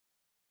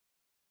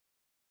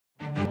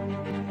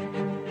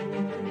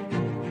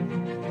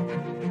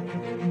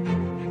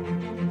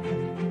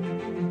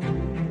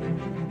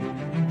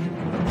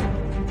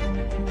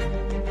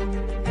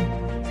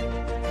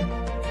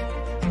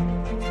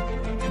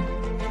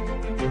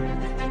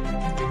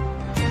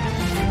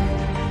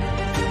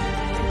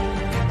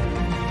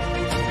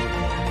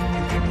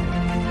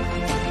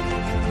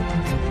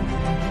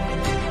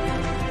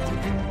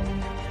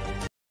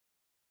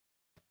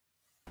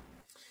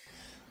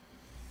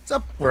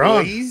What's up, We're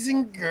on. boys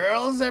and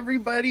girls,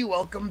 everybody?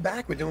 Welcome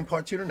back. We're doing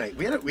part 2 tonight.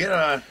 We had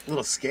a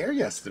little scare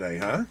yesterday,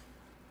 huh?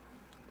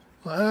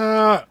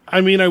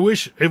 I mean, I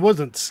wish it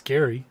wasn't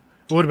scary.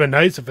 It would have been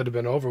nice if it had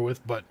been over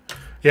with, but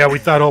yeah, we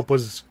thought Hope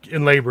was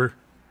in labor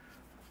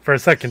for a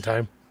second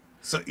time.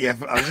 So yeah,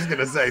 I was just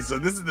gonna say. So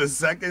this is the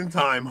second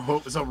time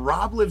Hope. So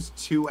Rob lives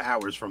 2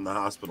 hours from the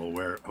hospital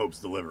where Hope's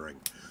delivering.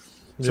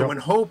 So when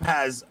Hope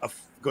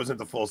goes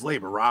into false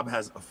labor, Rob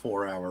has a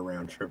 4-hour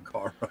round trip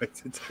car ride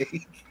to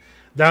take.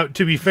 Now,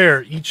 to be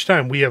fair, each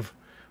time we've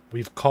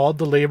called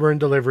the labor and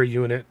delivery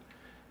unit,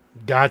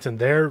 gotten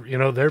their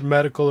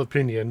medical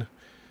opinion.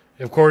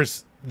 Of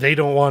course, they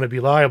don't want to be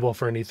liable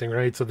for anything,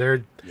 right? So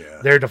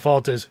their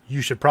default is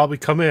you should probably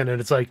come in, and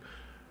it's like,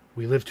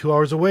 we live 2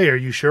 hours away. Are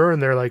you sure?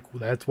 And they're like, well,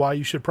 that's why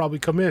you should probably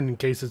come in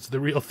case it's the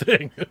real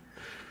thing.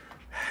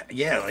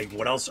 Yeah, like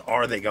what else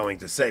are they going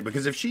to say?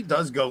 Because if she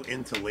does go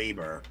into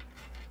labor,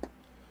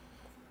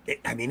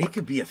 it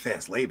could be a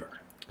fast labor.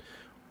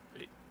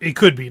 It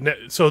could be.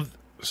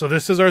 So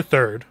this is our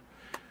third,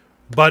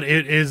 but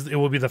it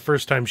will be the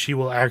first time she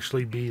will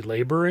actually be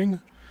laboring.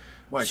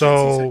 Why?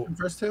 So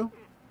first two?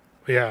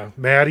 Yeah,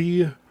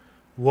 Maddie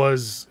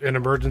was an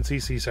emergency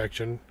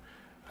C-section.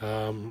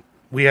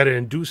 We had to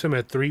induce him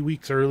at 3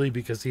 weeks early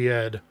because he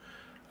had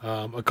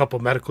a couple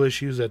medical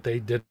issues that they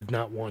did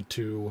not want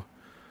to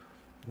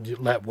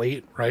let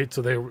wait, right?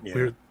 So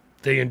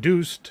they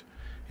induced,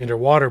 and her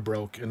water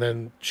broke, and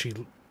then she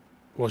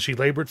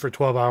labored for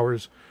 12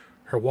 hours.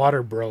 Her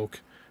water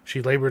broke.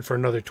 She labored for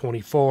another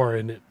 24,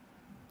 and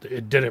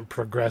it didn't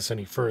progress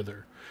any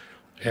further.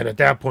 And at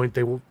that point,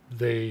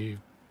 they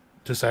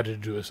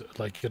decided to do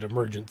an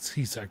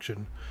emergency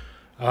C-section.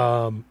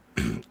 And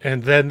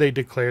then they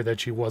declared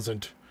that she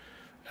wasn't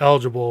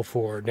eligible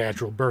for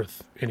natural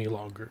birth any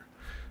longer.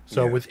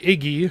 So with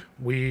Iggy,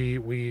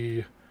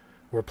 we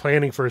were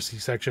planning for a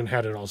C-section,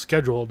 had it all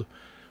scheduled,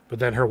 but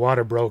then her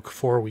water broke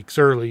 4 weeks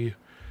early,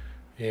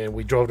 and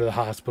we drove to the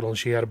hospital, and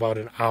she had about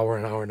an hour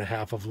and a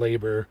half of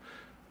labor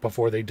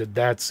before they did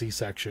that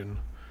C-section.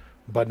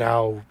 But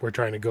now we're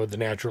trying to go the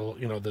natural,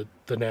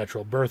 the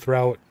natural birth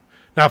route.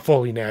 Not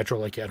fully natural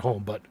like at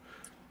home, but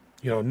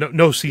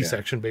no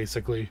C-section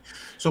basically.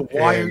 So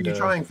why are you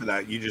trying for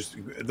that?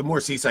 The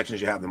more C-sections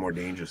you have, the more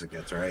dangerous it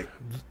gets, right?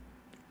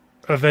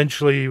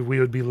 Eventually, we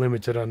would be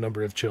limited on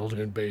number of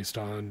children based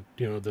on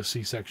the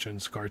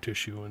C-section scar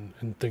tissue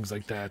and things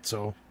like that.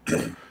 So,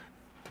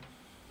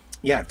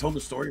 yeah, I've told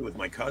a story with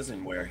my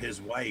cousin where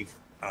his wife,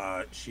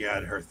 she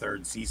had her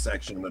third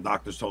C-section, and the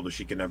doctors told her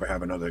she could never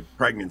have another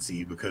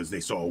pregnancy because they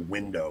saw a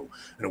window,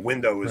 and a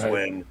window is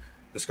when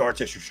the scar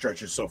tissue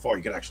stretches so far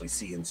you can actually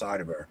see inside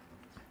of her.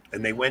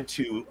 And they went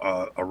to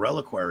a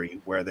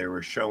reliquary where they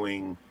were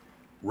showing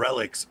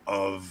relics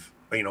of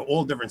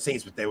all different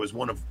saints, but there was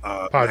one of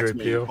Padre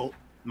Pio.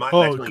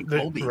 Maximilian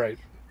Kolbe, right?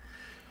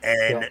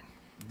 And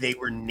they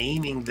were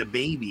naming the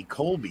baby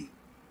Colby.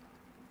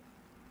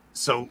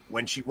 So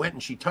when she went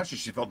and she touched it,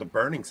 she felt a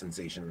burning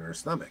sensation in her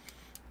stomach.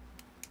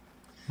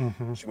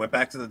 Mm-hmm. She went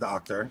back to the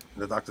doctor, and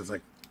the doctor's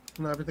like,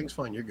 "No, everything's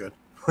fine. You're good."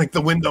 Like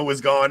the window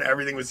was gone,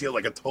 everything was healed,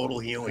 like a total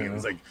healing. It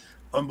was like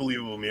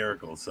unbelievable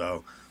miracle.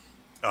 So,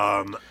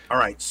 all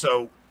right.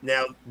 So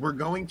now we're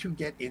going to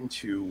get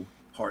into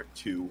part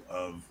 2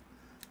 of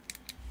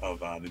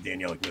the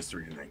Danielic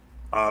mystery tonight.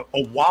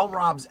 While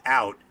Rob's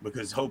out,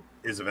 because Hope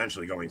is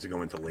eventually going to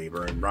go into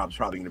labor, and Rob's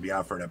probably going to be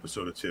out for an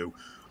episode or two.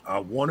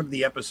 One of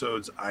the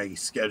episodes I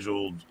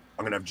scheduled,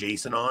 I'm going to have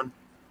Jason on,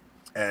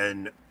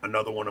 and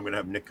another one I'm going to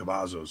have Nick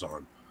Cavazos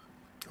on.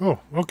 Oh,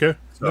 okay.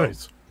 So,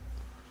 nice.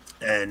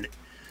 And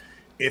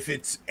if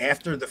it's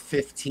after the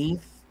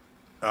 15th,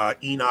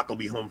 Enoch will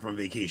be home from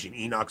vacation.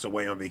 Enoch's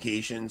away on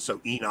vacation,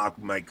 so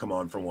Enoch might come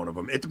on for one of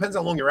them. It depends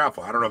how long you're out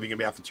for. I don't know if you're going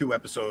to be out for 2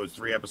 episodes,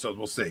 3 episodes.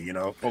 We'll see.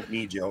 Hope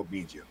needs you.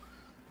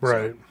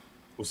 Right. So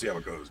we'll see how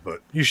it goes.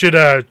 But you should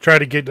try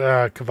to get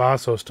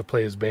Cavazos to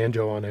play his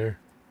banjo on air.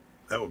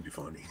 That would be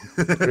funny.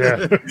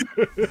 Yeah.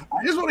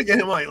 I just want to get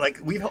him on.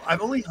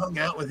 I've only hung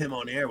out with him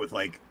on air with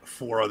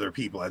 4 other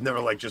people. I've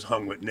never just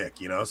hung with Nick,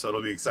 so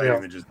it'll be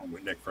exciting to just hang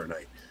with Nick for a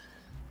night.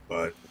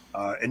 But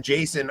and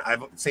Jason,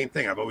 same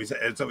thing.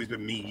 It's always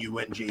been me, you,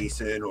 and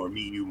Jason, or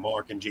me, you,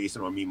 Mark, and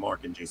Jason, or me,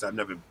 Mark, and Jason. I've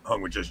never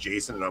hung with just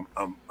Jason, and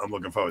I'm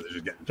looking forward to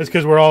just getting. Just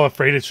because we're all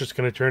afraid it's just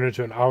going to turn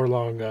into an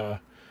hour-long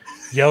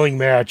yelling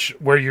match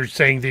where you're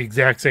saying the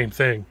exact same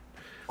thing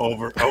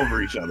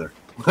over each other,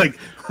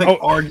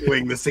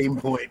 arguing the same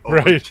point over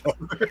right. each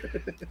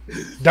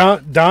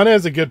other. Don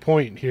has a good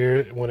point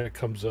here when it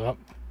comes up.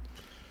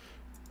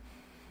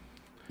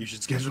 You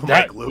should schedule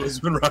Mike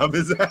Lewis when Rob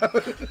is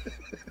out.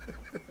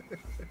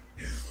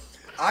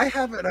 I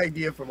have an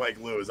idea for Mike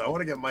Lewis. I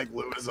want to get Mike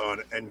Lewis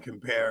on and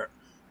compare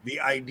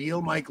the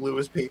ideal Mike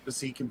Lewis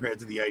papacy compared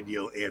to the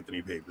ideal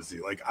Anthony papacy.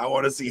 I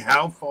want to see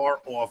how far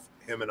off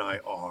him and I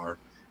are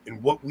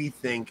in what we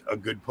think a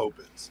good pope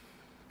is.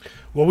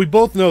 Well, we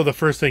both know the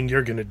first thing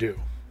you're going to do.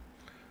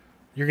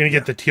 You're going to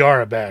get the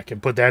tiara back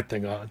and put that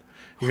thing on.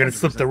 You're going to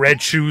slip the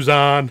red shoes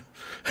on.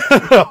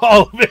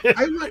 All of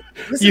it.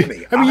 Listen to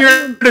me. You're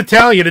an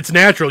Italian. It's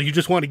natural. You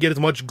just want to get as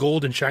much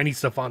gold and shiny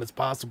stuff on as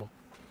possible.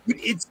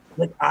 It's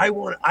like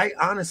I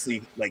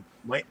honestly like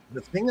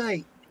the thing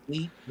I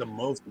hate the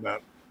most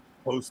about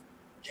post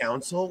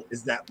council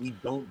is that we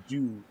don't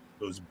do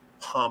those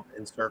pomp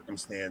and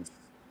circumstance.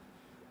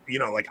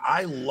 Like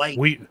I like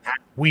We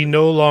we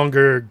no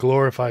longer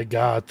glorify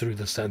God through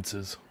the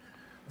senses.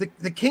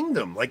 the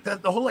kingdom. Like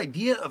the whole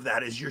idea of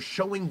that is you're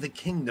showing the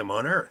kingdom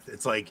on earth.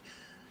 It's like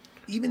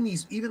even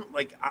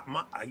like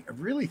I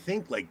really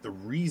think like the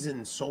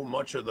reason so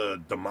much of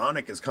the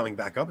demonic is coming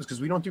back up is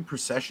because we don't do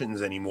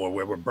processions anymore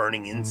where we're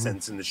burning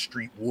incense in the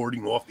street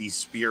warding off these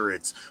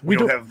spirits. We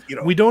don't have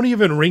we don't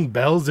even ring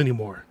bells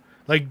anymore.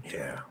 Like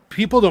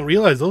people don't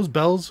realize those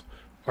bells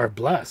are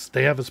blessed.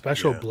 They have a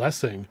special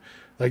blessing.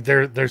 Like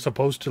they're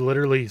supposed to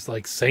literally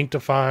like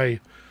sanctify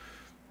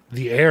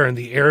the air and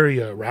the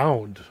area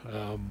around.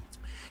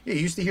 You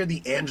used to hear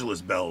the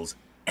Angelus bells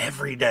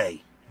every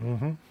day.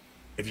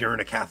 If you're in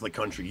a Catholic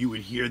country, you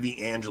would hear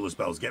the Angelus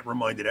bells. Get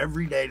reminded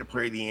every day to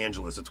play the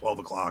Angelus at 12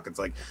 o'clock. It's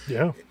like,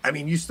 I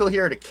mean, you still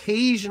hear it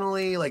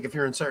occasionally. Like if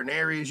you're in certain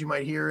areas, you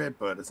might hear it,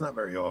 but it's not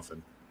very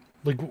often.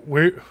 Like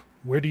where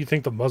do you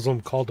think the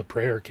Muslim call to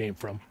prayer came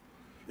from?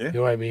 You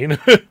know what I mean?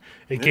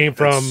 It came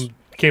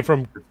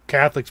from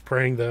Catholics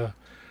praying the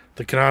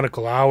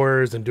canonical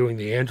hours and doing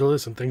the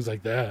Angelus and things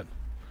like that.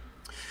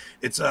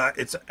 It's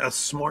a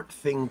smart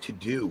thing to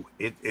do.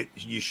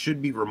 You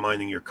should be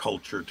reminding your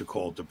culture to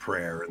call to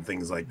prayer and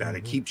things like that.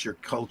 It keeps your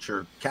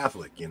culture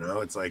Catholic,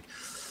 It's like,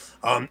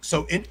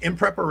 so in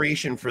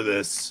preparation for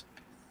this,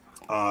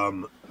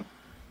 I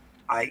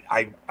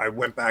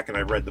went back and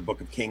I read the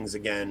Book of Kings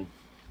again.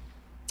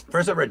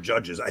 First, I read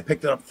Judges. I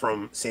picked it up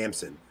from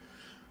Samson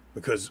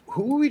because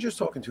who were we just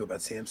talking to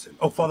about Samson?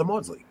 Oh, Father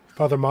Maudsley.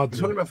 Father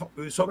Maudsley.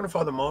 We was talking to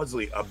Father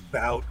Maudsley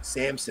about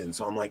Samson.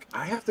 So I'm like,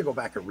 I have to go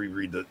back and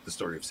reread the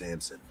story of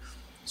Samson.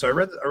 So I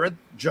read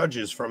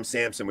Judges from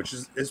Samson, which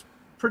is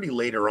pretty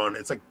later on.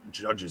 It's like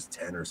Judges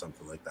 10 or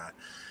something like that.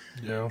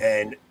 Yeah.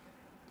 And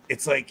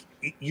it's like,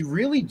 you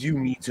really do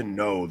need to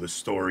know the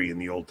story in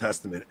the Old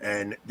Testament.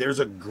 And there's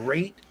a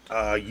great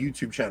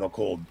YouTube channel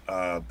called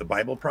The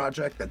Bible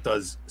Project that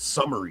does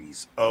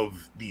summaries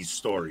of these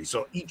stories.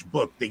 So each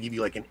book, they give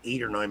you like an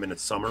 8 or 9 minute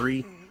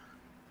summary.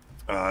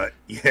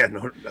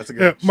 That's a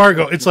good.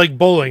 Margo, it's like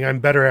bowling. I'm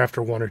better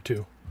after 1 or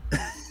 2.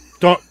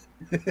 Don't.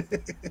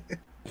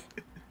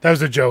 That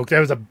was a joke. That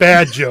was a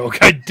bad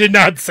joke. I did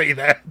not say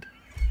that.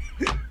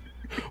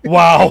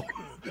 Wow.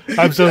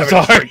 I'm so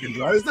sorry.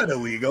 It's not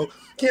illegal. You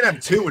can't have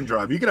 2 and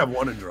drive. You can have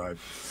 1 and drive.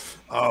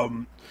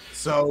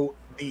 So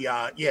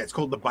the it's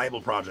called the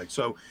Bible Project.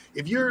 So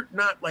if you're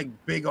not like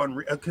big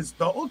on, because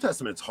the Old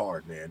Testament's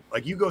hard, man.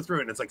 Like you go through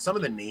it and it's like some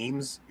of the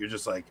names you're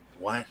just like,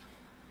 what?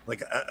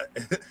 Like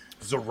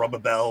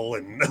Zerubbabel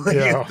and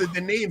like,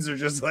 the names are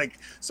just like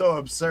so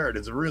absurd.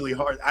 It's really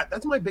hard.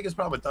 That's my biggest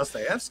problem with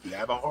Dostoevsky. I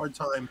have a hard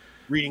time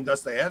reading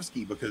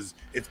Dostoevsky because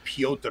it's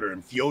Pyotr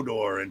and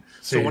Fyodor, and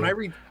so when I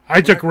read,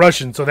 I took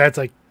Russian, so that's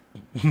like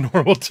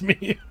normal to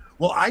me.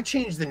 Well, I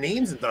changed the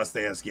names in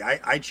Dostoevsky.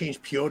 I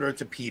changed Pyotr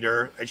to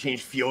Peter. I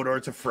changed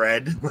Fyodor to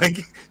Fred,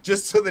 like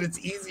just so that it's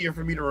easier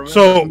for me to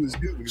remember who's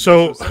who.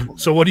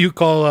 So what do you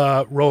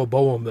call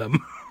Rehoboam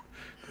them?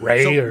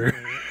 Ray or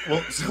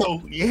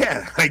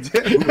I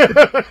did.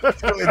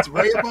 So it's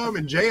Rehoboam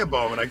and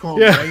Jeroboam, and I call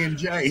them Ray and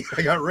Jay.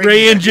 I got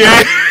Ray and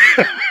Jay.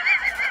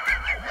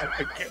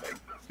 I'm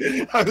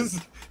kidding. I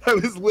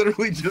was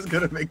literally just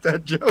gonna make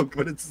that joke,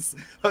 but it's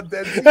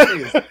dead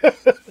serious.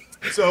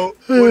 So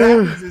what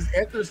happens is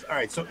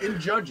so in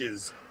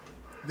Judges,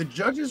 the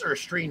Judges are a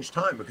strange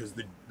time because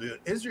the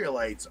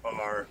Israelites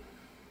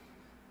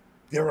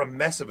they're a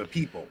mess of a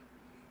people.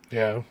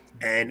 Yeah.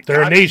 And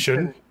they're a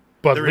nation,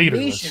 but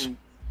leaderless.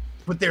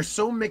 But they're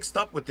so mixed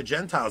up with the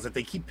Gentiles that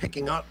they keep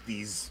picking up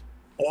these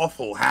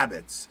awful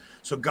habits.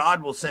 So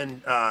God will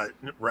send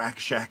Rack,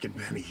 Shack, and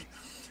Benny.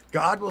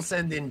 God will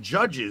send in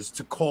judges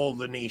to call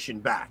the nation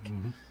back.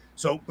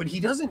 So, but he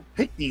doesn't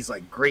pick these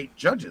like great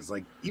judges.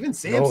 Like even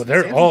Samson. No,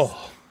 they're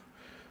awful.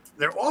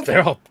 They're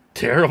all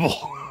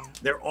terrible.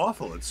 They're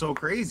awful. It's so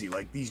crazy.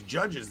 Like these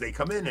judges, they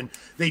come in and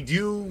they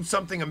do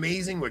something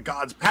amazing with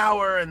God's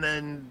power, and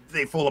then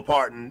they fall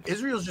apart. And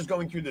Israel's just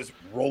going through this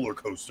roller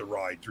coaster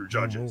ride through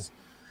Judges.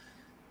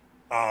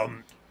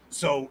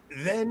 So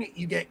then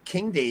you get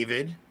King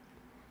David.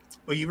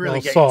 Well, you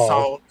really get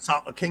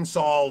King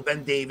Saul,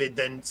 then David,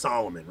 then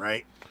Solomon,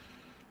 right?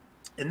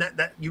 And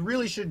that you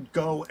really should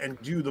go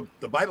and do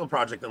the Bible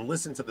Project and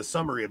listen to the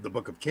summary of the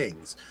Book of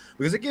Kings,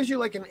 because it gives you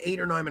like an 8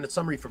 or 9 minute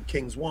summary from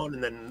Kings 1,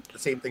 and then the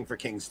same thing for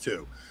Kings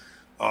 2.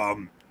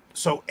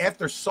 So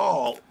after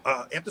Saul,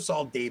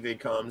 David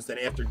comes. Then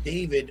after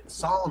David,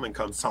 Solomon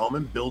comes.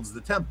 Solomon builds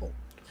the temple.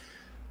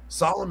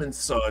 Solomon's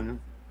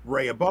son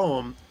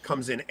Rehoboam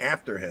comes in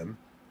after him,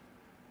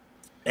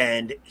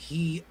 and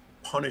he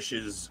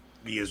punishes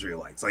the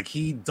Israelites. Like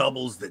he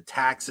doubles the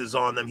taxes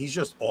on them. He's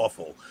just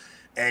awful,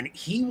 and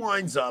he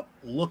winds up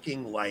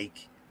looking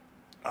like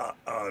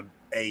a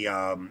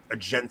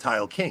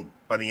Gentile king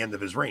by the end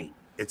of his reign.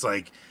 It's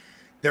like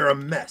they're a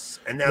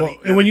mess. And now,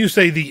 and when you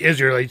say the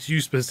Israelites,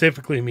 you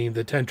specifically mean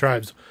the 10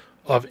 tribes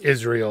of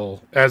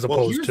Israel, as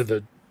opposed to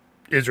the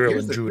Israel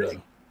and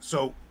Judah.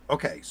 So,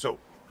 okay, so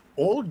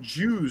all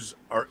Jews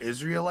are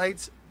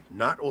Israelites,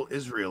 not all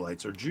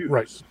Israelites are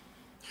Right. Jews.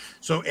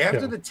 So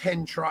after Yeah. the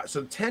 10 tribes,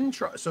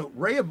 so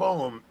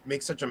Rehoboam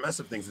makes such a mess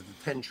of things that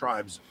the 10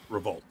 tribes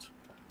revolt.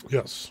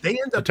 Yes. They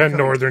end The up 10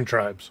 becoming northern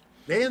tribes.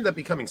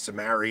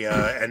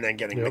 Samaria and then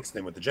getting mixed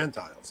in with the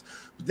Gentiles.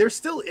 But they're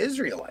still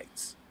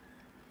Israelites.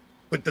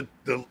 But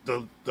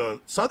the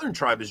southern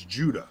tribe is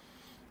Judah.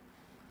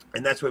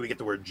 And that's where we get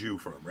the word Jew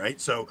from, right?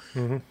 So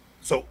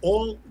so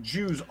all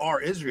Jews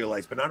are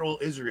Israelites, but not all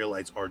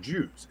Israelites are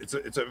Jews. It's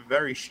a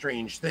very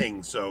strange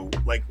thing. So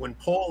like when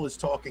Paul is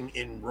talking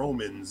in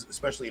Romans,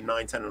 especially in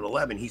 9, 10, and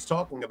 11, he's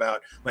talking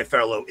about my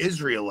fellow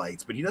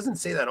Israelites, but he doesn't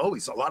say that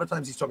always. So a lot of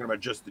times he's talking about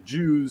just the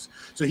Jews.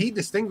 So he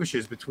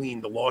distinguishes between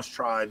the lost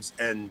tribes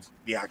and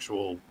the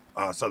actual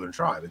southern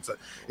tribe.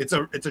 It's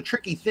a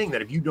tricky thing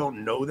that if you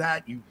don't know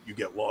that, you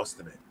get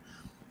lost in it.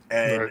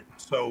 And Right.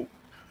 so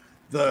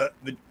the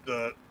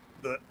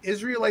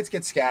Israelites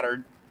get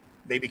scattered.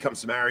 They become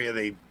Samaria.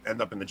 They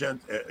end up in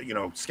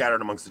the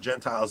scattered amongst the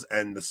Gentiles.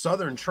 And the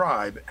southern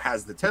tribe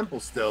has the temple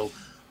still,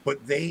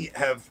 but they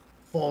have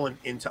fallen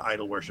into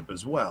idol worship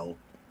as well.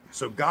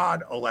 So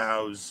God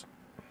allows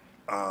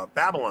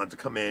Babylon to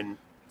come in,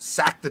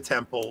 sack the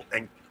temple,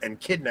 and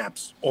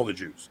kidnaps all the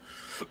Jews.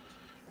 So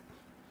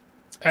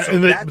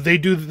And they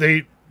do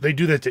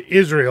that to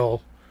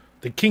Israel,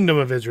 the kingdom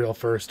of Israel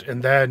first,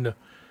 and then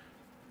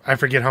I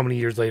forget how many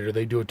years later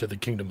they do it to the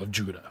kingdom of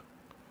Judah.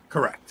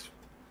 Correct.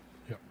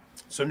 Yep.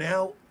 So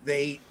now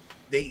they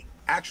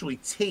actually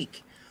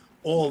take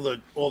all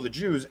the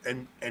Jews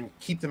and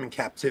keep them in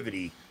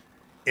captivity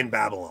in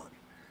Babylon.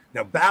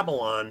 Now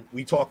Babylon,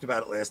 we talked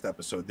about it last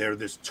episode. They're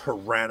this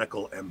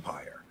tyrannical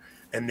empire,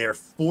 and they're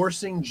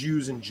forcing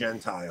Jews and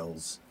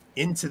Gentiles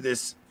into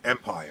this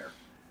empire,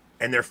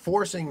 and they're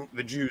forcing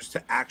the Jews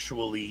to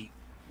actually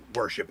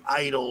worship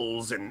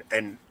idols and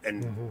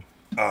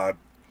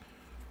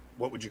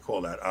what would you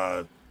call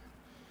that?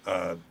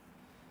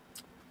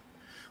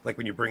 Like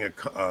when you bring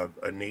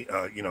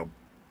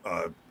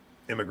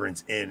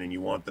immigrants in and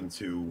you want them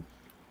to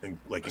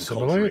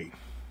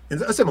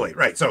assimilate,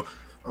 right? So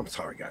I'm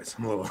sorry, guys,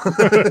 I'm a little.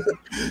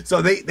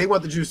 So they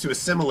want the Jews to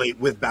assimilate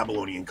with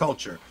Babylonian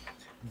culture.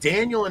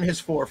 Daniel and his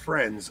 4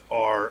 friends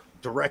are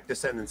direct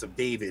descendants of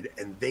David,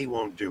 and they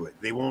won't do it.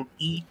 They won't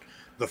eat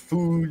the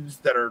foods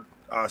that are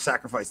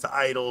sacrificed to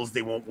idols.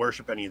 They won't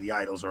worship any of the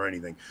idols or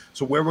anything.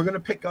 So where we're going to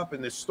pick up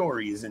in this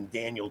story is in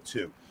Daniel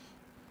 2.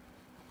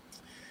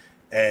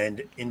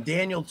 And in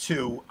Daniel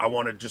 2, I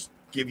want to just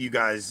give you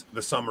guys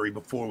the summary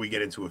before we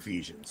get into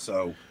Ephesians.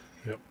 So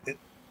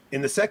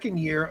in the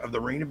 2nd year of the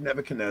reign of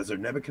Nebuchadnezzar,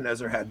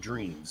 Nebuchadnezzar had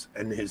dreams,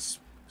 and his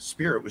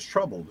spirit was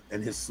troubled,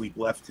 and his sleep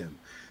left him.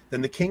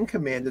 Then the king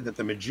commanded that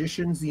the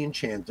magicians, the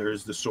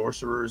enchanters, the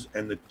sorcerers,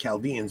 and the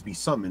Chaldeans be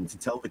summoned to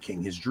tell the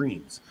king his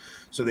dreams.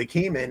 So they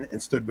came in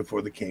and stood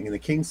before the king, and the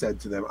king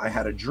said to them, I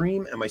had a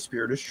dream, and my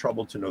spirit is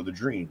troubled to know the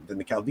dream. Then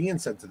the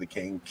Chaldeans said to the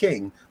king,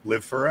 King,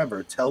 live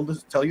forever. Tell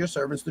your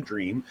servants the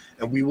dream,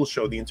 and we will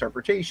show the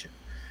interpretation.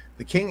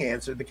 The king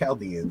answered the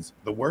Chaldeans,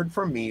 the word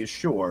from me is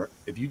sure.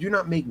 If you do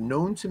not make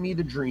known to me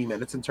the dream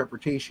and its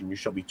interpretation, you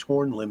shall be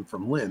torn limb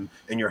from limb,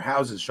 and your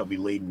houses shall be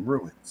laid in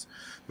ruins.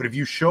 But if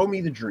you show me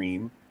the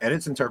dream and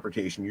its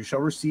interpretation, you shall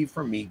receive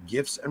from me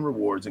gifts and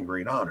rewards and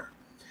great honor.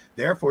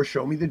 Therefore,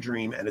 show me the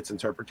dream and its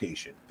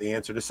interpretation. They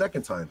answered a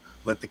second time,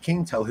 let the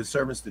king tell his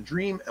servants the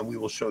dream, and we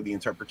will show the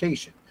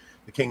interpretation.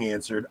 The king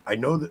answered, I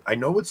know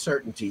with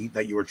certainty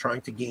that you are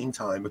trying to gain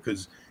time,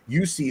 because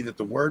you see that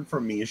the word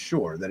from me is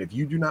sure, that if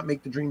you do not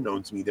make the dream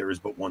known to me, there is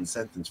but one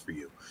sentence for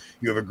you.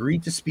 You have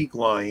agreed to speak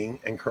lying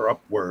and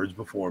corrupt words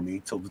before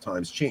me till the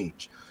times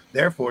change.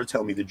 Therefore,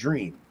 tell me the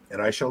dream,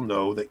 and I shall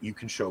know that you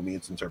can show me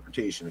its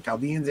interpretation. The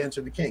Chaldeans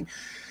answered the king,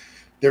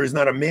 there is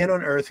not a man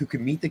on earth who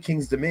can meet the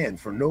king's demand,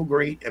 for no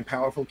great and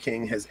powerful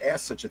king has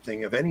asked such a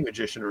thing of any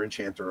magician or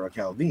enchanter or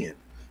Chaldean.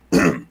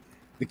 The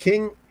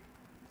thing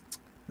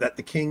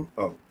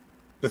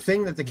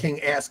that the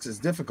king asks is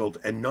difficult,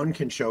 and none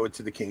can show it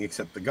to the king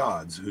except the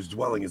gods, whose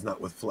dwelling is not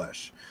with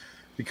flesh.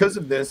 Because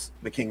of this,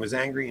 the king was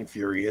angry and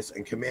furious,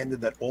 and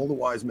commanded that all the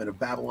wise men of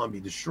Babylon be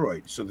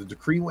destroyed. So the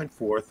decree went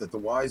forth that the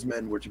wise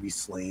men were to be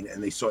slain,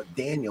 and they sought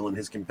Daniel and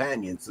his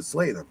companions to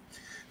slay them.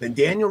 Then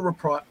Daniel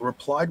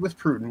replied with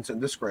prudence and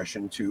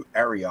discretion to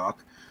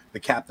Arioch, the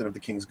captain of the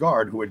king's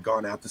guard, who had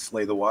gone out to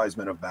slay the wise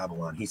men of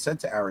Babylon. He said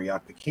to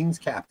Arioch, the king's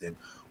captain,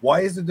 why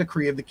is the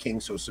decree of the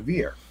king so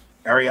severe?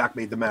 Arioch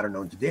made the matter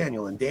known to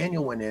Daniel, and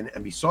Daniel went in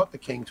and besought the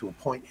king to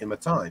appoint him a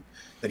time,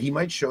 that he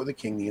might show the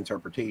king the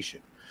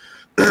interpretation.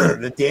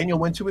 Then Daniel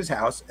went to his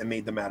house and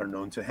made the matter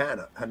known to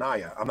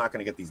Hananiah. I'm not going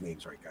to get these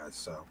names right, guys.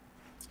 So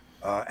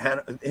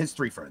his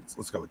 3 friends,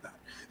 let's go with that.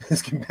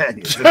 His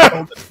companions, and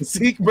told them to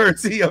seek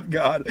mercy of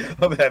God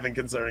of heaven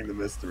concerning the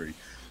mystery,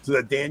 so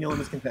that Daniel and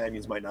his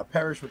companions might not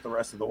perish with the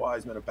rest of the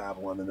wise men of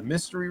Babylon. And the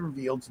mystery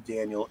revealed to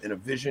Daniel in a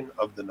vision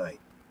of the night.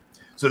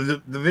 So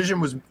the vision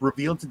was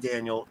revealed to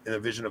Daniel in a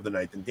vision of the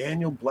night. And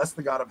Daniel blessed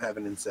the God of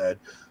heaven and said,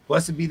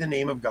 blessed be the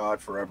name of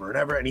God forever and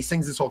ever. And he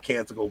sings this whole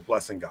canticle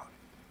blessing God.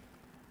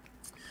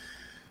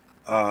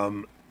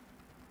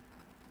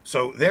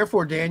 So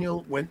therefore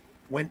Daniel went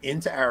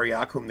into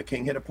Arioch, whom the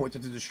king had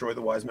appointed to destroy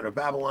the wise men of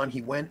Babylon.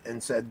 He went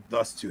and said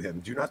thus to him,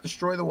 do not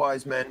destroy the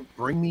wise men.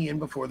 Bring me in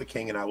before the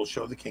king, and I will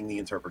show the king the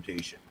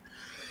interpretation.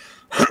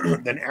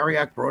 Then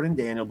Arioch brought in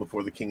Daniel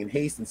before the king in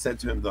haste and said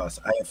to him thus,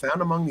 I have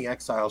found among the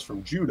exiles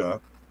from Judah,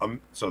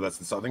 so that's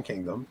the southern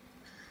kingdom,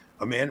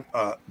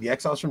 the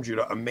exiles from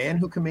Judah, a man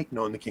who can make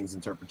known the king's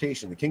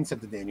interpretation. The king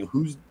said to Daniel,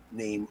 whose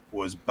name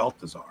was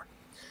Belteshazzar,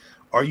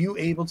 are you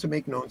able to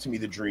make known to me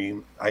the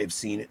dream I have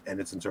seen and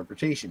its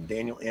interpretation?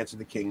 Daniel answered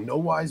the king, no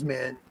wise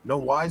men,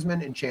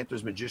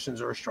 enchanters, magicians,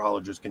 or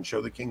astrologers can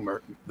show the king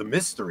the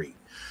mystery.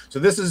 So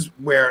this is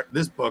where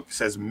this book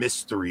says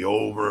mystery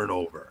over and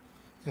over.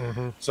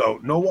 Mm-hmm. So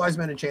no wise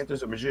men,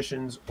 enchanters, or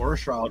magicians, or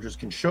astrologers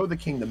can show the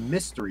king the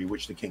mystery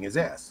which the king has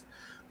asked.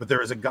 But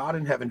there is a God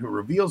in heaven who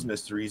reveals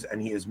mysteries,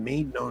 and he has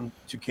made known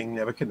to King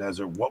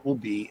Nebuchadnezzar what will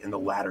be in the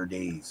latter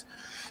days.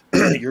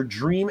 Your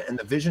dream and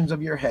the visions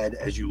of your head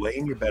as you lay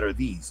in your bed are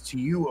these. To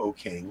you, O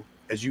king,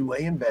 as you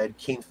lay in bed,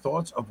 came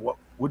thoughts of what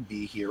would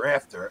be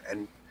hereafter,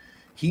 and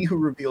he who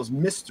reveals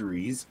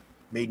mysteries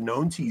made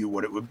known to you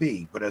what it would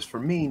be. But as for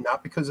me,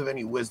 not because of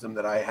any wisdom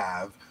that I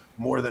have,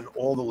 more than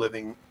all the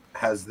living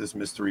has this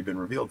mystery been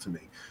revealed to me,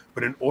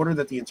 but in order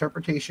that the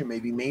interpretation may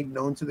be made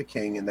known to the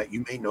king, and that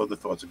you may know the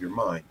thoughts of your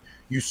mind.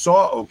 You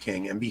saw, O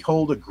king, and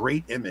behold, a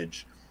great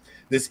image.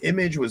 This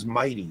image was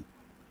mighty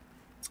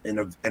and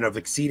of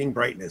exceeding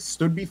brightness,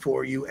 stood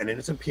before you, and in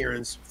its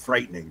appearance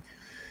frightening.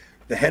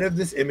 The head of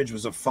this image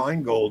was of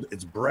fine gold,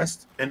 its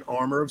breast and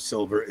armor of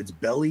silver, its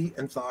belly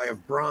and thigh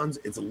of bronze,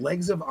 its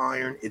legs of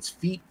iron, its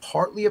feet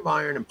partly of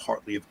iron and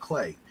partly of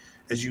clay.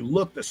 As you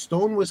looked, a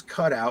stone was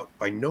cut out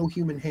by no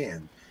human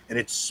hand, and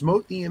it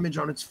smote the image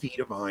on its feet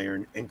of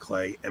iron and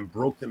clay and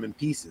broke them in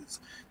pieces.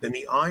 Then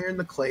the iron,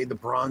 the clay, the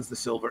bronze, the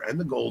silver, and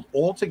the gold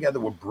all together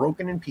were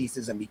broken in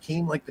pieces and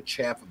became like the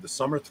chaff of the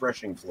summer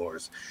threshing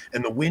floors.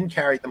 And the wind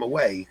carried them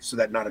away, so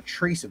that not a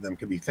trace of them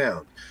could be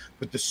found.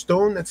 But the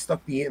stone that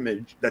struck the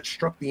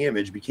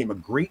image became a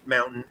great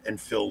mountain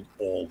and filled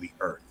all the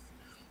earth.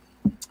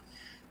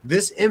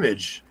 This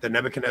image that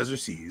Nebuchadnezzar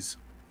sees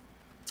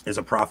is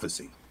a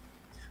prophecy.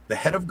 The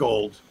head of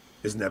gold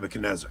is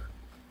Nebuchadnezzar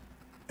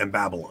and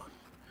Babylon.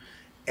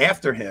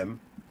 After him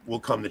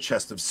will come the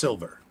chest of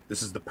silver.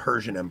 This is the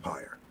Persian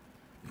Empire.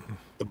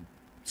 The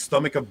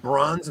stomach of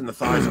bronze and the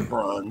thighs of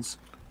bronze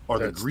are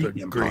the Greek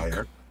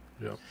Empire.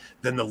 Yep.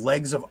 Then the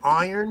legs of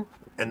iron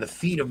and the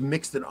feet of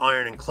mixed in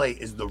iron and clay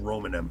is the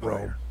Roman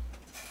Empire.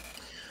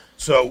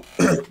 So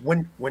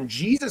when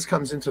Jesus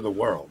comes into the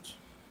world,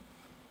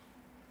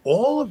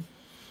 all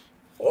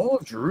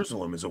of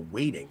Jerusalem is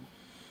awaiting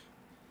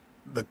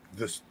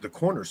the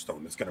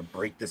cornerstone that's going to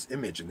break this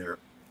image, and they're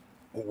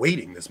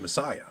awaiting this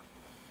Messiah.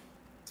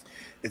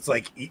 It's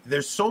like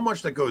there's so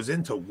much that goes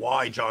into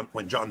why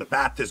when John the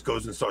Baptist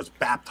goes and starts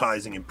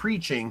baptizing and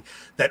preaching,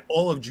 that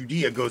all of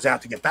Judea goes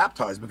out to get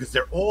baptized, because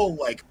they're all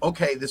like,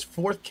 okay, this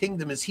fourth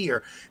kingdom is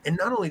here. And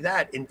not only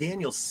that, in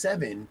Daniel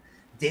 7,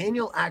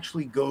 Daniel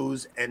actually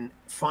goes and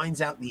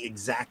finds out the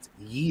exact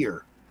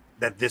year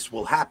that this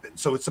will happen.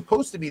 So it's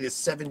supposed to be this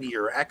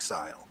 70-year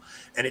exile.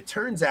 And it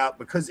turns out,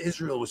 because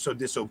Israel was so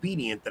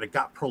disobedient, that it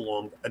got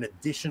prolonged an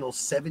additional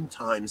 7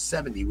 times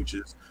 70, which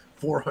is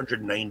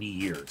 490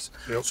 years.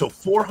 Yep. So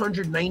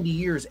 490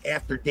 years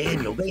after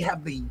Daniel, they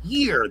have the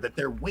year that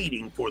they're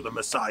waiting for the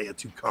Messiah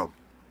to come.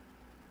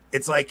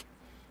 It's like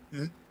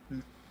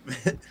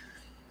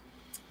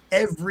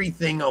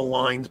everything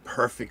aligned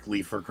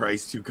perfectly for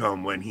Christ to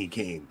come when he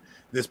came.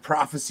 This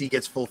prophecy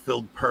gets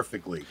fulfilled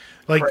perfectly.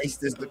 Like,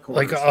 Christ is the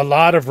cornerstone. Like a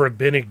lot of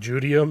rabbinic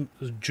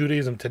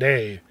Judaism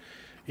today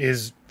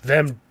is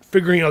them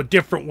figuring out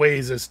different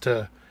ways as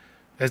to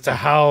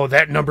how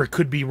that number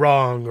could be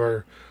wrong,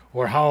 or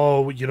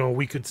how, you know,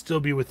 we could still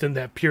be within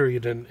that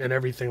period and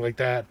everything like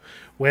that.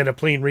 When a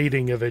plain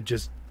reading of it,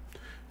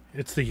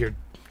 it's the year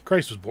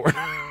Christ was born.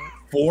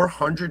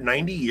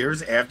 490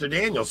 years after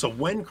Daniel. So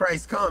when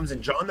Christ comes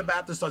and John the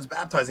Baptist starts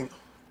baptizing,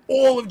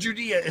 all of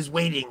Judea is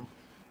waiting,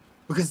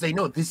 because they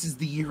know this is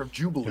the year of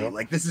Jubilee. Yep.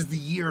 Like, this is the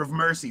year of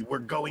mercy. We're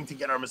going to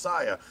get our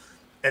Messiah.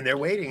 And they're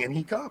waiting, and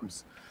he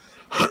comes.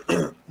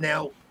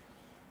 Now,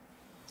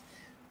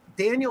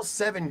 Daniel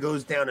 7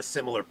 goes down a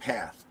similar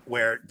path,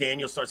 where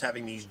Daniel starts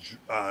having these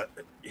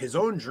his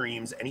own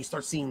dreams, and he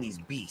starts seeing these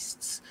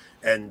beasts,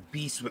 and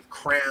beasts with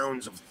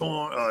crowns of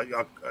thorns,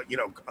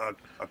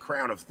 a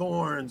crown of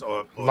thorns,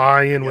 or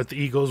lion with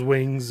eagle's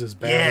wings is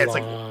Babylon. Yeah, it's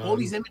like all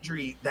these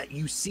imagery that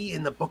you see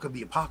in the book of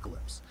the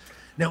Apocalypse.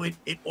 Now,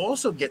 it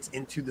also gets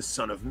into the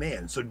Son of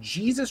Man. So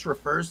Jesus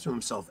refers to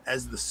himself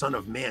as the Son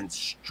of Man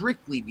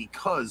strictly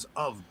because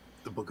of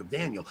the book of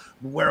Daniel.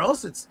 Where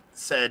else it's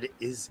said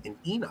is in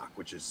Enoch,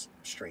 which is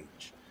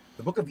strange.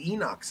 The book of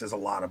Enoch says a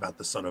lot about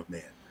the Son of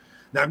Man.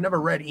 Now, I've never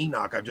read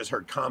Enoch. I've just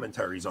heard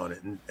commentaries on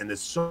it. And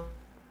there's so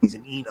many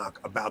in Enoch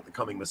about the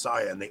coming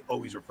Messiah, and they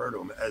always refer to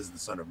him as the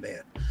Son of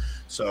Man.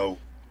 So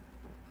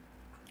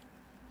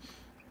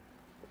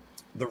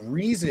the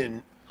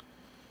reason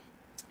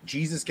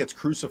Jesus gets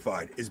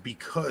crucified is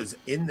because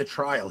in the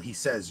trial, he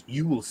says,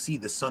 you will see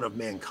the Son of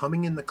Man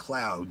coming in the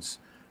clouds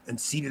and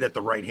seated at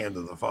the right hand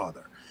of the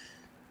Father.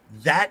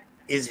 That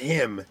is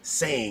him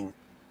saying,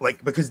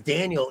 like, because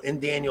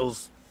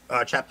Daniel's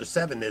chapter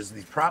 7, there's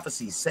these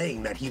prophecies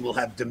saying that he will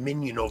have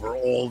dominion over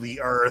all the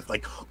earth.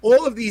 Like,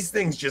 all of these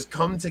things just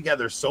come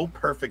together so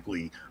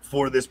perfectly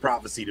for this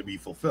prophecy to be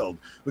fulfilled.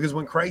 Because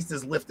when Christ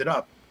is lifted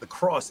up, the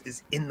cross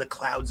is in the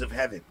clouds of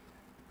heaven.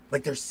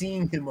 Like, they're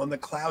seeing him on the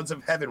clouds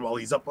of heaven while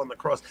he's up on the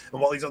cross.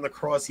 And while he's on the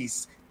cross,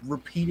 he's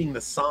repeating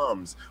the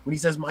Psalms. When he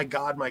says, my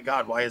God,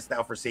 why hast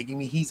thou forsaken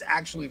me? He's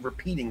actually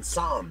repeating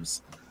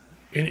Psalms.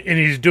 And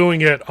he's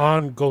doing it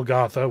on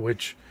Golgotha,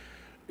 which,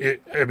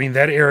 I mean,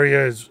 that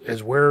area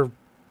is where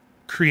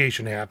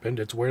creation happened.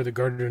 It's where the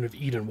Garden of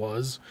Eden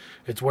was.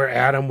 It's where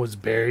Adam was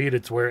buried.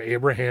 It's where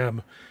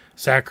Abraham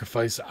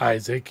sacrificed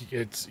Isaac.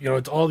 It's, you know,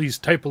 it's all these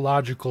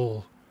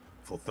typological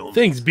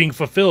things being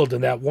fulfilled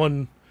in that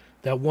one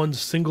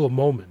single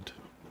moment.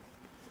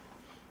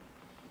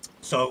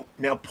 So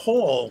now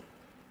Paul,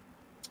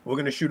 we're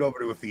going to shoot over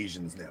to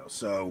Ephesians now.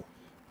 So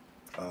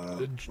let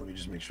me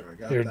just make sure I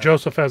got here. that.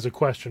 Joseph has a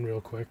question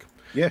real quick.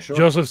 Yeah, sure.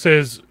 Joseph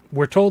says,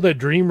 we're told that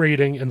dream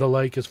reading and the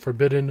like is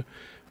forbidden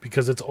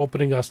because it's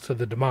opening us to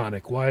the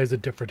demonic. Why is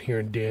it different here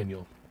in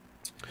Daniel?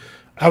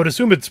 I would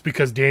assume it's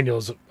because Daniel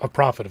is a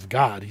prophet of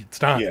God.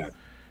 It's not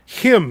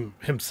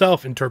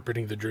himself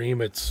interpreting the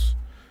dream. It's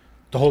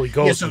the Holy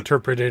Ghost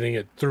interpreting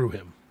it through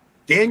him.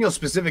 Daniel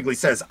specifically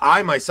says,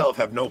 I myself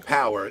have no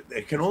power.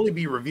 It can only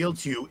be revealed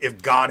to you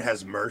if God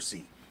has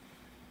mercy.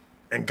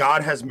 And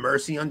God has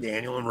mercy on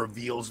Daniel and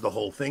reveals the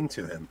whole thing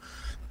to him.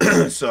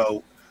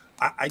 So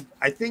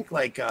I think,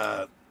 like,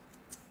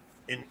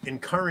 in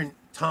current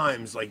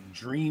times, like,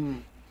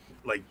 dream,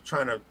 like,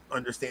 trying to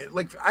understand,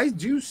 like, I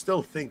do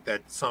still think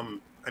that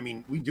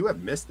we do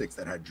have mystics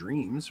that had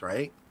dreams,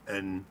 right?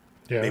 And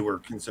they were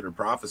considered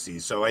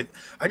prophecies. So I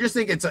just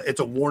think it's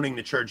a warning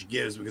the church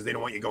gives, because they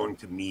don't want you going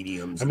to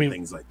mediums and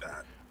things like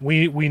that.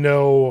 We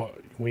know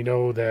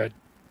that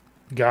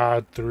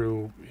God,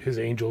 through his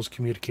angels,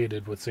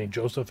 communicated with Saint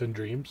Joseph in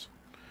dreams.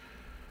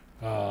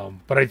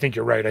 But I think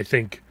you're right. I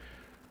think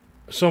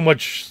so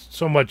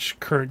much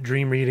current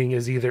dream reading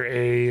is either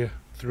A,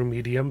 through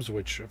mediums,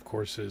 which of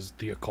course is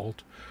the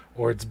occult,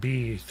 or it's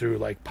B, through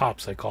like pop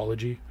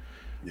psychology,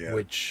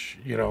 which,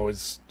 you know,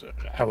 is,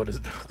 I would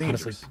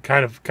honestly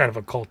kind of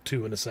occult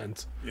too, in a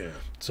sense. Yeah.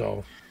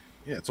 So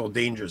yeah, it's all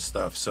dangerous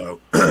stuff.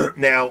 So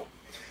now,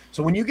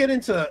 so when you get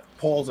into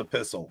Paul's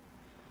epistle,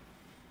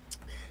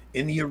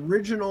 in the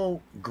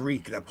original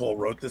Greek that Paul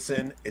wrote this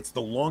in, it's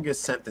the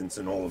longest sentence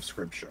in all of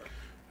Scripture.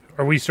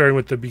 Are we starting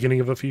with the beginning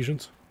of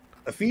Ephesians?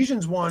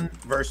 Ephesians 1,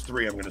 verse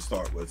 3, I'm going to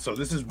start with. So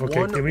this is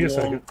one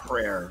long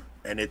prayer,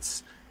 and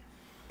it's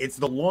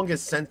the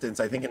longest sentence,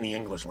 I think, in the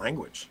English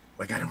language.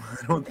 Like, I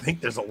don't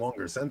think there's a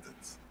longer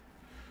sentence.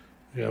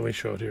 Yeah, let me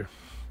show it here.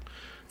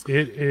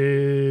 It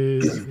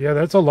is,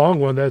 that's a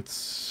long one.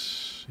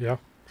 That's,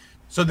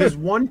 So there's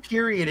one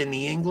period in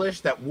the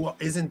English that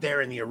isn't there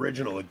in the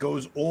original. It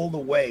goes all the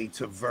way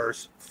to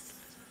verse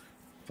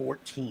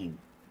 14.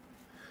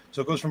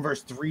 So it goes from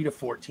verse 3 to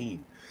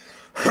 14.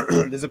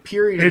 There's a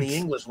period in the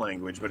English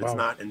language, but it's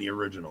not in the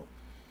original.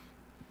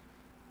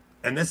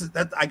 And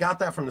I got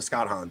that from the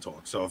Scott Hahn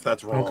talk. So if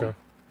that's wrong,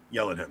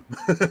 yell at him.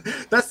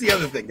 That's the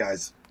other thing,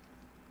 guys.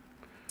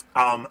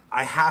 I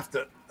have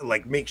to,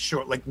 like, make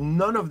sure, like,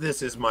 none of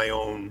this is my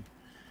own.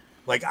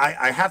 Like,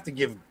 I have to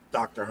give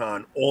Dr.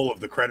 Hahn all of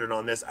the credit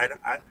on this.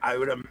 I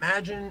would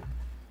imagine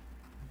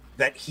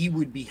that he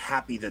would be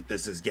happy that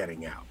this is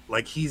getting out.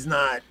 Like, he's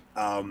not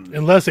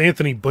unless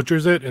Anthony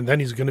butchers it, and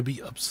then he's going to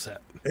be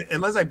upset.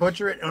 Unless I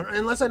butcher it, or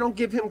unless I don't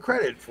give him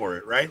credit for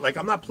it, right? Like,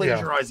 I'm not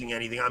plagiarizing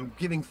anything. I'm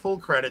giving full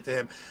credit to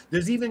him.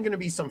 There's even going to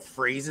be some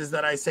phrases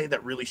that I say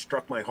that really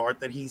struck my heart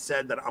that he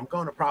said, that I'm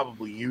going to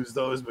probably use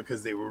those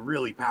because they were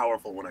really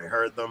powerful when I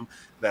heard them.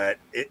 That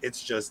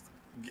it's just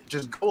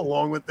go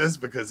along with this,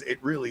 because it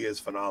really is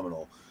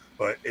phenomenal.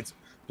 But it's,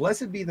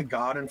 blessed be the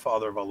God and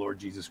Father of our Lord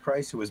Jesus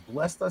Christ, who has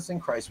blessed us in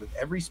Christ with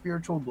every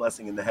spiritual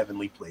blessing in the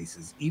heavenly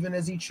places, even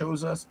as he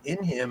chose us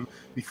in him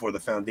before the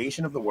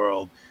foundation of the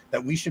world,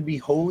 that we should be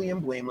holy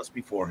and blameless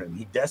before him.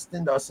 He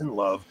destined us in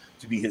love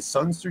to be his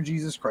sons through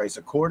Jesus Christ,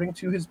 according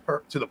to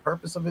to the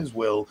purpose of his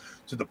will,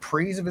 to the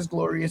praise of his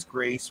glorious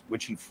grace,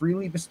 which he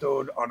freely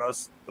bestowed on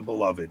us, the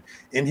beloved.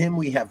 In him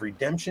we have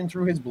redemption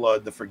through his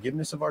blood, the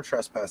forgiveness of our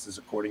trespasses,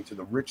 according to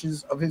the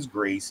riches of his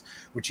grace,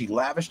 which he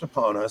lavished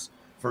upon us.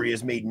 For he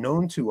has made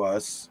known to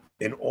us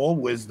in all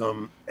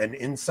wisdom and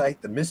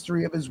insight the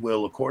mystery of his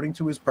will, according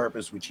to his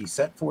purpose, which he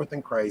set forth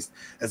in Christ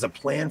as a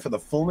plan for the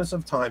fullness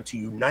of time, to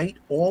unite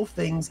all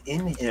things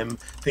in him,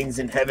 things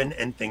in heaven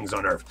and things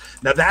on earth.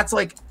 Now, that's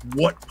like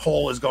what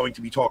Paul is going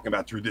to be talking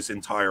about through this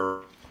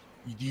entire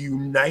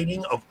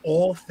uniting of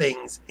all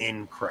things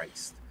in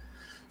Christ.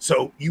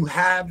 So you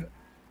have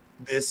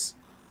this.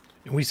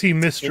 And we see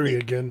mystery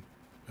again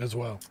as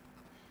well.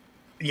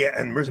 Yeah,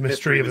 and the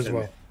mystery of his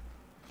will.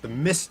 The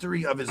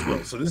mystery of his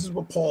will. So this is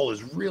what Paul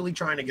is really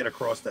trying to get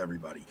across to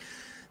everybody,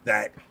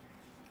 that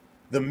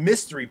the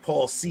mystery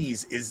Paul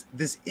sees is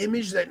this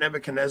image that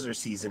Nebuchadnezzar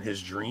sees in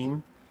his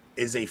dream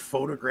is a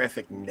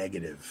photographic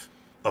negative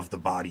of the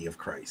body of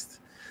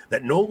Christ.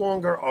 that no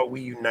longer are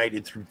we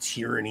united through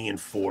tyranny and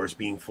force,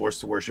 being forced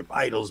to worship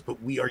idols,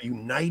 but we are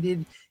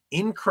united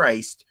in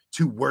Christ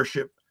to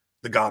worship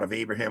the God of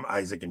Abraham,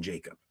 Isaac, and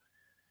Jacob.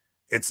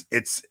 It's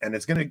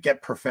going to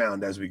get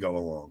profound as we go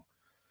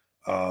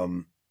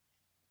along.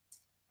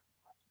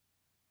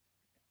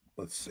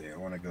 Let's see. I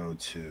want to go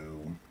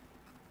to.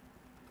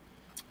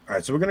 All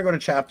right, so we're going to go to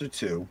chapter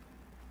 2.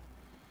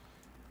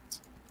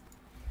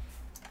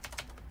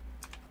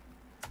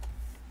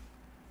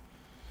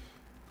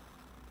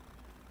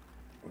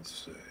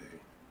 Let's see.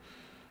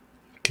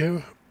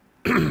 Okay.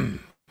 Wait a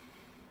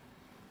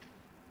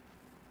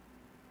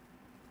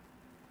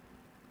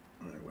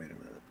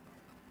minute.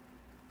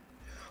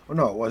 Oh,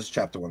 no, it was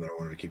chapter 1 that I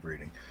wanted to keep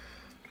reading.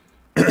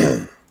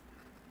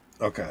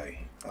 Okay.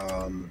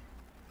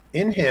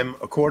 In him,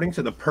 according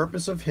to the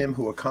purpose of him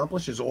who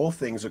accomplishes all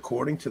things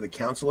according to the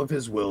counsel of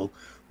his will,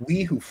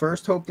 we who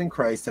first hoped in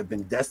Christ have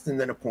been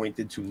destined and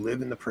appointed to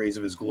live in the praise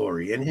of his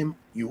glory. In him,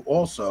 you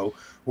also,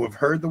 who have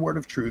heard the word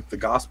of truth, the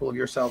gospel of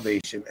your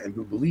salvation, and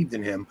who believed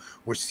in him,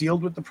 were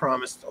sealed with the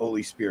promised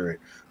Holy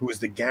Spirit, who is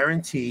the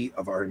guarantee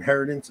of our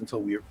inheritance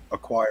until we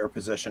acquire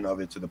possession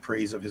of it to the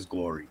praise of his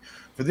glory.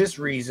 For this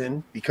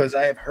reason, because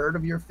I have heard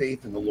of your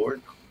faith in the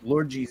Lord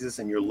Jesus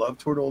and your love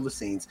toward all the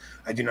saints,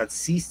 I do not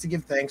cease to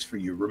give thanks for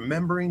you,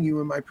 remembering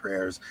you in my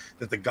prayers,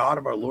 that the God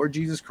of our Lord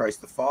Jesus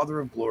Christ, the Father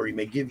of glory,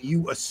 may give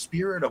you a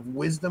spirit of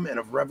wisdom and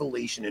of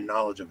revelation and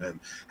knowledge of him,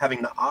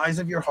 having the eyes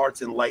of your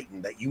hearts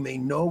enlightened, that you may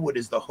know what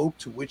is the hope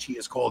to which he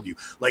has called you.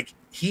 Like,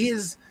 he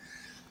is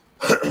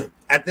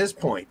at this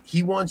point,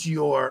 he wants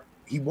you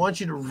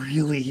to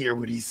really hear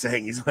what he's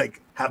saying. He's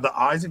like, have the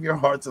eyes of your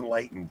hearts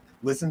enlightened.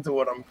 Listen to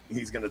what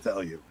he's going to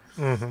tell you.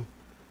 Mm-hmm.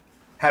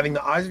 Having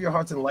the eyes of your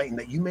hearts enlightened,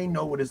 that you may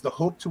know what is the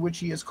hope to which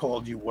he has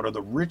called you, what are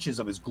the riches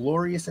of his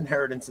glorious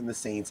inheritance in the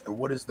saints, and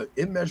what is the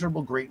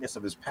immeasurable greatness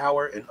of his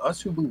power in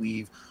us who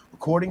believe,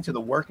 according to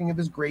the working of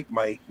his great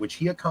might, which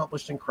he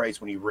accomplished in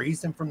Christ when he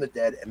raised him from the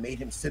dead and made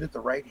him sit at the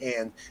right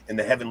hand in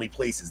the heavenly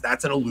places.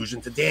 That's an allusion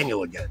to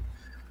Daniel again,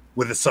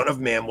 where the Son of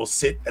Man will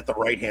sit at the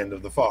right hand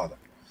of the Father,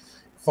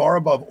 far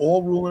above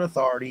all rule and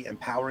authority and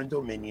power and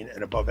dominion,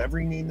 and above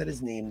every name that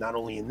is named, not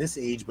only in this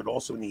age, but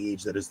also in the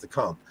age that is to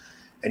come.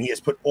 And he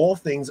has put all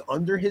things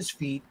under his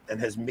feet and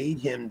has made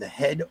him the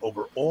head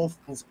over all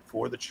things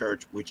for the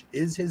church, which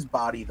is his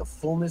body, the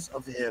fullness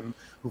of him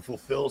who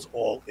fulfills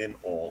all in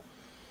all.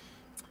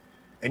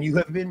 And you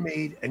have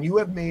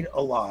made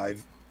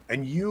alive,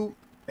 and you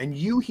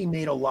he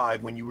made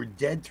alive when you were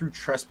dead through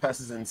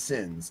trespasses and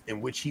sins,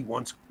 in which you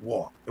once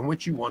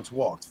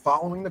walked,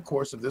 following the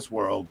course of this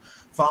world,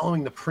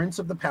 following the prince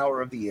of the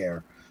power of the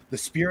air, the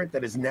spirit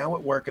that is now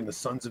at work in the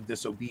sons of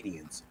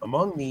disobedience.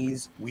 Among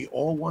these, we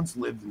all once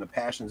lived in the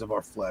passions of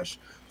our flesh,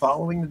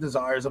 following the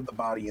desires of the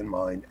body and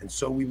mind, and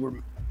so we were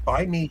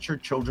by nature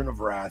children of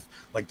wrath,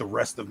 like the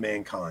rest of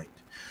mankind.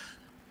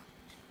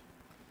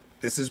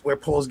 This is where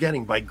Paul's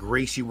getting, by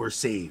grace you were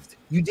saved.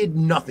 You did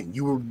nothing.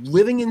 You were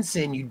living in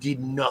sin. You did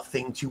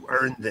nothing to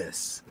earn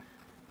this.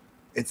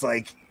 It's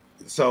like,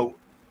 so,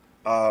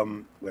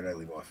 where did I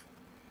leave off?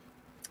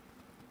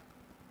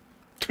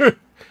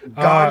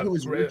 God, who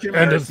is rich in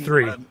mercy. End of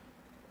 3.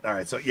 All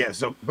right,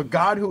 but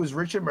God, who is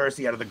rich in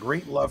mercy, out of the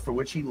great love for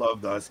which he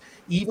loved us,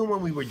 even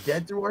when we were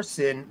dead through our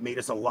sin, made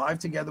us alive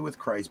together with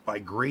Christ. By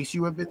grace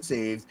you have been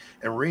saved,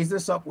 and raised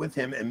us up with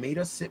him, and made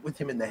us sit with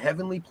him in the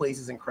heavenly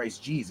places in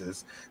Christ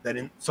Jesus.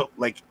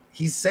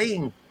 He's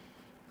saying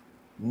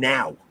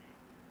now,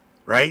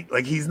 right?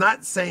 Like, he's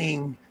not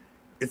saying,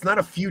 it's not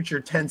a future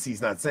tense.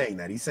 He's not saying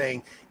that. He's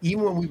saying,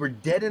 even when we were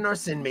dead in our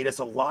sin, made us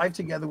alive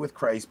together with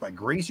Christ. By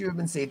grace you have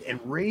been saved, and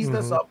raised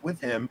us up with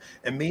him,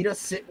 and made us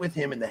sit with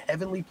him in the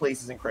heavenly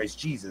places in Christ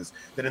Jesus,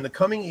 that in the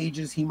coming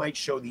ages he might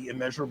show the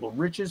immeasurable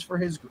riches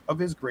of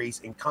his grace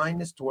and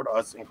kindness toward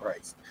us in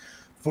Christ.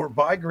 For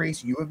by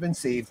grace you have been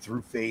saved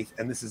through faith,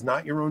 and this is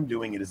not your own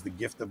doing, it is the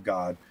gift of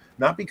God,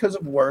 not because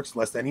of works,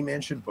 lest any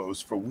man should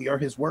boast. For we are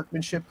his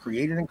workmanship,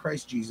 created in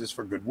Christ Jesus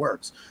for good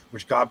works,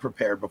 which God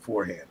prepared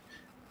beforehand,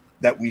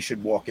 that we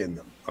should walk in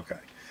them. Okay.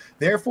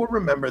 Therefore,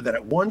 remember that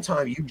at one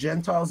time you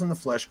Gentiles in the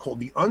flesh, called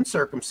the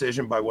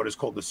uncircumcision by what is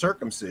called the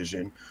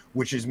circumcision,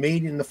 which is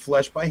made in the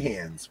flesh by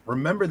hands.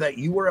 Remember that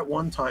you were at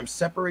one time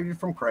separated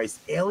from Christ,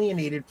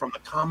 alienated from the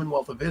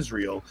commonwealth of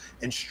Israel,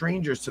 and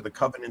strangers to the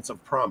covenants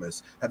of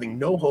promise, having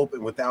no hope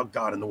and without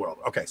God in the world.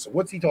 Okay, so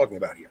what's he talking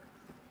about here?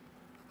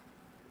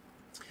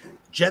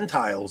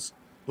 Gentiles,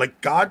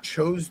 like, God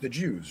chose the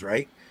Jews,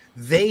 right?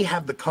 They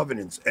have the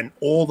covenants and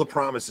all the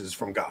promises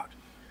from God.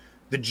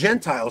 The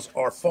Gentiles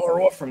are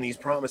far off from these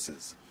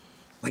promises.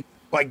 Like,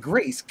 by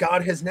grace,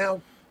 God has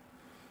now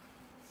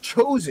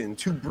chosen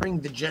to bring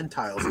the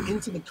Gentiles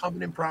into the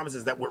covenant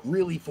promises that were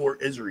really for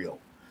Israel.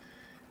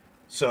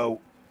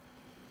 So,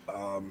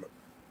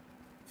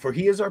 for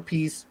he is our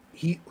peace,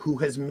 he who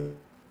has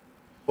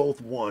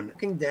both one,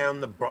 knocking down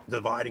the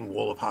dividing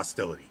wall of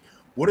hostility.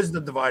 What is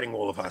the dividing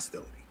wall of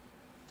hostility?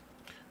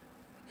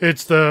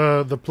 It's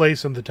the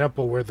place in the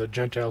temple where the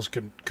Gentiles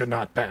could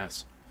not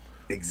pass.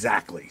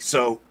 Exactly.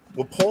 So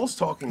what Paul's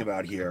talking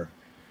about here,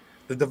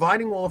 The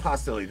dividing wall of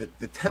hostility,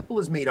 the temple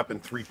is made up in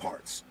three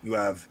parts. You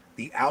have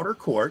the outer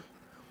court,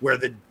 where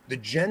the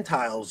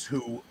Gentiles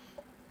who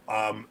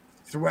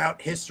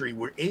throughout history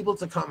were able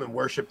to come and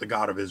worship the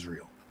God of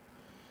Israel.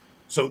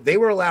 So they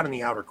were allowed in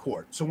the outer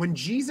court. So when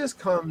Jesus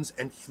comes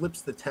and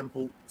flips the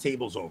temple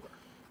tables over,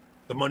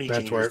 the money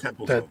changers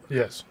temples over.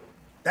 Yes.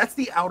 That's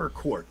the outer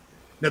court.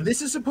 Now,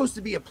 this is supposed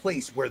to be a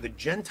place where the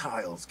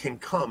Gentiles can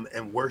come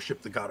and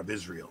worship the God of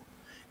Israel.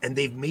 And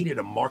they've made it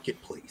a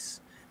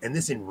marketplace. And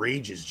this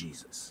enrages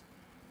Jesus.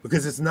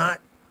 Because it's not,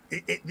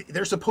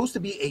 they're supposed to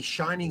be a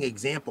shining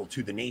example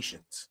to the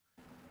nations.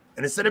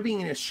 And instead of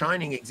being a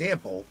shining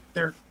example,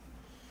 they're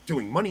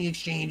doing money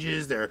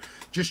exchanges. They're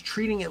just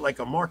treating it like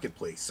a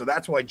marketplace. So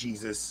that's why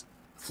Jesus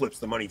flips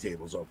the money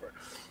tables over.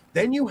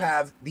 Then you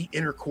have the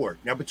inner court.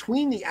 Now,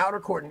 between the outer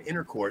court and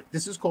inner court,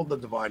 this is called the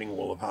dividing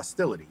wall of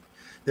hostility.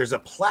 There's a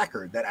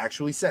placard that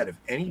actually said, if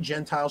any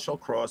Gentile shall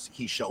cross,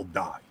 he shall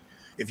die.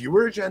 If you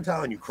were a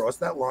Gentile and you crossed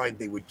that line,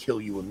 they would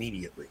kill you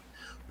immediately.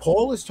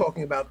 Paul is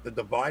talking about the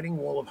dividing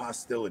wall of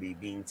hostility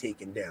being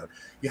taken down.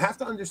 You have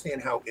to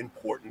understand how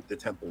important the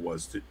temple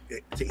was to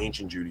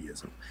ancient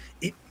Judaism.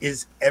 It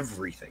is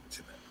everything to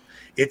them.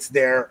 It's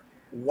their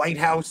White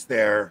House,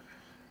 their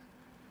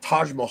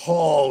Taj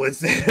Mahal,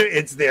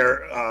 it's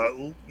their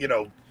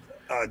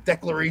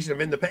Declaration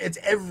of Independence.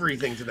 It's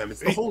everything to them.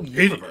 It's the whole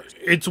universe.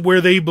 It's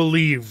where they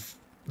believe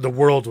the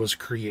world was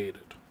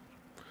created.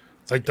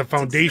 Like the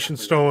foundation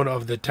stone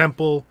of the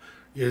temple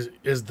is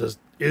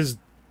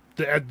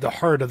at the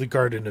heart of the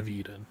Garden of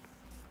Eden.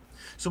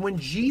 So when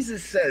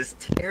Jesus says,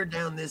 tear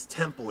down this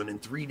temple and in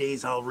 3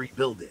 days I'll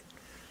rebuild it,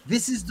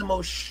 this is the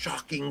most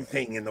shocking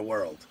thing in the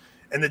world.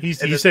 And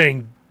he's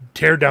saying,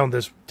 tear down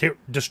this,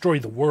 destroy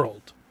the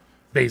world,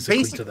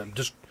 basically to them.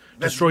 Just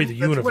destroy the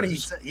universe. What he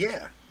said.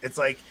 Yeah. It's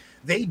like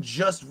they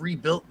just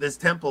rebuilt this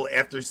temple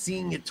after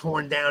seeing it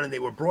torn down and they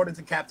were brought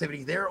into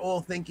captivity. They're all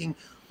thinking,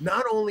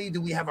 not only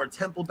do we have our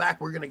temple back,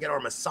 we're going to get our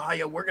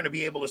Messiah. We're going to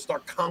be able to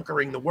start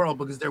conquering the world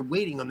because they're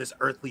waiting on this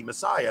earthly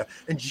Messiah.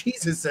 And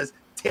Jesus says,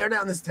 tear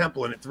down this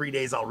temple and in 3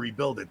 days I'll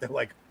rebuild it. They're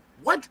like,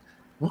 what?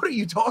 What are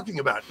you talking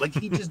about? Like,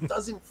 he just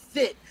doesn't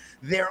fit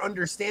their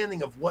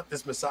understanding of what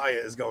this Messiah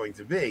is going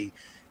to be.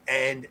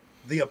 And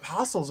the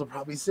apostles are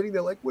probably sitting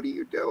there like, what are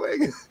you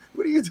doing?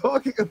 What are you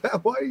talking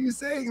about? Why are you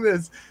saying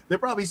this? They're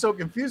probably so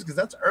confused because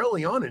that's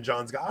early on in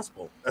John's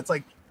gospel. That's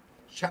like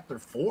chapter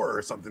 4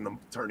 or something, the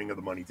turning of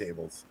the money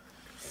tables.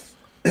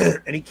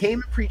 And he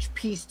came and preached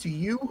peace to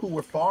you who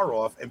were far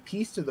off and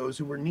peace to those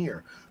who were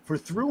near. For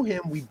through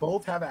him we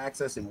both have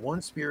access in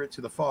one spirit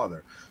to the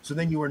Father. So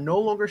then you are no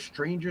longer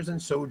strangers and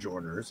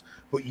sojourners,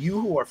 but you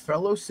who are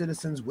fellow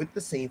citizens with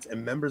the saints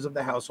and members of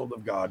the household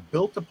of God,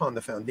 built upon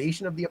the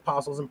foundation of the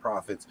apostles and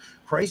prophets,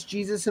 Christ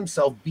Jesus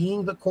himself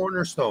being the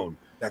cornerstone,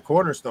 that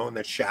cornerstone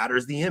that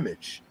shatters the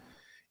image,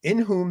 in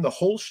whom the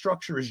whole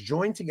structure is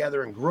joined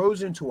together and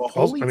grows into a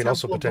holy temple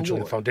also potentially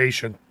of the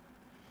foundation.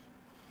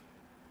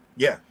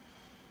 Yeah.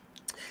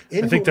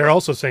 I think they're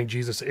also saying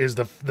Jesus is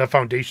the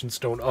foundation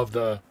stone of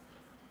the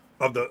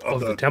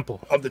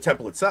temple. Of the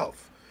temple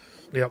itself.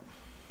 Yep.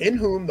 In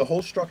whom the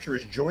whole structure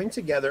is joined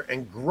together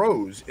and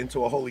grows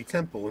into a holy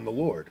temple in the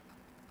Lord.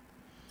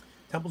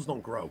 Temples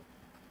don't grow.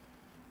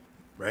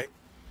 Right?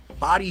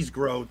 Bodies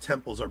grow,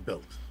 temples are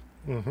built.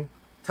 Mm-hmm.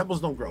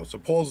 Temples don't grow. So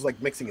Paul's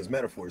like mixing his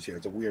metaphors here.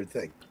 It's a weird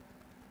thing.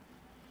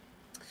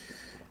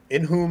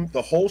 In whom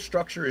the whole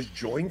structure is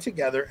joined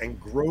together and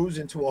grows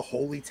into a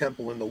holy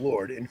temple in the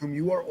Lord, in whom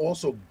you are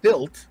also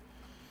built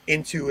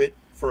into it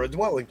for a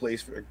dwelling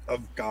place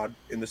of God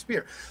in the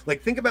Spirit.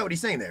 Like, think about what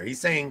he's saying there.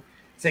 He's saying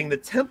the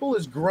temple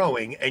is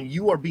growing and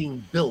you are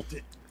being built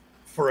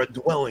for a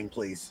dwelling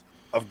place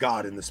of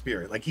God in the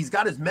Spirit. Like, he's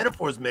got his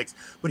metaphors mixed,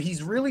 but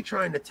he's really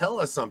trying to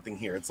tell us something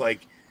here. It's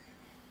like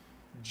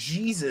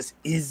Jesus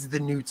is the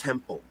new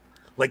temple.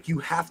 Like, you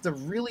have to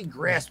really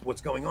grasp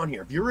what's going on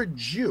here. If you're a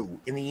Jew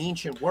in the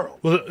ancient world.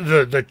 Well,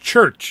 the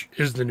church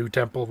is the new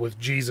temple with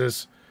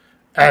Jesus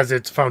as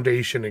its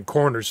foundation and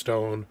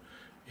cornerstone,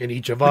 and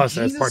each of us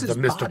as part of the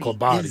mystical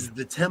body. Is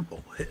the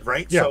temple,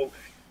 right? Yeah. So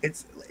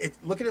it's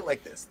look at it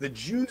like this. The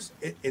Jews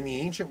in the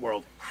ancient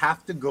world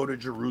have to go to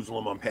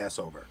Jerusalem on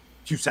Passover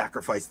to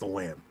sacrifice the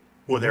lamb,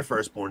 or their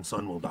firstborn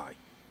son will die.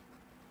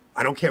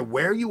 I don't care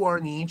where you are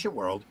in the ancient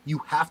world, you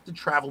have to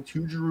travel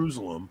to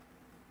Jerusalem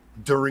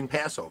during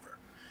Passover.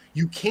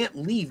 You can't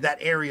leave that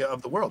area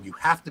of the world. You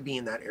have to be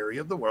in that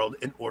area of the world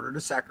in order to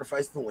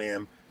sacrifice the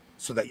lamb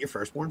so that your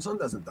firstborn son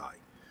doesn't die.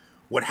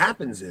 What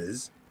happens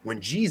is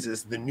when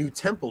Jesus, the new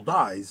temple,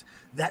 dies,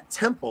 that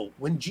temple,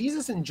 when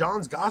Jesus in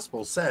John's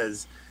gospel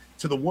says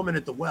to the woman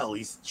at the well,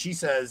 she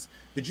says,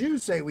 the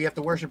Jews say we have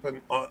to worship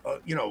in,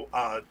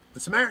 the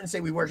Samaritans say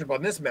we worship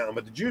on this mountain,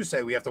 but the Jews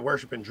say we have to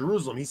worship in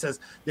Jerusalem. He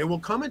says, there will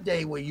come a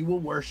day where you will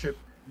worship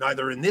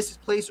neither in this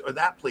place or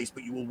that place,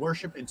 but you will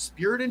worship in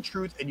spirit and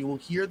truth, and you will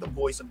hear the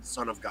voice of the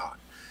Son of God.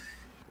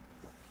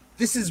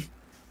 This is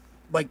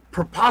like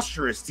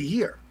preposterous to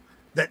hear.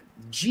 that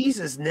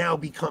Jesus now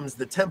becomes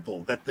the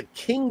temple, that the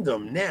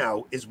kingdom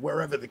now is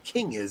wherever the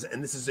king is,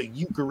 and this is a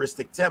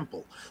Eucharistic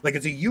temple. Like,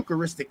 it's a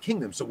Eucharistic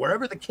kingdom. So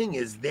wherever the king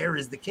is, there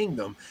is the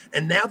kingdom.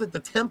 And now that the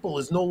temple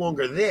is no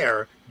longer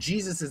there,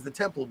 Jesus is the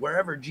temple.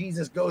 Wherever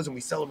Jesus goes and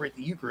we celebrate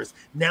the Eucharist,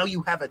 now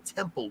you have a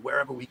temple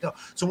wherever we go.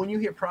 So when you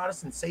hear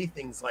Protestants say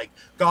things like,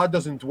 God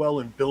doesn't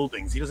dwell in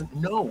buildings, he doesn't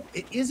know.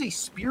 It is a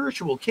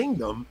spiritual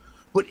kingdom,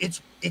 but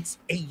it's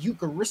a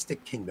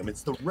Eucharistic kingdom.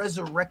 It's the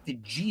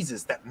resurrected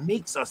Jesus that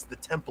makes us the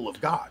temple of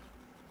God.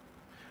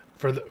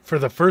 For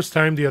the first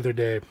time the other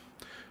day,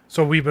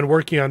 so we've been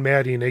working on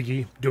Maddie and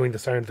Iggy doing the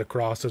sign of the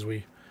cross as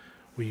we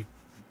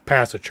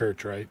pass a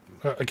church, right?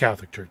 A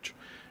Catholic church.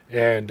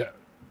 And,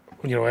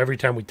 every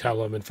time we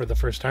tell them, and for the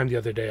first time the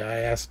other day, I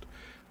asked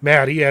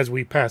Maddie as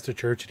we passed the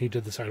church and he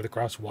did the sign of the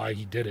cross why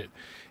he did it.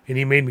 And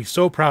he made me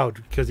so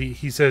proud because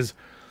he says,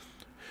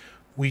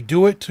 we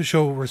do it to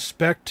show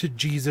respect to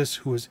Jesus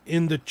who is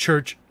in the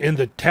church, in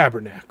the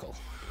tabernacle.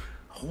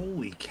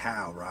 Holy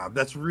cow, Rob.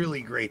 That's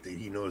really great that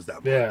he knows that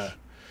much. Yeah.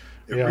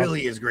 It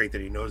really is great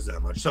that he knows that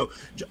much. So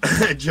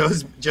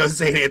Joe's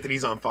St.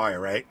 Anthony's on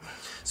fire, right?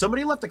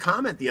 Somebody left a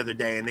comment the other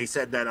day and they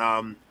said that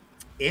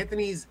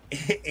Anthony's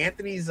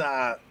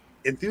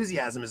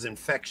enthusiasm is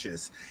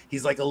infectious.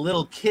 He's like a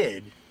little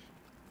kid.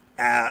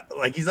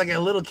 He's like a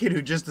little kid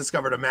who just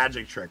discovered a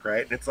magic trick,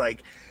 right? And it's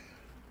like,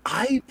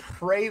 I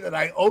pray that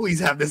I always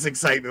have this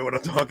excitement when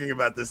I'm talking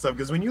about this stuff,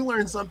 because when you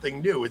learn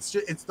something new, it's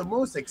the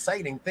most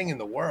exciting thing in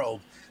the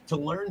world to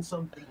learn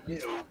something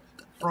new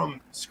from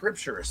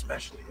Scripture,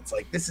 especially. It's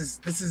like this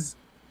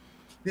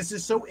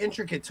is so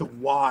intricate to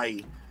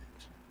why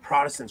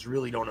Protestants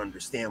really don't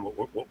understand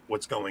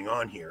what's going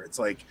on here. It's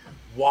like,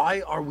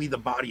 why are we the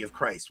body of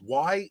Christ?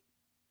 Why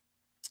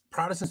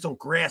Protestants don't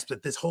grasp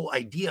that this whole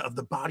idea of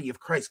the body of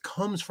Christ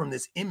comes from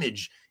this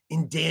image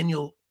in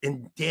Daniel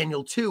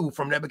 2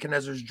 from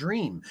Nebuchadnezzar's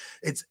dream.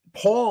 It's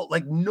Paul.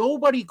 Like,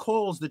 nobody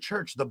calls the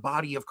church the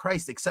body of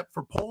Christ except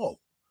for Paul.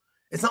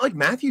 It's not like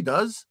Matthew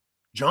does.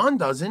 John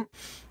doesn't.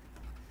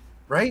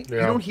 Right? Yeah.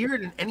 You don't hear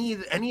it in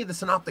any of the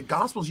synoptic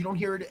gospels. You don't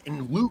hear it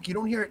in Luke. You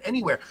don't hear it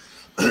anywhere.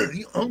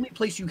 The only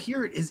place you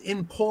hear it is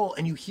in Paul,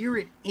 and you hear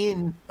it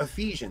in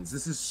Ephesians.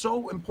 This is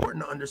so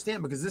important to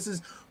understand, because this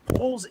is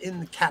Paul's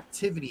in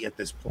captivity at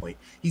this point.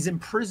 He's in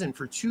prison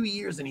for 2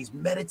 years and he's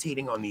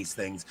meditating on these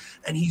things,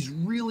 and he's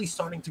really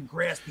starting to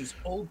grasp these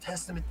Old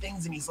Testament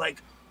things, and he's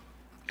like,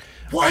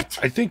 what?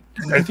 I think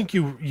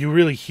you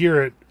really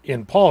hear it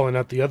in Paul and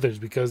not the others,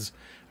 because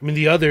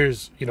the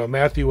others,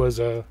 Matthew was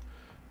a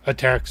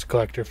tax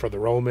collector for the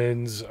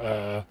Romans.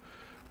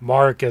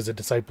 Mark, as a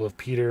disciple of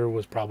Peter,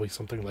 was probably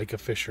something like a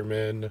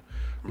fisherman.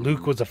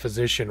 Luke was a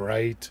physician,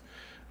 right?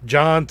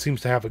 John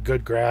seems to have a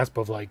good grasp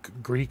of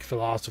Greek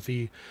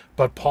philosophy,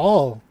 but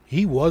Paul,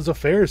 he was a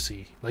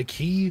Pharisee.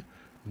 He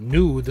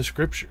knew the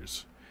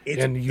scriptures,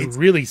 and you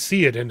really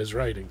see it in his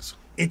writings.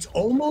 It's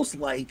almost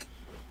like,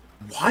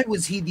 why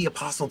was he the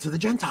apostle to the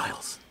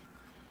Gentiles?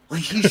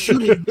 He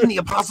should have been the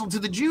apostle to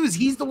the Jews.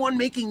 He's the one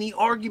making the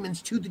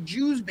arguments to the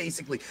Jews,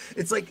 basically.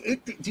 It's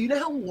like, do you know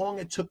how long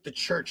it took the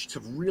church to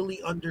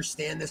really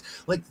understand this?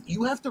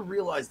 You have to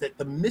realize that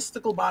the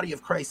mystical body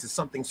of Christ is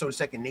something so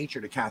second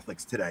nature to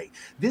Catholics today.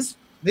 This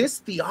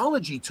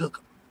theology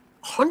took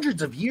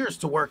hundreds of years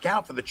to work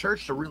out for the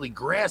church to really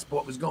grasp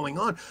what was going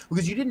on,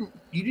 because you didn't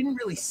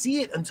really see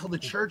it until the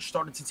church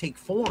started to take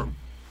form.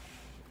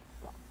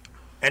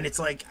 And it's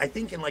like, I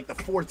think in the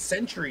 4th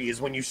century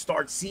is when you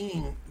start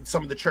seeing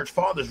some of the church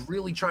fathers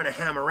really trying to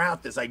hammer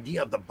out this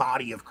idea of the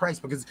body of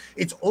Christ, because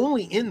it's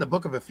only in the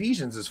book of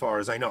Ephesians, as far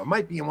as I know. It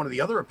might be in one of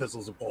the other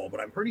epistles of Paul, but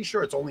I'm pretty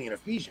sure it's only in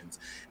Ephesians.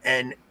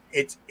 And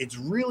it's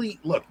really,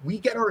 look, we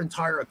get our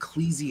entire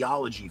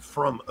ecclesiology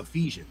from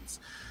Ephesians.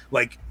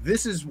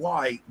 This is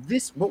why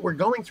what we're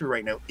going through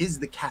right now is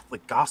the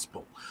Catholic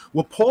gospel.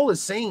 What Paul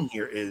is saying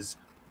here is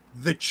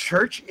the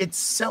church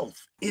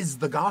itself is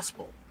the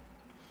gospel.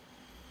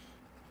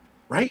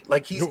 Right?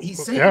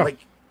 He's saying, yeah.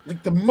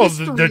 The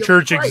mystery the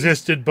church of Christ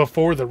existed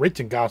before the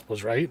written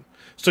gospels, right?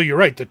 So you're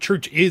right. The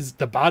church is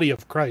the body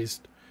of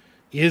Christ,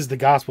 is the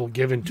gospel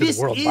given to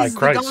the world by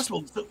Christ. The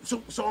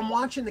gospel. So I'm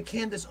watching the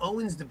Candace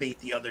Owens debate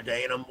the other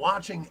day, and I'm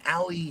watching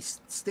Allie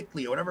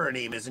Stickley, or whatever her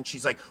name is, and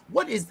she's like,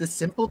 what is the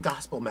simple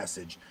gospel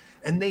message?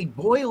 And they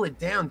boil it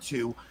down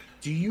to,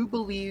 do you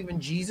believe in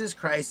Jesus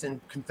Christ and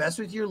confess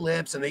with your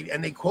lips? And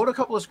they quote a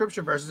couple of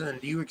scripture verses,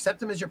 and do you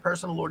accept him as your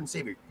personal Lord and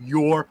Savior?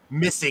 You're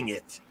missing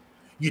it.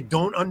 You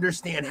don't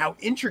understand how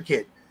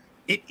intricate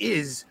it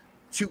is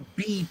to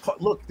be.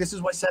 Look, this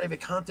is why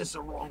Sedevacantists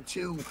are wrong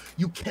too.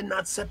 You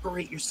cannot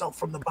separate yourself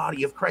from the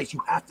body of Christ.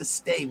 You have to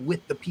stay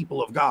with the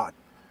people of God.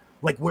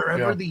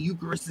 Wherever the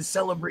Eucharist is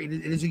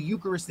celebrated, it is a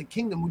Eucharistic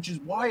kingdom, which is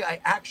why I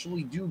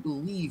actually do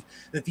believe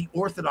that the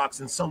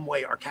Orthodox in some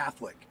way are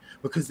Catholic,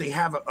 because they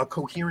have a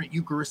coherent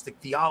Eucharistic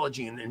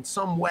theology, and in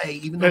some way,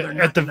 even though they're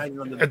not united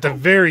under the Pope, the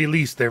very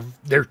least,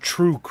 they're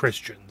true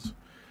Christians.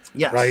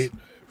 Yes. Right?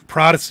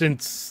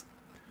 Protestants,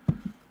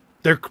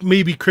 they're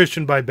maybe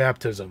Christian by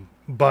baptism,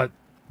 but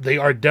they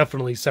are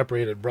definitely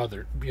separated,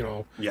 brother.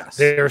 Yes.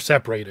 They're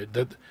separated.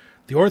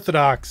 The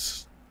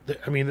Orthodox,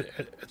 I mean,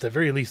 at the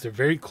very least, they're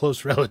very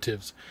close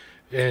relatives,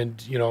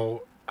 and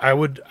I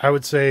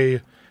would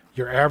say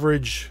your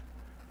average,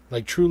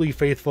 like truly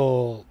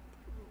faithful,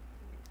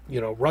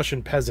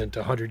 Russian peasant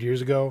 100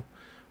 years ago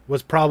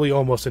was probably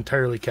almost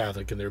entirely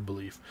Catholic in their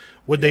belief.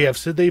 Would they have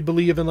said they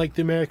believe in like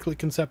the Immaculate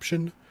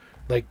Conception?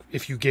 Like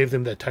if you gave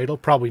them that title,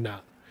 probably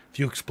not. If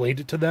you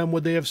explained it to them,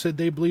 would they have said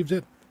they believed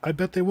it? I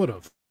bet they would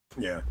have.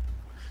 Yeah.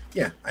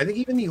 Yeah, I think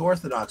even the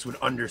Orthodox would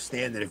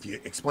understand it if you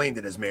explained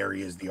it as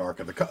Mary is the Ark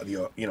of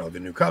the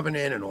New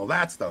Covenant and all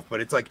that stuff. But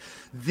it's like,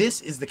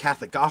 this is the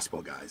Catholic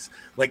gospel, guys.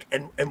 Like,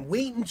 and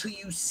wait until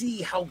you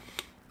see how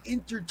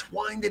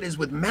intertwined it is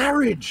with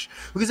marriage,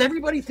 because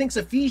everybody thinks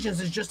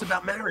Ephesians is just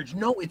about marriage.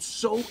 No, it's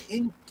so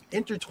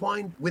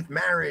intertwined with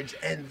marriage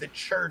and the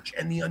church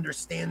and the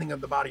understanding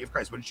of the body of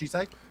Christ. What did she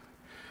say?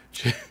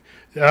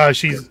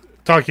 She's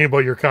talking about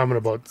your comment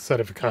about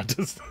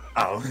sedevacantists.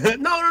 Oh,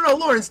 no,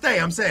 Lauren, stay.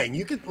 I'm saying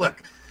you could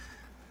look.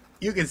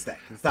 You can stay.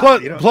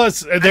 Stop.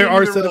 Plus, there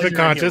are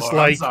sedevacantists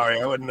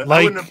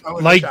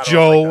like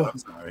Joe,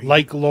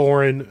 like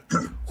Lauren,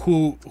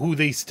 who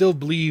they still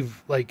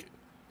believe like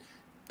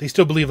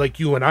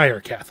you and I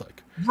are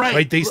Catholic,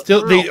 right? They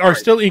are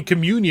still in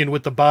communion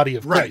with the body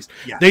of Christ.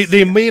 Yes.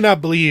 They may not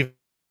believe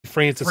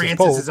Francis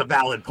is a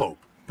valid pope,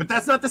 but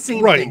that's not the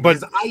same thing.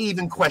 But I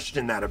even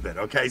question that a bit.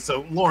 Okay,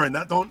 so Lauren,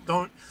 that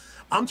don't.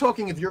 I'm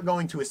talking if you're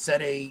going to a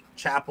sede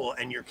chapel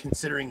and you're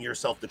considering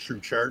yourself the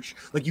true church,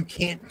 like you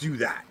can't do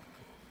that.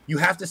 You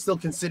have to still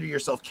consider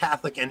yourself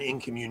Catholic and in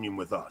communion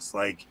with us.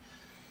 Like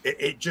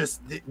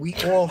we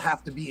all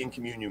have to be in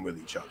communion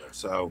with each other.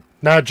 So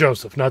not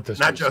Joseph, not this,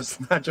 not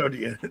Joseph, not Joe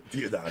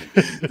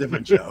Diodati,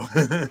 different Joe.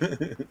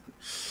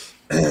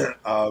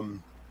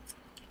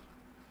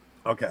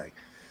 Okay.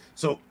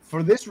 So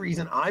for this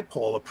reason, I,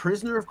 Paul, a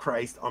prisoner of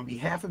Christ, on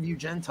behalf of you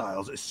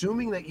Gentiles,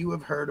 assuming that you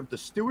have heard of the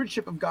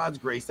stewardship of God's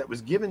grace that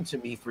was given to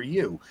me for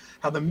you,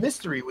 how the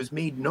mystery was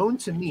made known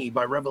to me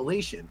by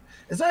revelation.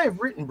 As I have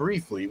written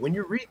briefly, when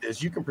you read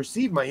this, you can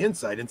perceive my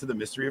insight into the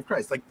mystery of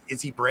Christ. Like,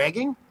 is he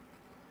bragging?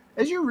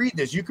 As you read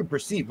this, you can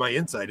perceive my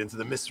insight into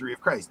the mystery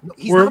of Christ. No,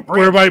 he's not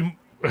bragging.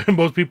 Whereby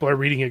most people are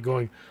reading it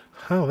going,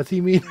 "Huh, what's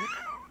he mean?"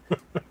 He's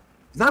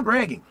not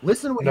bragging.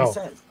 Listen to what he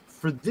says.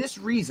 For this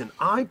reason,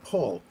 I,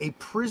 Paul, a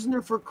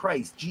prisoner for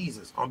Christ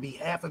Jesus, on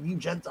behalf of you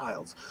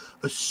Gentiles,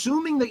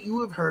 assuming that you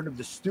have heard of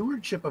the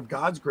stewardship of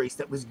God's grace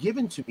that was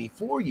given to me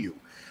for you,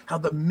 how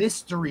the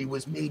mystery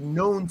was made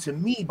known to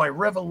me by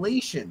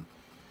revelation.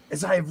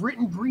 As I have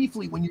written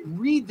briefly, when you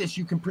read this,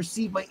 you can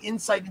perceive my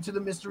insight into the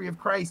mystery of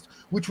Christ,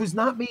 which was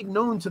not made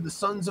known to the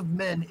sons of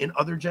men in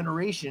other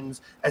generations,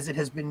 as it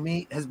has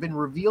been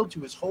revealed to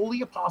his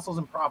holy apostles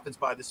and prophets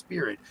by the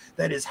Spirit.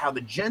 That is how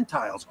the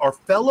Gentiles are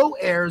fellow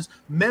heirs,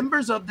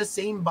 members of the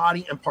same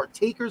body, and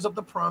partakers of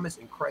the promise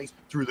in Christ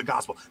through the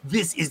gospel.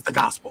 This is the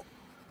gospel.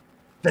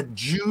 That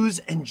Jews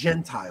and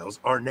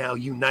Gentiles are now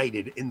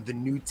united in the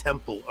new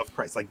temple of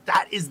Christ. Like,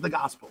 that is the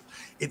gospel.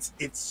 It's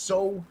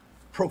so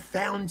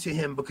profound to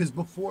him, because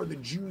before the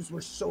Jews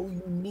were so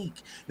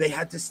unique, they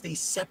had to stay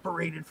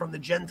separated from the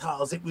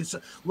Gentiles. It was,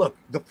 look,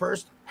 the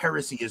first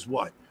heresy is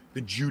what? The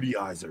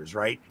Judaizers,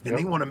 right? And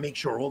they want to make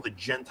sure all the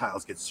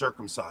Gentiles get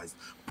circumcised.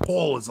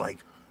 Paul is like,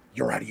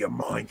 you're out of your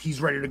mind. He's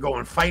ready to go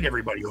and fight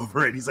everybody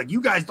over it. He's like, you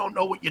guys don't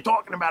know what you're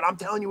talking about. I'm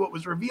telling you what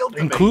was revealed to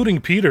me.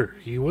 Including Peter.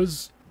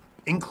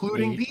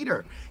 Including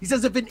Peter. He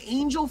says, if an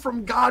angel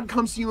from God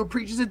comes to you and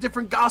preaches a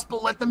different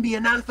gospel, let them be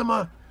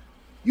anathema.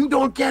 You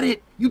don't get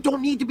it. You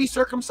don't need to be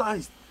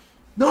circumcised.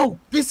 No,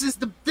 this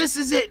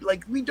is it.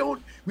 Like, we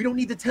don't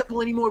need the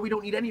temple anymore. We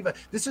don't need any of it.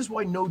 This is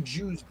why no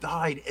Jews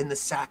died in the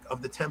sack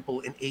of the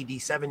temple in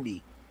AD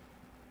 70.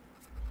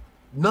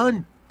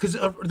 None. Because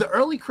the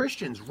early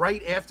Christians,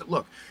 right after,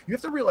 look, you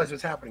have to realize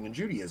what's happening in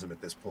Judaism at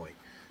this point.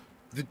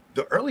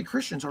 The early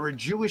Christians are a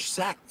Jewish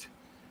sect.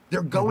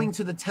 They're going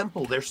to the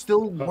temple. They're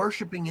still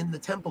worshiping in the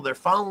temple. They're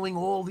following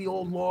all the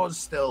old laws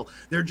still.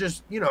 They're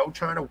just,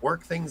 trying to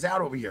work things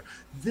out over here.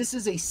 This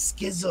is a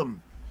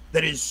schism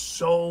that is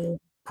so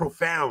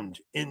profound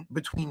in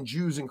between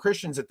Jews and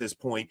Christians at this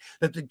point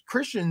that the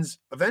Christians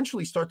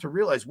eventually start to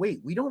realize,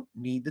 wait, we don't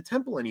need the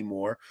temple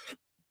anymore,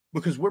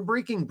 because we're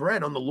breaking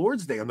bread on the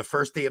Lord's Day, on the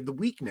first day of the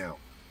week now,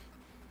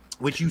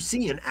 which you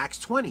see in Acts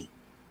 20.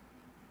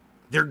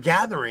 They're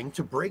gathering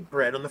to break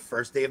bread on the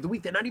first day of the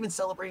week. They're not even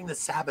celebrating the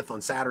Sabbath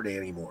on Saturday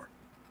anymore.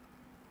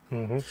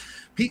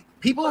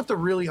 People have to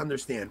really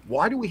understand,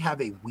 why do we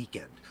have a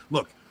weekend?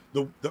 Look,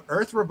 the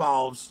earth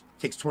revolves,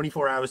 takes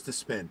 24 hours to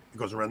spin. It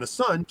goes around the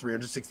sun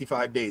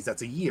 365 days.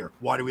 That's a year.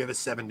 Why do we have a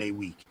 7-day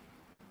week?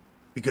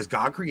 Because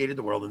God created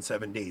the world in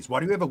 7 days.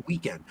 Why do we have a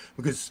weekend?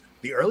 Because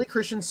the early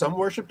Christians, some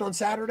worshipped on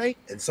Saturday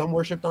and some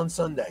worshipped on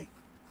Sunday.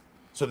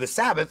 So the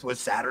Sabbath was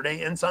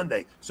Saturday and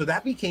Sunday. So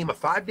that became a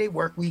 5-day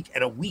work week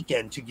and a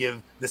weekend to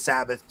give the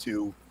Sabbath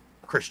to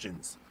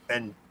Christians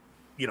and,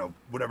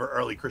 whatever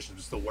early Christians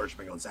were still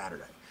worshiping on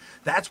Saturday.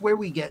 That's where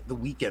we get the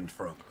weekend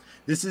from.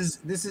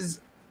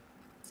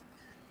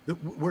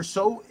 We're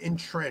so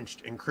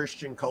entrenched in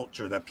Christian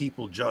culture that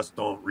people just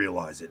don't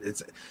realize it.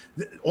 It's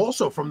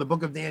also from the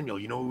book of Daniel.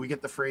 Where we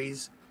get the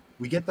phrase,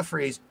 we get the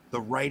phrase, the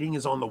writing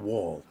is on the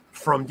wall,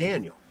 from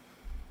Daniel.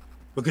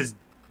 Because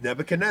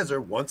Nebuchadnezzar,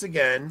 once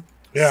again,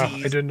 Yeah, I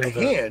sees didn't know a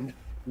that. hand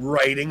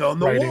writing on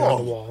the Writing wall.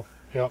 on the wall.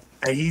 Yep.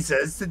 And he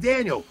says to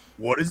Daniel,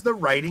 what is the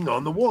writing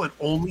on the wall? And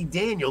only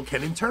Daniel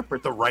can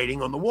interpret the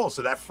writing on the wall.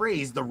 So that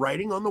phrase, the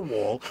writing on the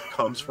wall,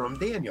 comes from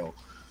Daniel.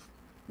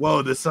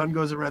 Whoa, the sun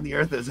goes around the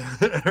earth.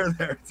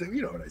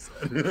 You know what I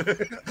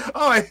said.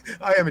 Oh,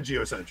 I am a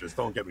geocentrist.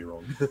 Don't get me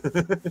wrong.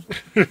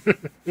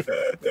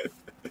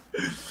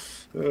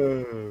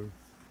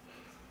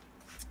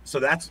 So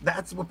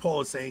that's what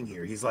Paul is saying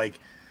here. He's like,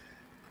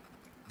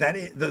 that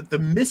is the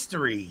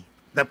mystery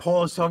that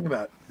Paul is talking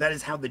about. That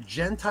is how the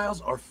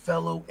Gentiles are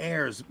fellow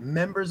heirs,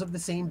 members of the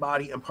same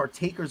body, and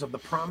partakers of the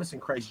promise in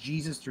Christ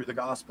Jesus through the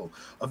gospel.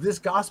 Of this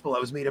gospel I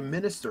was made a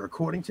minister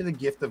according to the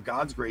gift of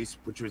God's grace,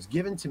 which was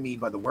given to me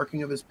by the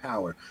working of his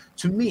power.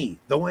 To me,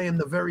 though I am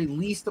the very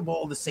least of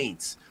all the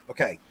saints.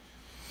 Okay.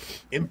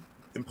 In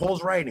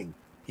Paul's writing,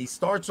 he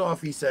starts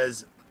off, he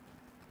says,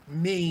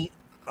 me,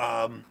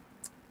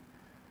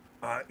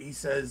 he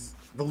says,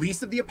 the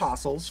least of the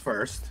apostles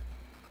first.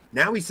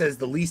 Now he says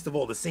the least of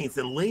all the saints.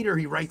 Then later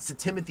he writes to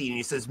Timothy and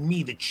he says,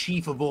 me, the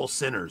chief of all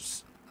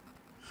sinners.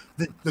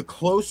 The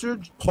closer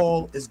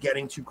Paul is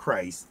getting to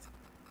Christ,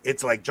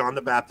 it's like John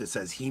the Baptist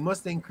says, he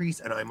must increase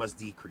and I must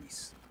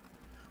decrease.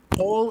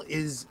 Paul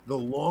is the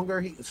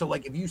longer so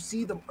like if you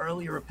see the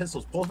earlier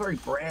epistles, Paul's very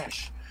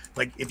brash.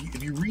 Like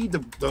if you read the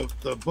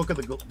book of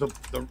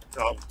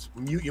the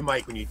mute your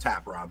mic when you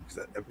tap, Rob,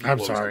 because I'm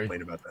sorry.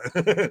 complain about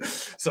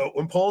that. So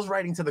when Paul's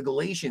writing to the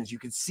Galatians, you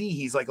can see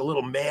he's like a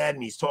little mad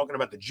and he's talking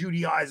about the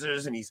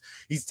Judaizers and he's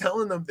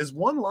telling them. There's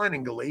one line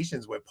in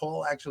Galatians where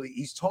Paul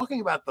he's talking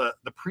about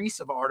the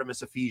priests of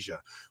Artemis Ephesia,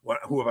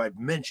 who I've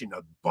mentioned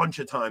a bunch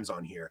of times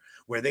on here,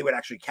 where they would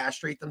actually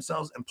castrate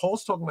themselves. And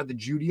Paul's talking about the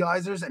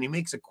Judaizers, and he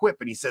makes a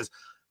quip and he says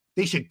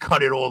they should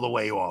cut it all the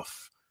way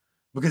off.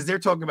 Because they're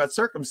talking about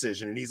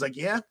circumcision. And he's like,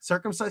 yeah,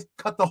 circumcised,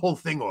 cut the whole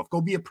thing off.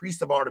 Go be a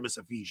priest of Artemis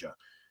Ephesia.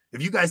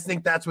 If you guys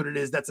think that's what it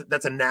is, that's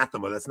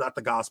anathema. That's not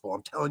the gospel.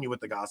 I'm telling you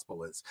what the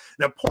gospel is.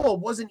 Now, Paul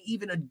wasn't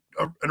even an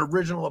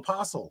original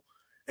apostle.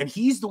 And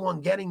he's the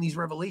one getting these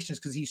revelations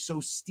because he's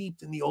so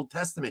steeped in the Old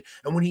Testament.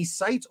 And when he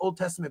cites Old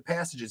Testament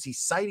passages, he's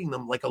citing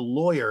them like a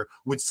lawyer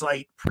would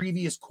cite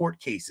previous court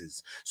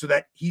cases, so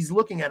that he's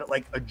looking at it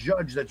like a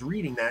judge that's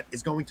reading that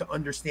is going to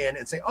understand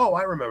and say, oh,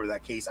 I remember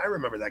that case. I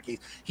remember that case.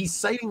 He's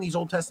citing these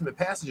Old Testament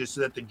passages so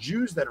that the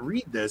Jews that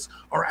read this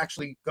are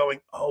actually going,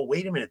 oh,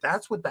 wait a minute.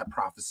 That's what that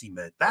prophecy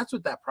meant. That's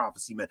what that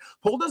prophecy meant.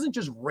 Paul doesn't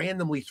just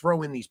randomly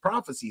throw in these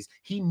prophecies.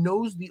 He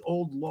knows the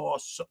old law,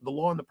 the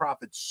law and the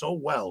prophets so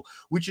well,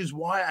 which is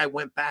why I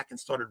went back and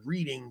started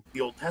reading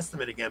the Old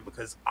Testament again,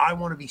 because I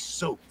want to be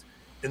soaked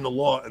in the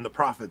law and the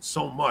prophets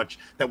so much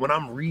that when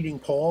I'm reading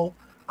Paul,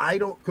 I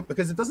don't,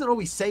 because it doesn't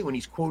always say when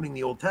he's quoting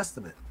the Old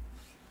Testament.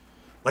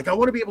 Like I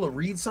want to be able to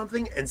read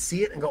something and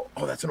see it and go,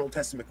 oh, that's an Old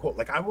Testament quote.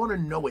 Like I want to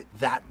know it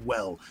that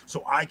well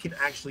so I can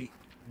actually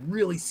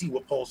really see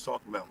what Paul's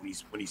talking about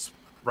when he's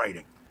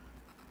writing.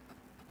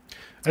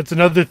 That's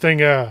another thing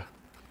the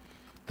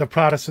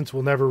Protestants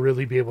will never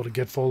really be able to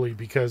get fully,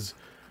 because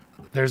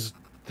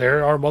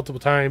there are multiple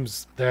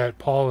times that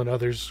Paul and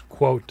others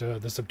quote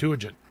the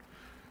Septuagint.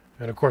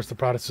 And of course the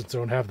Protestants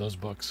don't have those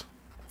books.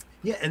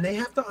 Yeah, and they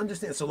have to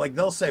understand. So like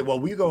they'll say, well,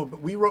 we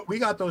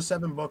got those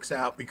 7 books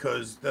out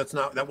because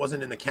that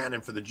wasn't in the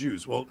canon for the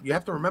Jews. Well, you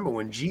have to remember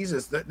when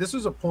Jesus, this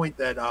was a point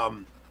that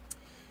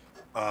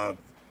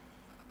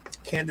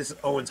Candace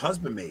Owens'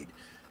 husband made.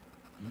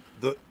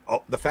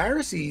 The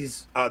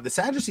Pharisees, the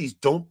Sadducees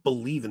don't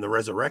believe in the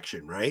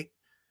resurrection, right?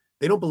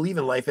 They don't believe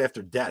in life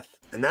after death.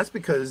 And that's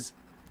because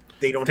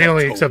they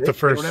only accept the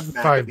first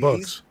 5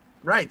 books.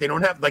 Right. They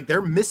don't have, like,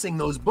 they're missing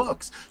those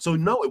books. So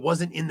no, it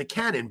wasn't in the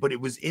canon, but it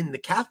was in the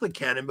Catholic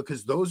canon,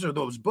 because those are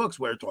those books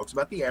where it talks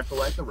about the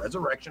afterlife, the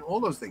resurrection, all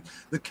those things.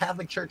 The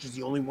Catholic Church is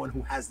the only one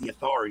who has the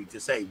authority to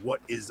say what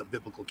is a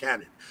biblical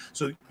canon.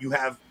 So you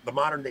have the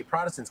modern day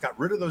Protestants got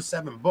rid of those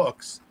 7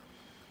 books.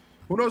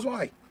 Who knows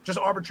why? Just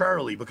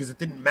arbitrarily, because it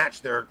didn't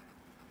match their.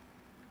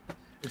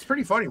 It's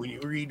pretty funny when you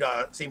read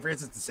St.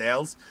 Francis de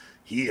Sales.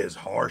 He is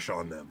harsh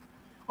on them.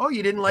 Oh,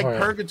 you didn't like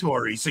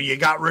purgatory, so you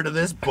got rid of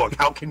this book.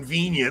 How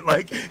convenient.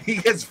 Like, he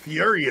gets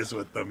furious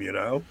with them, you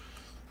know?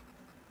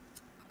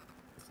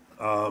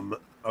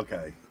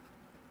 Okay.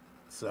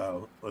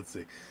 So, let's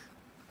see.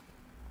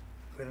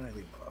 Where did I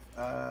leave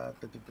off?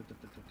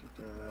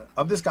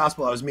 Of this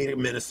gospel I was made a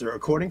minister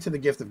according to the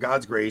gift of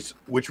God's grace,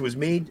 which was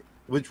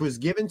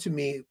given to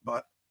me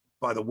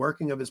by the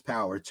working of his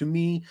power. To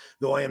me,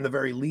 though I am the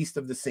very least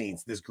of the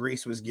saints, this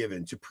grace was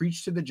given to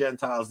preach to the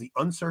Gentiles the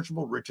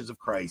unsearchable riches of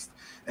Christ,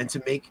 and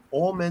to make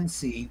all men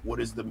see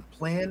what is the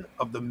plan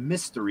of the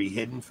mystery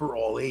hidden for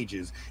all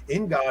ages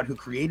in God, who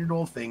created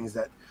all things,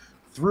 that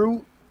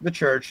through the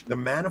church the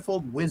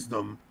manifold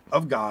wisdom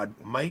of God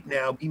might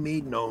now be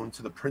made known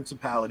to the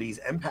principalities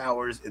and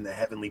powers in the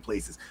heavenly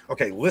places.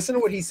 Okay, listen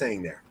to what he's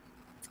saying there.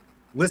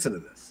 Listen to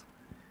this.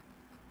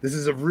 This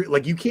is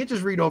like, you can't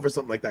just read over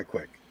something like that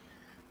quick.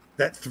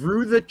 That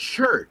through the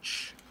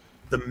church,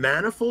 the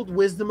manifold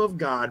wisdom of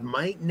God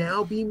might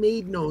now be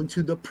made known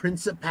to the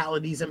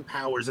principalities and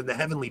powers in the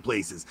heavenly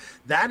places.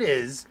 That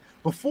is,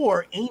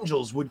 before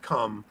angels would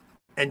come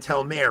and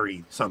tell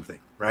Mary something,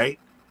 right?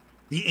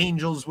 The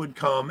angels would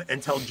come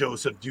and tell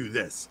Joseph, do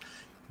this.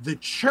 The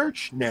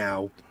church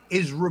now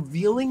is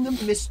revealing the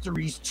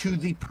mysteries to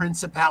the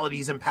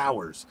principalities and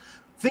powers.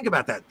 Think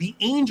about that. The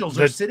angels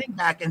are sitting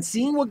back and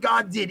seeing what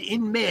God did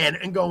in man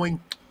and going,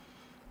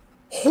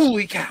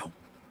 holy cow.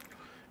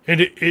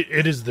 And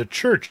it is the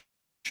church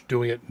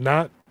doing it,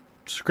 not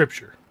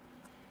scripture.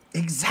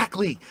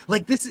 Exactly.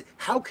 Like this is,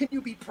 how can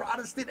you be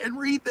Protestant and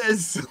read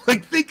this?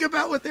 Like, think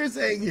about what they're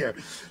saying here.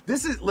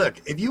 This is, look,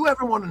 if you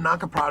ever want to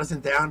knock a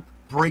Protestant down,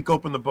 break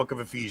open the book of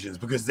Ephesians,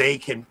 because they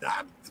can,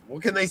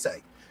 what can they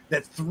say?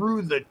 That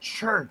through the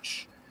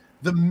church,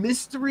 the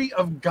mystery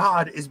of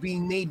God is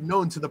being made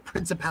known to the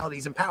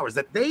principalities and powers,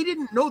 that they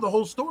didn't know the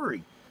whole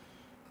story.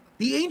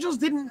 The angels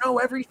didn't know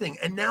everything.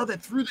 And now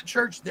that through the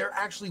church, they're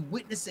actually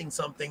witnessing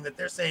something that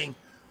they're saying,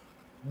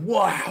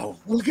 wow,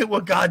 look at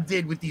what God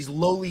did with these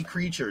lowly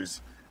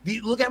creatures.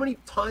 Look how many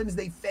times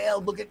they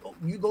failed. Look at,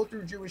 you go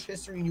through Jewish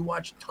history and you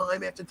watch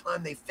time after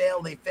time, they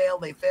fail.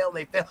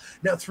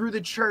 Now through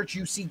the church,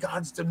 you see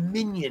God's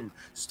dominion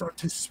start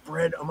to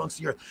spread amongst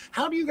the earth.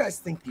 How do you guys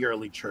think the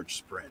early church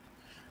spread?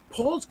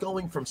 Paul's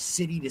going from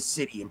city to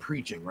city and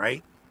preaching,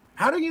 right?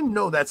 How do you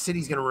know that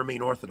city's going to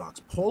remain Orthodox?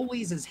 Paul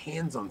lays his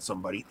hands on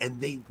somebody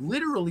and they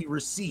literally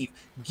receive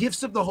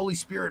gifts of the Holy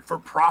Spirit for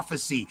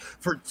prophecy,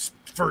 for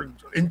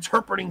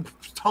interpreting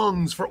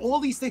tongues, for all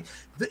these things.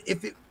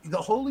 The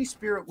Holy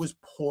Spirit was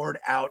poured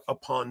out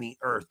upon the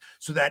earth,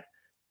 so that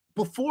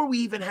before we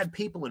even had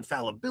papal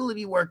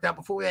infallibility worked out,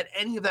 before we had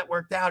any of that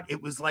worked out,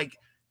 it was like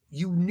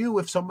you knew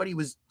if somebody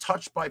was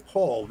touched by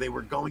Paul, they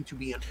were going to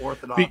be an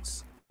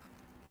Orthodox.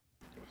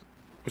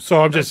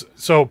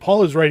 So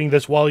Paul is writing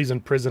this while he's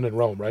in prison in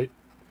Rome, right?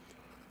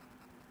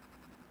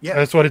 Yeah.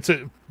 That's what it's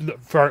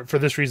for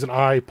this reason,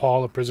 I,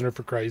 Paul, a prisoner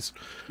for Christ.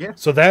 Yeah.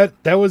 So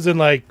that was in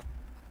like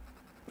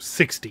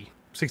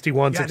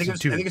 61, yeah,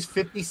 62. I think it's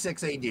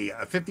 56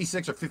 AD,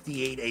 56 or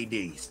 58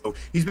 AD. So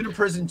he's been in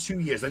prison 2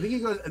 years. I think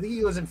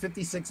he goes in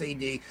 56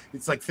 AD.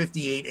 It's like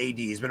 58 AD.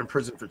 He's been in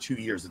prison for 2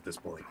 years at this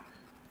point.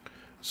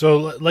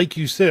 So like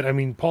you said, I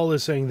mean, Paul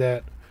is saying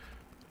that.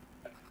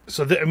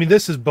 So I mean,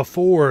 this is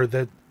before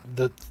that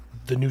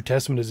the New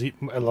Testament is,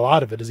 a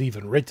lot of it is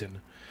even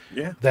written.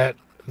 Yeah. That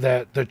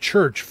the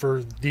church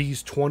for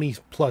these 20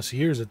 plus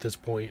years at this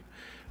point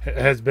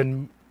has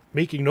been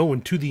making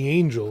known to the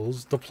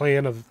angels the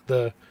plan of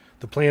the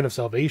plan of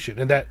salvation,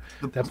 and that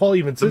Paul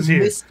even says here,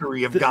 the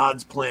mystery of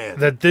God's plan,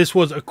 that this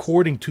was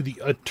according to the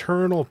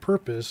eternal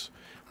purpose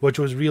which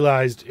was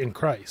realized in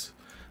Christ.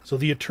 So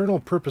the eternal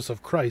purpose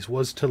of Christ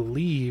was to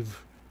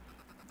leave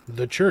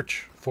the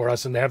church for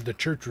us and to have the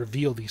church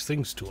reveal these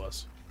things to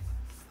us.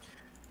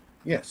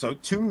 Yeah, so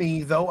to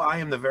me, though I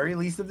am the very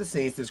least of the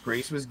saints, this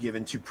grace was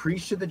given to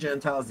preach to the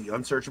Gentiles the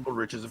unsearchable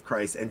riches of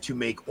Christ, and to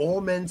make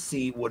all men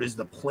see what is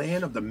the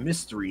plan of the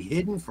mystery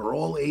hidden for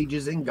all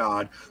ages in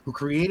God, who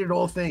created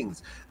all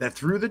things, that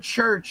through the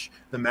church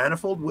the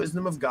manifold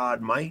wisdom of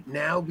God might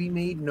now be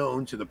made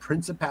known to the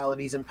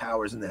principalities and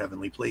powers in the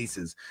heavenly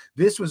places.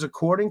 This was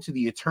according to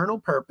the eternal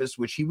purpose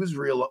which he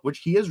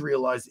has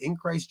realized in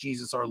Christ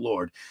Jesus our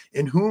Lord,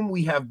 in whom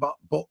we have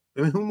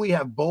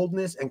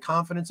boldness and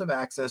confidence of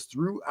access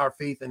through our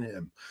faith in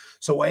him.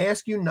 So I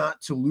ask you not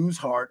to lose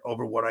heart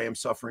over what I am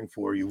suffering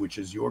for you, which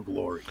is your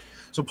glory.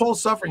 So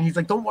Paul's suffering. He's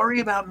like, don't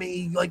worry about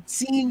me. Like,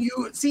 seeing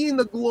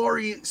the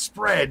glory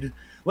spread.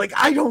 Like,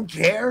 I don't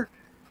care.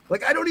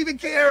 Like, I don't even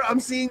care. I'm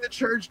seeing the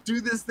church do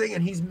this thing,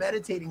 and he's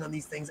meditating on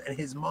these things, and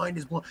his mind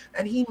is blown.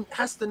 And he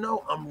has to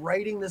know, I'm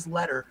writing this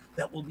letter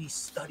that will be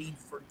studied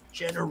for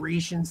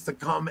generations to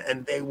come,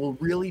 and they will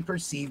really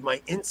perceive my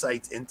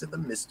insights into the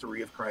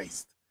mystery of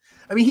Christ.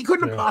 I mean, he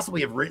couldn't have possibly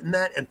have written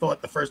that and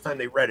thought the first time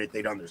they read it,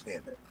 they'd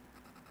understand it.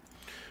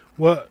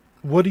 What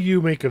do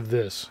you make of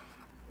this?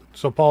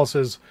 So Paul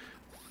says,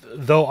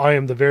 though I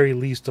am the very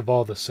least of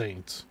all the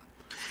saints.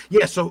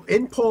 Yeah, so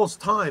in Paul's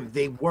time,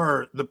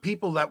 the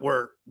people that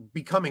were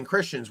becoming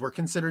Christians were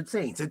considered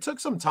saints. It took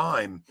some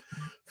time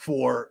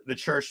for the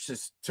church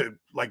to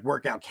like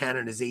work out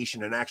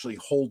canonization and actually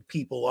hold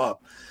people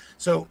up.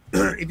 So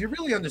if you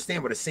really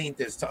understand what a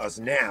saint is to us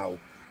now,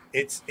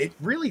 it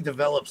really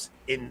develops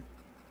in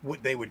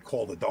what they would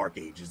call the Dark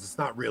Ages. It's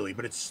not really,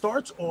 but it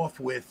starts off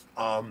with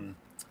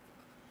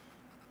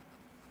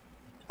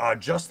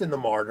Justin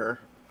Martyr,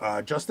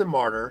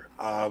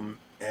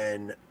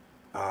 and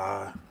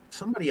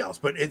somebody else.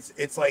 But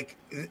it's like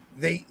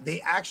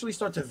they actually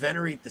start to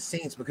venerate the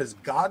saints because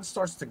God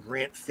starts to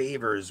grant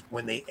favors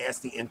when they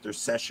ask the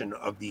intercession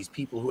of these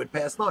people who had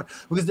passed on,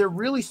 because they're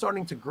really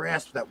starting to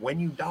grasp that when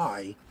you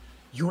die,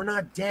 you're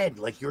not dead.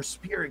 Like, your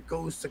spirit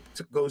goes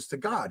to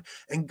God,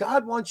 and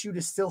God wants you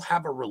to still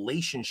have a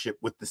relationship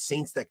with the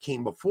saints that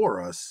came before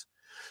us,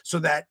 so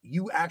that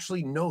you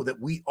actually know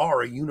that we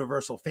are a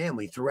universal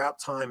family throughout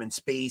time and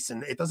space.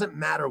 And it doesn't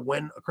matter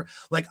when,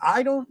 like,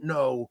 I don't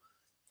know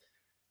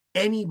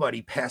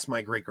anybody past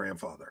my great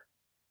grandfather.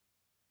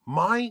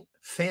 my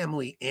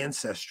family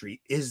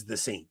ancestry is the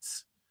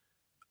saints.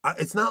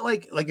 It's not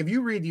like if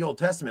you read the Old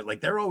Testament,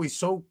 like they're always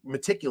so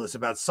meticulous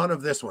about son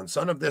of this one,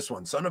 son of this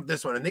one, son of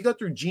this one, and they go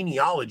through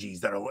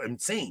genealogies that are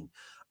insane.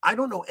 I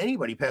don't know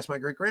anybody past my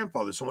great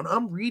grandfather. So when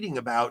I'm reading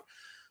about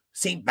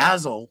Saint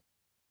Basil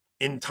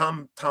in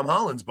Tom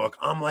Holland's book,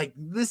 I'm like,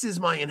 this is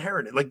my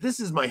inheritance. Like, this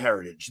is my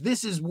heritage.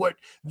 This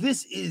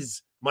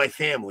is my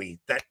family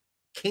that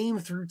came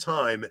through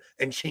time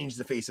and changed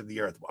the face of the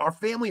earth. Our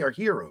family are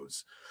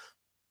heroes.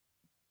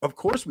 Of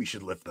course we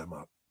should lift them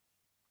up.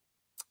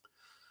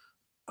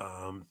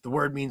 The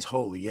word means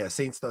holy. Yeah,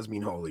 saints does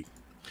mean holy.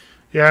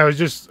 Yeah,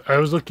 I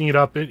was looking it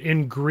up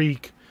in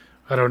Greek.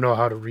 I don't know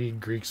how to read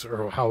Greeks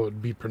or how it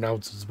would be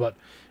pronounced, but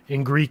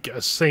in Greek,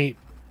 a saint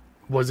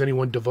was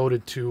anyone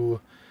devoted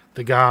to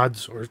the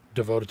gods or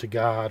devoted to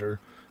God or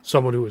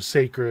someone who is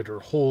sacred or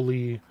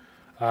holy.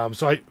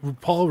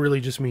 Paul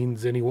really just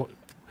means anyone,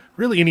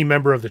 really any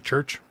member of the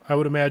church, I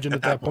would imagine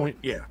at that point.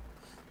 Yeah.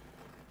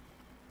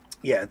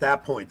 Yeah, at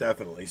that point,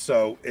 definitely.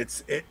 So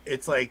it's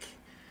like,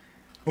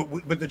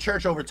 but the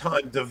church over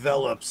time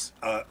develops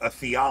a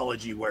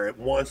theology where it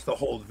wants to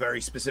hold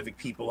very specific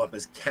people up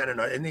as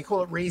canonized, and they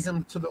call it raise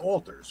them to the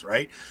altars,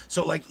 right?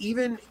 So like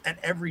even at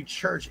every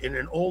church in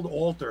an old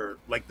altar,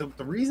 like the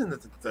reason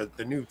that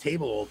the new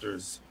table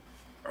altars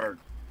are,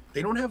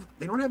 they don't have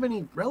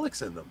any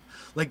relics in them.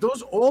 Like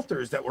those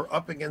altars that were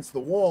up against the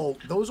wall,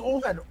 those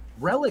all had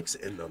relics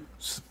in them.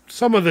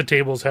 Some of the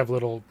tables have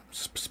little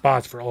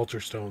spots for altar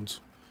stones,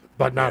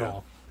 but not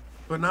all.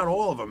 But not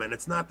all of them, and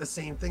it's not the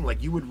same thing.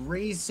 Like you would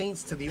raise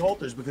saints to the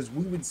altars because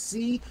we would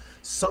see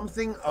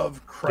something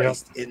of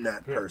Christ in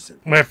that person.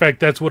 Matter of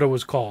fact, that's what it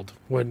was called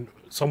when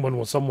someone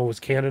was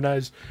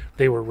canonized.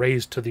 They were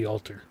raised to the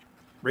altar.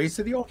 Raised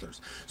to the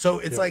altars. So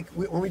it's like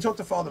when we talked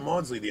to Father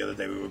Maudsley the other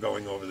day, we were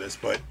going over this,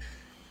 but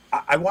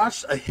I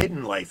watched A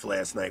Hidden Life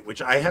last night,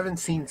 which I haven't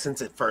seen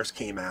since it first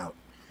came out.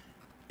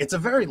 It's a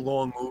very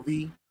long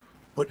movie,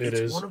 but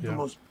it's one of the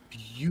most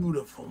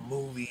beautiful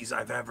movies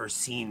I've ever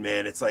seen,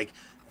 man. It's like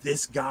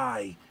this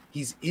guy,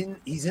 he's in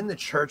the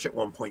church at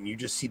one point, and you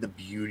just see the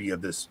beauty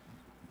of this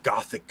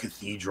Gothic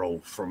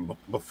cathedral from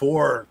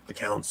before the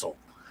council,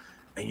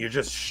 and you're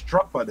just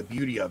struck by the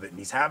beauty of it. And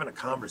he's having a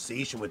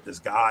conversation with this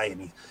guy,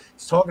 and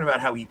he's talking about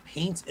how he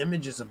paints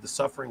images of the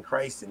suffering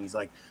Christ, and he's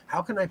like,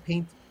 how can I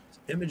paint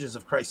images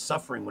of Christ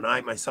suffering when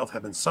I myself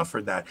haven't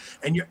suffered that?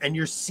 And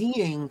you're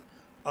seeing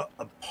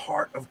a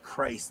part of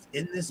Christ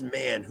in this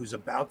man who's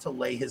about to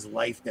lay his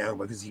life down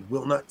because he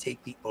will not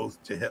take the oath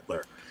to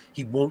Hitler.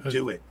 He won't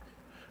do it.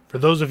 For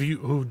those of you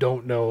who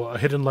don't know, A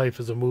Hidden Life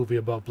is a movie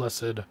about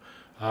Blessed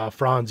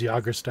Franz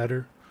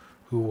Jagerstetter,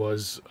 who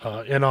was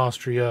in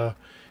Austria.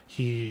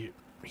 He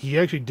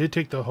actually did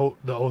take the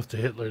oath to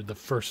Hitler the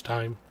first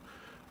time.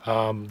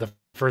 The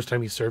first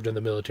time he served in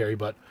the military,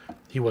 but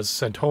he was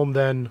sent home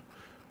then.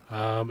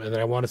 And then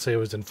I want to say it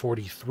was in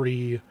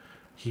 1943.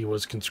 He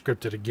was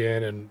conscripted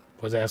again and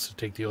was asked to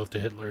take the oath to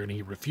Hitler, and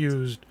he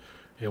refused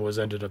and was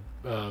ended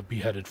up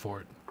beheaded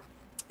for it.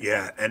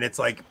 Yeah, and it's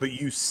like, but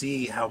you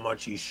see how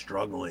much he's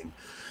struggling,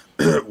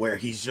 where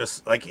he's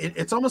just like,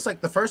 it's almost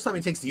like the first time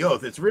he takes the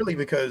oath, it's really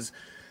because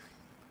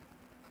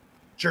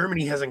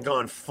Germany hasn't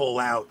gone full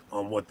out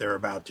on what they're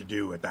about to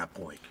do at that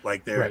point.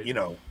 Like they're,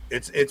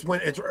 it's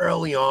when it's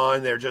early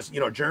on, they're just,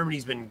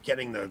 Germany's been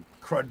getting the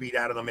crud beat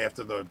out of them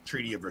after the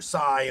Treaty of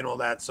Versailles and all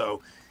that.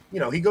 So,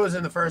 he goes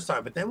in the first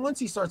time, but then once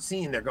he starts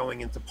seeing they're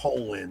going into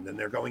Poland and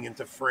they're going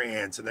into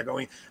France and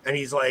and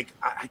he's like,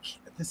 I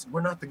can't,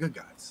 we're not the good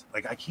guys.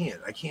 Like, I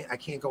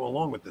can't go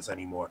along with this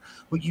anymore.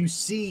 But you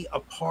see a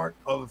part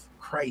of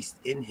Christ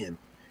in him.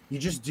 You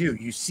just do.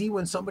 You see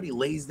when somebody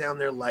lays down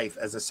their life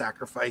as a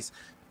sacrifice,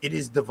 it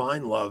is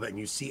divine love, and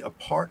you see a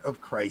part of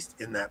Christ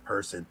in that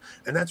person.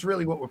 And that's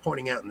really what we're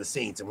pointing out in the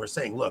saints. And we're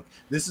saying, look,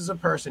 this is a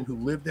person who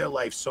lived their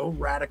life so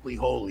radically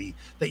holy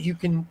that you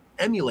can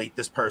emulate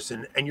this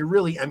person, and you're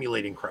really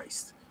emulating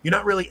Christ. You're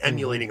not really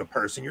emulating a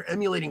person. You're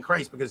emulating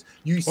Christ because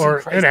you see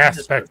Christ an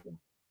aspect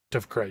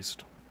of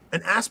Christ.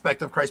 An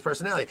aspect of Christ's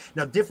personality.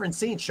 Now, different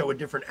saints show a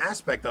different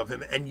aspect of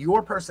him, and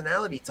your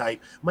personality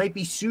type might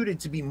be suited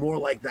to be more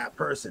like that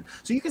person.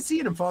 So you can see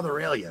it in Father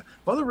Aurelia.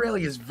 Father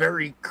Aurelia is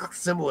very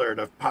similar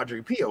to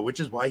Padre Pio, which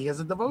is why he has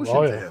a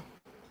devotion to him.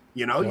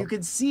 You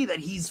can see that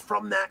he's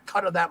from that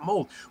cut of that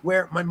mold,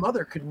 where my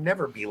mother could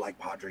never be like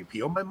Padre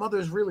Pio. My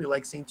mother's really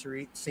like Saint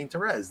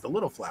Therese, the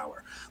Little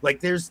Flower. Like,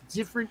 there's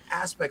different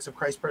aspects of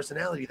Christ's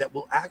personality that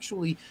will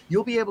actually,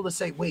 you'll be able to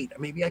say, wait,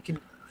 maybe I can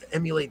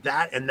emulate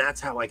that, and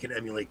that's how I can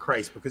emulate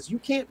Christ, because you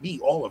can't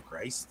be all of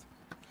Christ.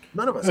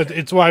 None of us can.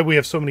 It's why we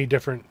have so many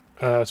different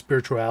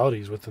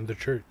spiritualities within the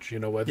church,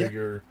 whether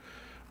you're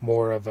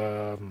more of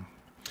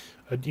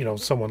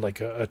someone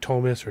like a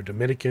Thomist or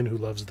Dominican who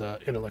loves the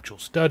intellectual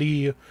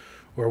study,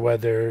 or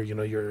whether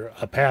you're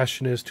a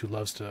Passionist who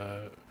loves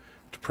to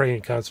pray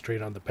and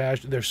concentrate on the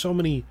passion. There's so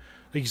many,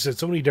 like you said,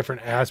 so many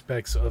different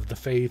aspects of the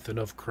faith and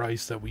of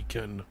Christ that we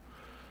can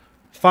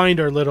find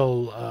our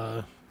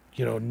little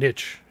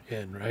niche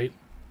in, right?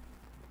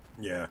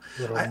 Yeah.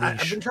 little I've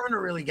niche. been trying to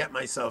really get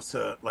myself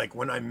to, like,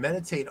 when I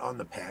meditate on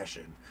the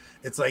passion,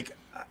 it's like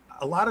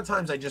a lot of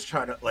times I just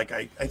try to, like,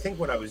 I think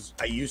what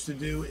I used to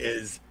do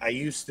is I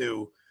used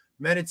to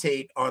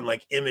meditate on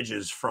like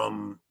images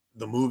from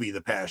the movie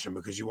The Passion,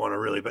 because you want to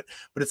really, but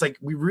it's like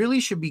we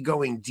really should be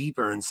going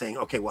deeper and saying,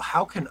 okay, well,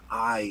 how can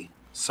I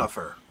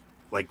suffer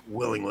like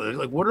willingly?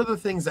 Like, what are the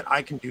things that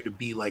I can do to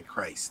be like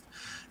Christ?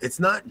 It's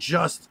not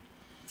just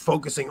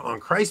focusing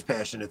on Christ's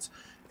passion.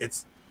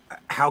 It's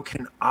how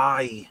can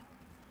I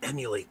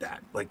emulate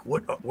that? Like,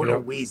 what are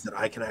Yep. ways that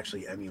I can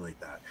actually emulate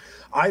that?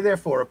 I,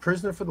 therefore, a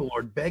prisoner for the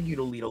Lord, beg you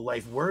to lead a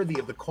life worthy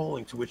of the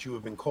calling to which you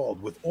have been called,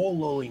 with all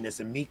lowliness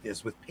and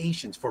meekness, with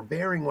patience,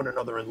 forbearing one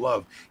another in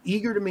love,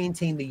 eager to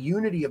maintain the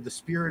unity of the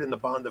Spirit and the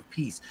bond of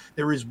peace.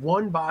 There is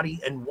one body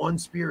and one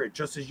Spirit,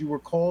 just as you were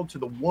called to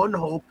the one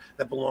hope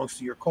that belongs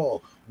to your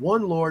call.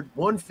 One Lord,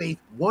 one faith,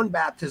 one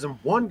baptism,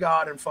 one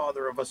God and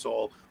Father of us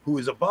all, who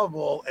is above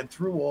all and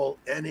through all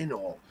and in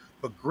all.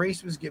 But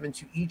grace was given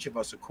to each of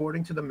us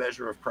according to the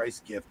measure of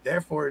Christ's gift.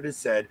 Therefore, it is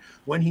said,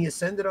 when he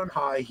ascended on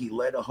high, he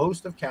led a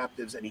host of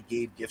captives and he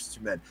gave gifts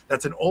to men.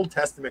 That's an Old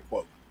Testament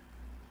quote.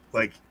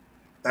 Like,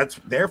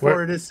 that's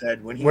therefore it is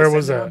said, when he Where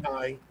was ascended that?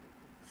 on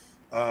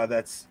high.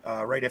 That's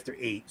right after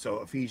 8. So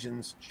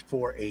Ephesians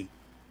 4:8.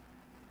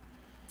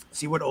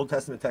 See what Old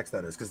Testament text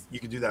that is, because you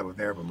can do that with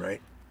verbum,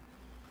 right?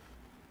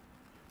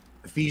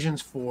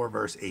 Ephesians 4,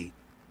 verse 8.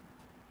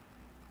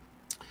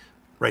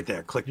 Right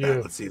there. Click that. Yeah.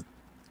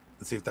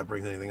 Let's see if that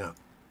brings anything up.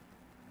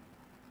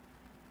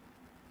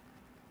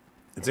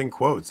 It's in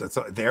quotes. That's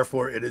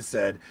therefore it is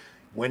said,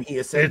 when he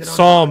ascended It's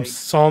on high.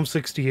 Psalm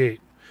 68.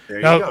 There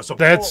you Now, go. So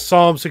that's Paul,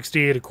 Psalm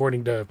 68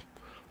 according to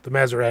the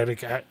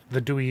Masoretic.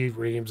 The Dewey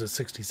Reams is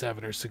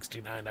 67 or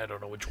 69. I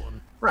don't know which one.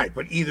 right,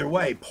 but either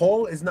way,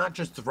 Paul is not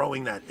just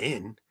throwing that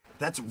in.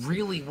 That's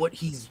really what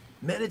he's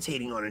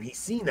meditating on, and he's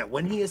seen that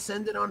when he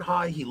ascended on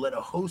high, he led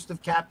a host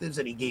of captives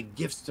and he gave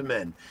gifts to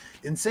men.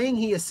 In saying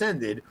he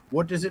ascended,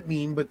 what does it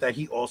mean but that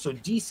he also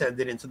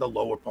descended into the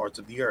lower parts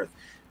of the earth?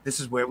 This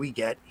is where we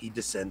get he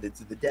descended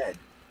to the dead.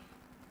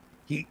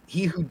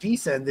 He who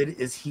descended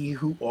is he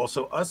who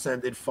also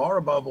ascended far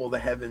above all the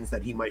heavens,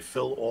 that he might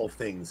fill all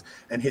things.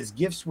 And his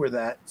gifts were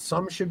that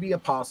some should be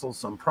apostles,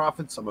 some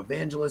prophets, some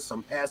evangelists,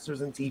 some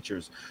pastors and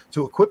teachers,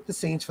 to equip the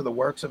saints for the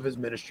works of his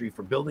ministry,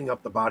 for building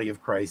up the body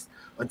of Christ,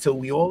 until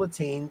we all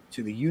attain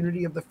to the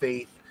unity of the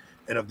faith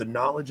and of the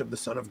knowledge of the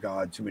Son of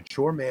God, to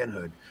mature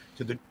manhood,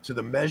 to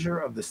the measure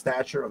of the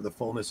stature of the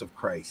fullness of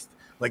Christ.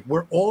 Like,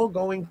 we're all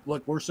going,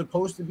 like, we're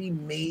supposed to be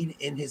made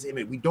in his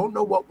image. We don't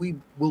know what we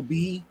will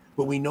be,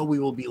 but we know we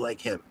will be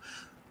like him.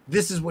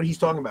 This is what he's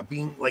talking about,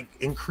 being like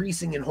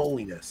increasing in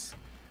holiness.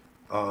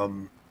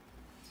 So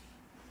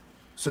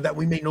that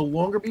we may no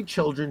longer be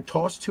children,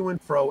 tossed to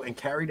and fro and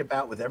carried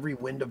about with every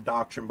wind of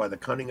doctrine by the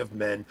cunning of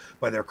men,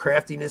 by their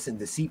craftiness and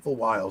deceitful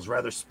wiles.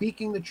 Rather,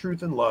 speaking the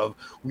truth in love,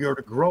 we are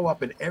to grow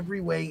up in every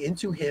way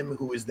into him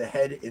who is the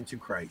head, into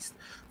Christ,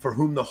 from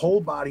whom the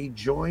whole body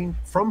joined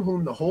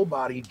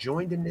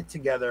and knit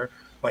together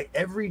by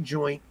every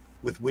joint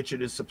with which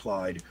it is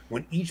supplied,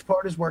 when each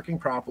part is working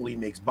properly,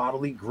 makes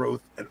bodily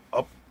growth and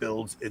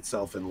upbuilds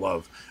itself in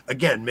love.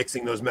 Again,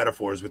 mixing those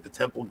metaphors with the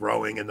temple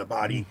growing and the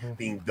body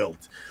being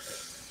built.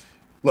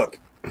 Look,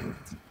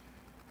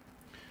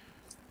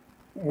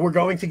 we're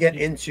going to get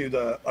into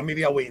the,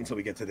 maybe I'll wait until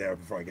we get to there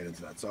before I get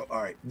into that. So,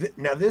 all right.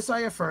 Now this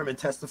I affirm and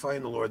testify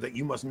in the Lord, that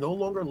you must no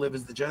longer live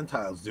as the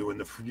Gentiles do, in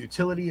the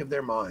futility of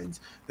their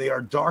minds. They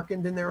are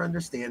darkened in their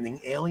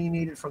understanding,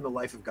 alienated from the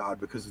life of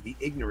God because of the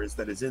ignorance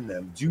that is in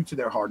them, due to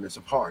their hardness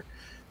of heart.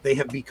 They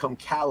have become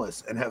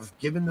callous and have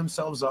given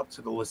themselves up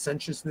to the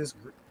licentiousness,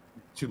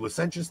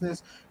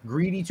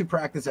 greedy to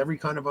practice every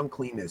kind of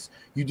uncleanness.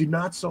 You did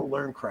not so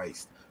learn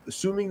Christ,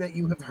 assuming that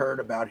you have heard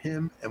about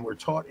him and were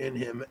taught in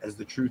him, as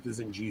the truth is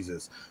in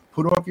Jesus.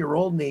 Put off your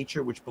old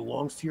nature, which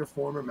belongs to your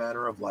former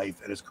manner of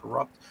life and is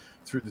corrupt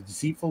through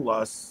deceitful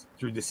lusts,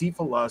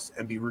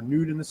 and be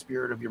renewed in the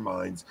spirit of your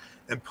minds,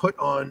 and put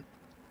on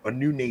a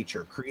new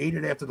nature,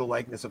 created after the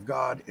likeness of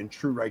God in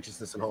true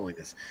righteousness and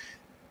holiness.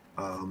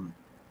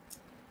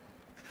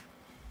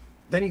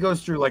 Then he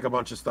goes through like a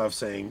bunch of stuff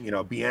saying,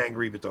 be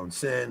angry, but don't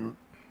sin.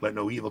 Let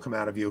no evil come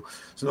out of you.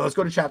 So now let's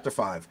go to chapter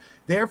 5.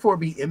 Therefore,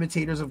 be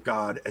imitators of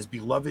God as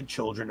beloved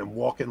children, and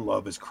walk in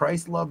love as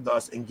Christ loved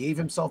us and gave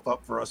himself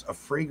up for us, a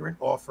fragrant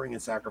offering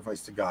and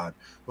sacrifice to God.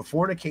 But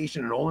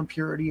fornication and all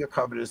impurity or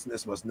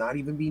covetousness must not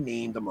even be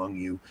named among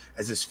you,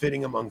 as is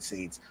fitting among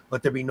saints.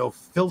 Let there be no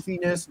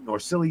filthiness, nor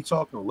silly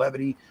talk, nor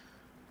levity,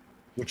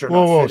 which are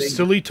not fitting.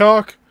 Silly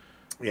talk?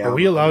 Yeah, are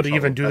we allowed to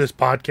even do this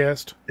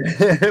podcast?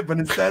 But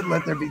instead,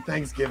 let there be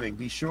thanksgiving.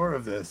 Be sure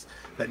of this,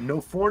 that no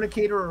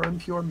fornicator or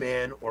impure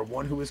man, or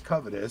one who is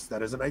covetous,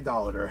 that is an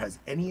idolater, has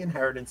any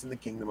inheritance in the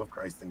kingdom of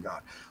Christ and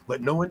God.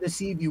 Let no one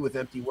deceive you with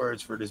empty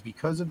words, for it is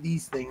because of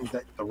these things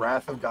that the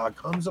wrath of God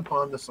comes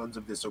upon the sons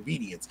of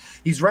disobedience.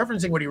 He's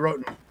referencing what he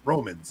wrote in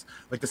Romans.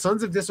 Like, the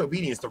sons of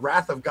disobedience, the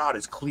wrath of God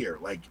is clear.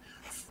 Like,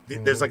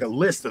 there's like a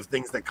list of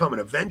things that come,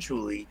 and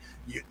eventually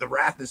the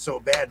wrath is so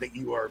bad that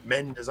you are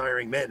men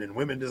desiring men and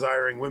women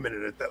desiring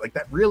women, and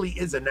that really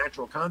is a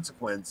natural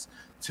consequence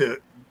to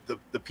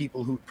the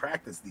people who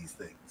practice these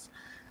things.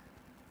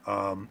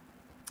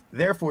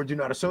 Therefore, do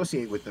not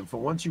associate with them, for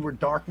once you were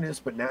darkness,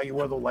 but now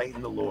you are the light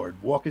in the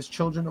Lord. Walk as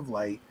children of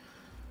light,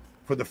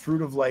 for the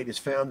fruit of light is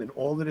found in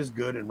all that is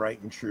good and right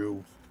and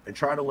true, and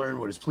try to learn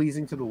what is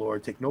pleasing to the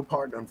Lord. Take no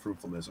part in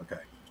unfruitfulness.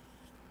 Okay.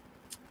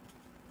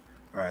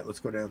 All right, let's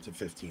go down to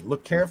 15.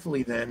 Look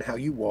carefully then how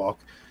you walk,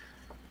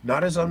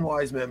 not as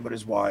unwise men, but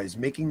as wise,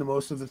 making the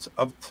most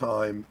of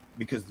time,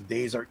 because the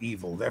days are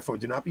evil. Therefore,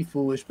 do not be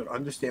foolish, but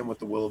understand what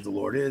the will of the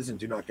Lord is, and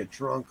do not get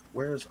drunk.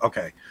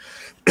 Okay.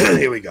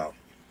 Here we go.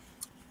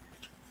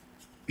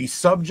 Be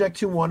subject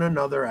to one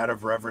another out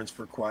of reverence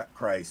for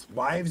Christ.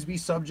 Wives, be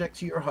subject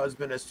to your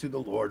husband as to the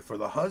Lord, for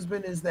the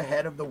husband is the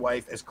head of the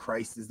wife, as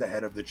Christ is the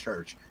head of the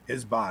church,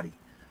 his body.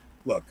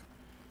 Look,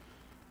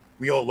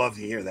 we all love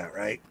to hear that,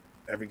 right?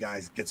 Every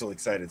guy gets all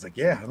excited. It's like,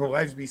 yeah, the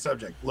wives be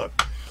subject. Look,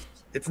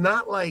 it's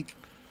not like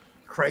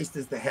Christ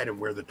is the head and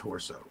we're the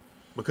torso.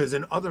 Because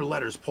in other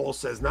letters, Paul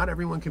says not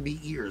everyone can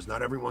be ears,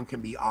 not everyone can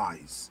be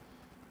eyes.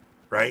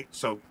 Right?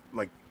 So,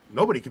 like,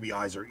 nobody can be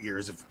eyes or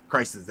ears if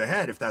Christ is the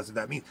head, if that's what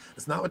that means.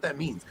 That's not what that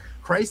means.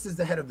 Christ is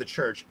the head of the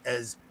church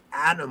as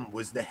Adam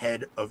was the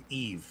head of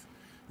Eve.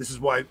 This is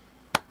why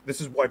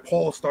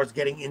Paul starts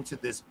getting into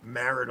this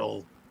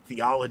marital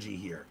theology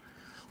here.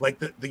 Like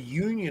the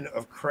union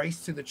of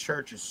Christ to the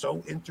church is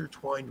so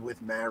intertwined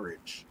with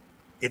marriage.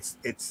 It's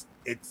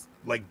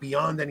like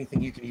beyond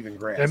anything you can even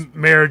grasp. And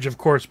marriage, of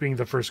course, being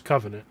the first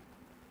covenant.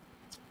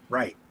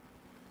 Right.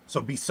 So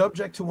be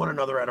subject to one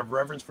another out of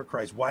reverence for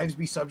Christ. Wives,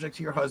 be subject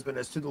to your husband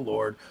as to the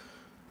Lord.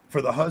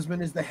 For the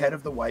husband is the head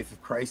of the wife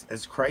of Christ,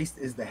 as Christ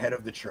is the head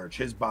of the church,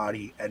 his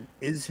body, and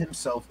is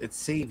himself its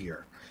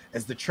Savior.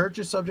 As the church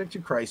is subject to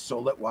Christ, so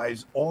let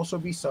wives also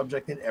be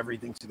subject in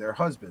everything to their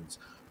husbands.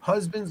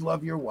 Husbands,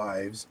 love your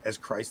wives as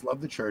Christ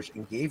loved the church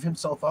and gave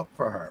himself up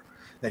for her,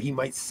 that he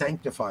might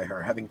sanctify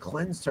her, having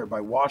cleansed her by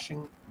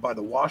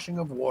the washing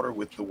of water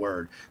with the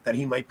word, that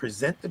he might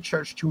present the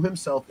church to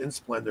himself in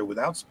splendor,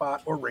 without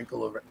spot or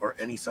wrinkle or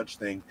any such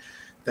thing,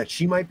 that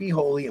she might be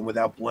holy and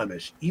without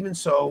blemish. Even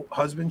so,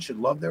 husbands should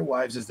love their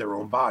wives as their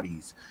own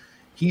bodies.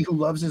 He who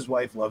loves his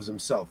wife loves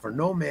himself. For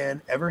no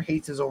man ever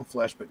hates his own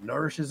flesh, but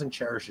nourishes and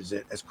cherishes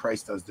it, as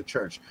Christ does the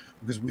church,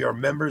 because we are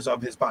members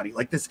of his body.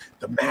 Like this,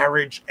 the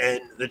marriage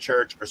and the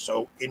church are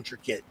so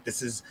intricate.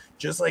 This is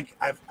just like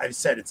I've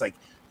said, it's like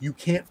you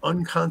can't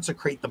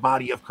unconsecrate the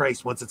body of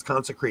Christ once it's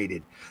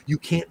consecrated. You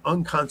can't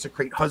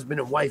unconsecrate husband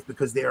and wife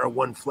because they are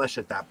one flesh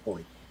at that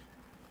point.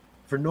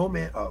 For no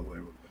man,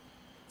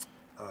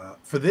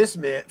 for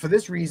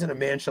this reason, a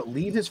man shall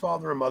leave his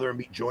father and mother and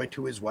be joined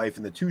to his wife,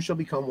 and the two shall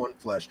become one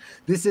flesh.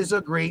 This is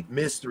a great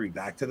mystery.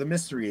 Back to the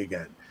mystery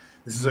again.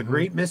 This is a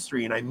great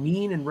mystery, and I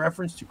mean in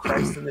reference to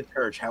Christ and the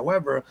church.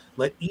 However,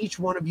 let each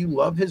one of you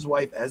love his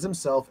wife as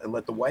himself, and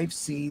let the wife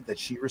see that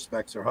she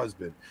respects her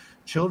husband.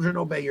 Children,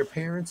 obey your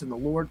parents in the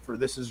Lord, for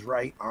this is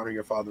right. Honor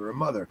your father and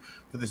mother,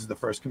 for this is the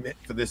first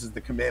for this is the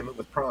commandment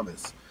with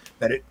promise,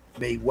 that it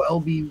may be well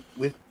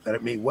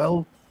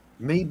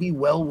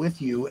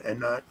with you, and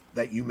not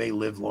that you may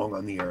live long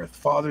on the earth.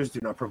 Fathers, do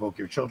not provoke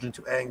your children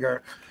to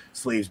anger.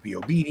 Slaves, be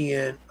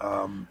obedient.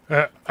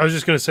 I was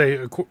just going to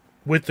say,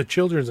 with the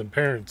children and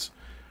parents,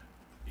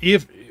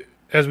 if,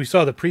 as we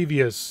saw the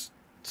previous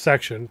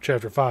section,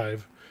 chapter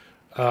 5,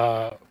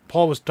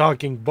 Paul was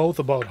talking both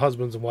about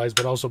husbands and wives,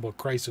 but also about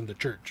Christ and the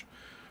church.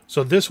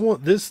 So this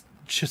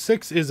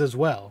 6 is as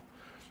well.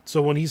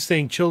 So when he's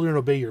saying, children,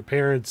 obey your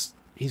parents,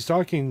 he's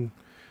saying,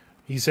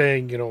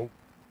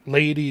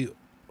 lady,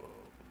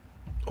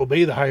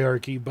 obey the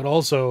hierarchy, but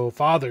also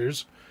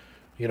fathers,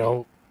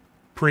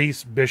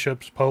 priests,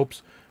 bishops,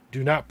 popes,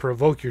 do not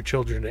provoke your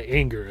children to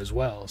anger as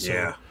well.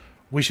 So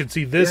we should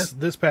see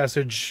this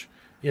passage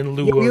in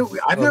lieu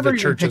of the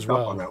church as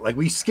well. On that. Like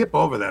we skip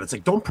over that. It's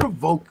like, don't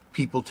provoke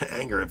people to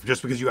anger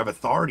just because you have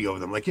authority over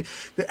them. Like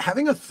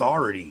having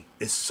authority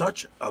is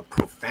such a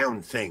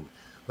profound thing.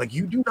 Like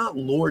you do not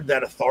lord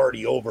that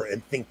authority over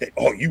and think that,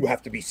 oh, you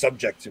have to be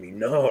subject to me.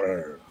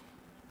 No.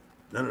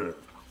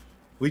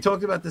 We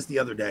talked about this the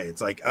other day.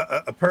 It's like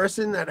a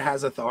person that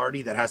has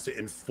authority, that has to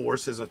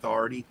enforce his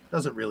authority,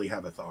 doesn't really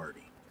have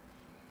authority.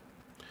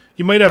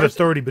 He might have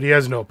authority, but he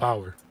has no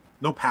power.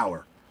 No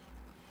power.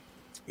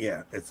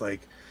 Yeah, it's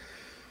like,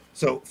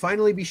 so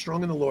finally be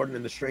strong in the Lord and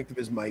in the strength of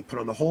his might. Put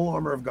on the whole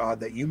armor of God,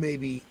 that you may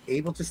be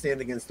able to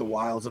stand against the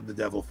wiles of the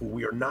devil. For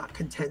we are not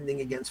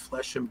contending against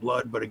flesh and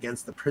blood, but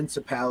against the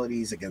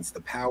principalities, against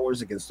the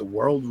powers, against the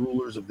world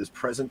rulers of this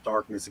present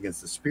darkness,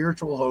 against the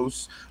spiritual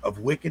hosts of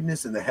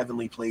wickedness in the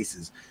heavenly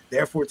places.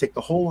 Therefore take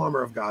the whole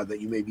armor of God,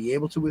 that you may be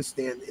able to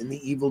withstand in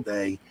the evil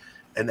day,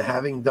 and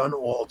having done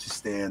all to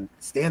stand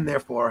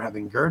therefore,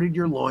 having girded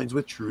your loins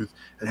with truth,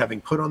 and having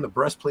put on the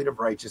breastplate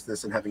of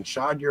righteousness, and having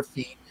shod your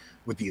feet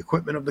with the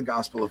equipment of the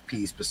gospel of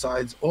peace.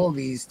 Besides all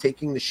these,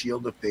 taking the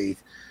shield of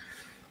faith,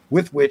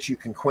 with which you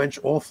can quench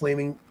all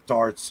flaming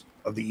darts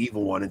of the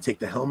evil one, and take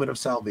the helmet of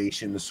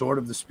salvation, the sword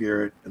of the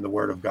Spirit, and the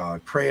word of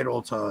God. Pray at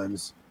all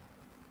times.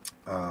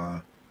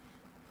 Yeah,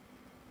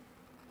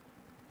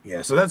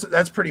 so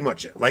that's pretty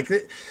much it. Like,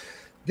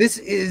 this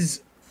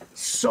is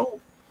so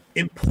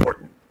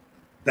important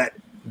that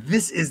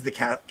this is the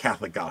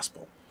Catholic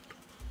gospel.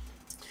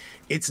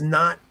 It's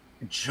not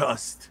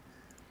just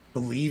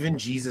believe in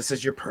Jesus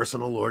as your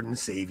personal Lord and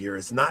Savior.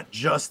 It's not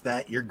just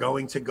that you're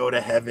going to go to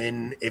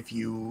heaven if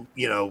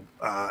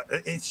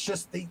it's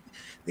just they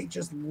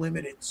just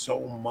limit it so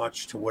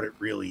much to what it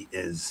really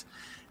is.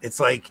 It's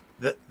like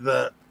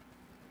the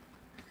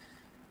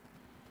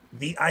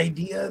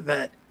idea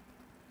that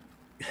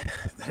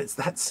it's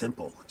that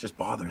simple just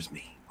bothers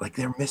me. Like,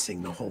 they're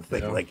missing the whole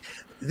thing. Yeah. Like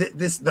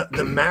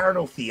the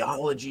marital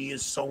theology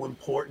is so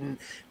important.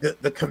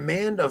 The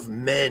command of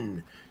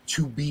men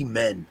to be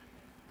men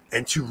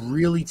and to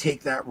really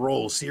take that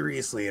role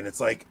seriously. And it's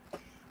like,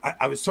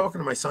 I was talking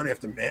to my son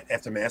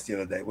after Mass the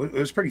other day. It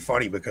was pretty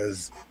funny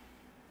because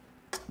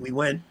we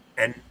went,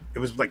 and it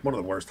was like one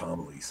of the worst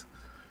homilies.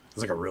 It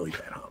was like a really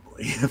bad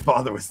homily. The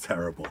father was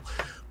terrible,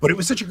 but it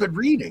was such a good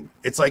reading.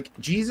 It's like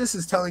Jesus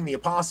is telling the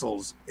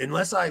apostles,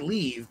 unless I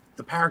leave,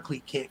 the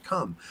Paraclete can't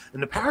come.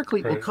 And the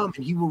Paraclete will come,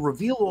 and he will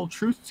reveal all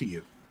truth to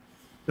you.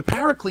 The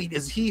Paraclete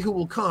is he who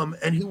will come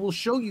and who will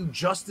show you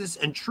justice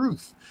and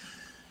truth.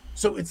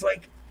 So it's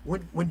like,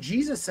 when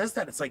Jesus says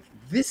that, it's like,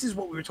 this is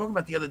what we were talking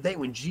about the other day.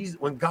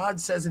 When God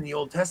says in the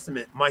Old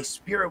Testament, my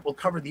spirit will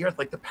cover the earth,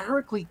 like the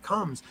Paraclete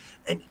comes,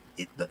 and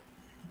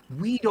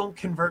we don't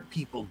convert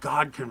people.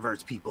 God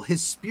converts people.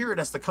 His spirit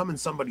has to come in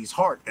somebody's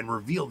heart and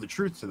reveal the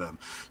truth to them.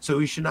 So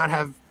we should not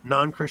have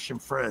non-Christian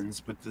friends,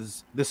 but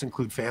does this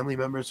include family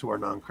members who are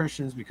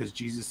non-Christians? Because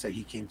Jesus said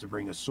he came to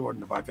bring a sword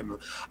and divide family.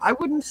 I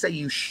wouldn't say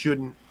you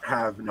shouldn't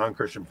have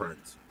non-Christian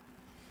friends.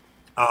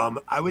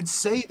 I would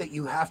say that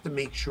you have to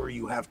make sure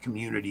you have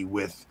community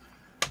with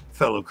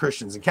fellow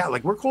Christians and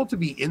Catholic. We're called to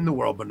be in the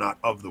world, but not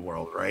of the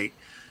world, right?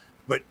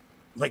 But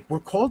like, we're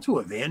called to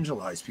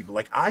evangelize people.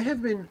 Like, I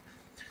have been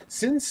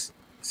since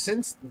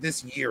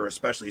this year,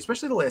 especially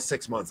the last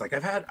 6 months. Like,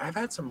 I've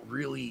had some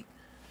really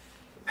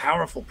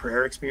powerful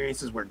prayer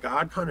experiences where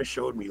God kind of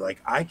showed me,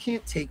 like, I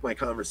can't take my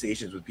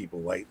conversations with people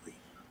lightly.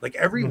 Like,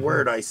 every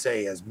word I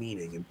say has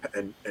meaning,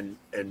 and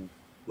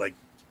like,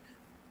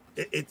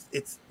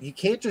 it's you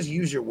can't just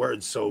use your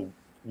words so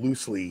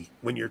loosely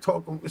when you're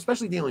talking,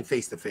 especially dealing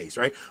face to face,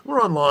 right?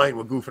 We're online,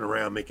 we're goofing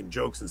around, making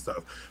jokes and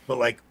stuff, but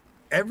like,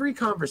 every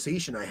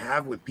conversation I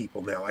have with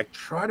people now, I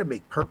try to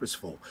make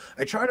purposeful.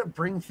 I try to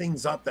bring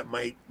things up that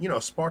might,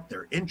 spark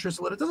their interest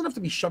a little. It doesn't have to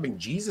be shoving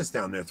Jesus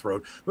down their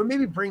throat, but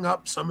maybe bring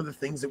up some of the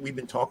things that we've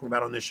been talking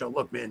about on this show.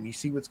 Look, man, you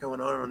see what's going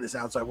on this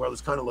outside world?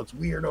 This kind of looks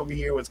weird over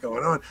here. What's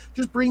going on?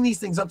 Just bring these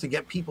things up to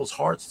get people's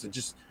hearts to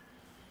just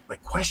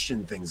like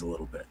question things a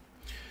little bit.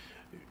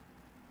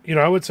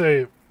 I would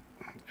say,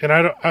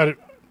 and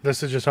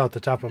this is just off the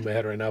top of my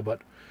head right now,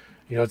 but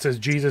it says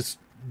Jesus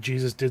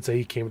did say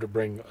he came to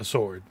bring a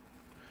sword.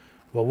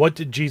 Well, what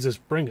did Jesus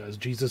bring us?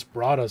 Jesus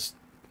brought us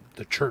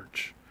the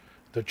church.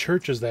 The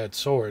church is that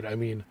sword. I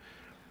mean,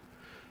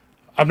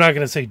 I'm not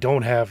going to say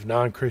don't have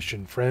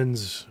non-Christian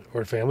friends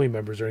or family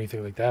members or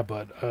anything like that,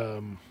 but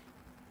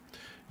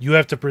you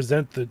have to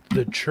present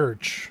the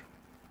church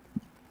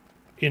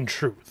in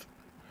truth.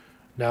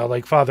 Now,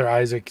 like Father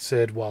Isaac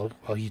said while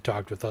he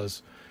talked with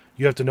us,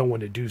 you have to know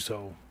when to do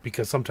so,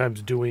 because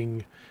sometimes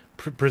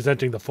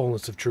presenting the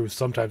fullness of truth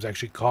sometimes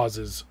actually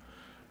causes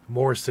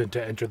more sin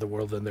to enter the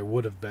world than there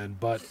would have been.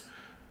 But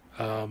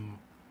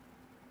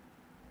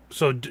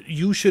so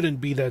you shouldn't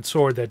be that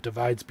sword that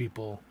divides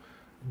people.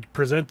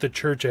 Present the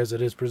church as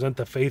it is, present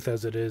the faith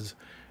as it is,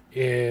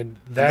 and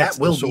that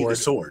will be the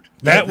sword.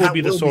 That will be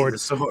the sword.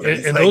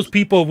 And those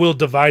people will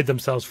divide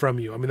themselves from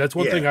you. I mean, that's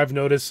one thing I've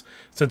noticed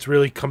since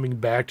really coming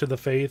back to the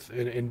faith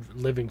and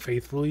living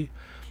faithfully,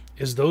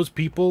 is those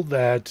people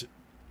that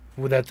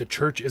the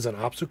church is an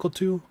obstacle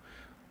to,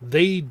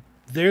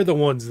 they're the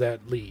ones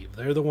that leave.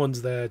 They're the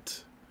ones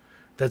that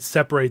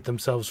separate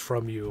themselves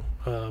from you.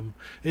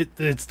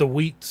 It's the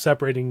wheat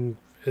separating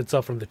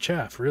itself from the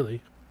chaff,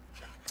 really.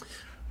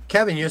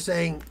 Kevin, you're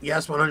saying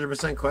yes,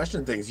 100%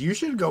 question things. You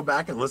should go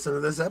back and listen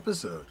to this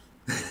episode.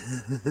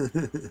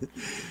 If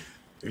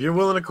you're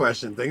willing to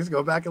question things,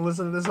 go back and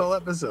listen to this whole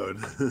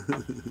episode.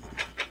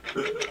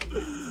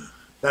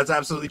 That's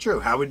absolutely true.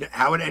 How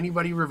would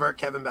anybody revert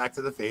Kevin back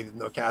to the faith if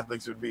no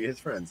Catholics would be his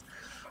friends?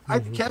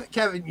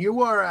 Kevin,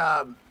 you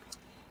are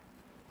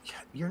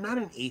you're not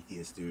an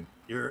atheist, dude.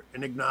 You're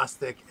an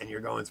agnostic, and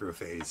you're going through a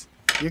phase.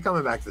 You're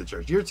coming back to the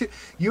church. Dude,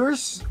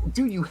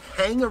 you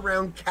hang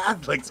around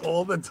Catholics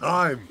all the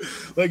time.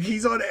 Like,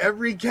 he's on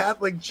every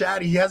Catholic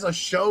chat. He has a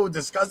show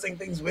discussing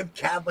things with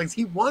Catholics.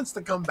 He wants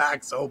to come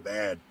back so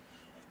bad.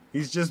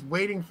 He's just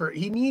waiting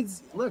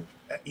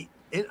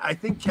I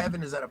think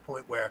Kevin is at a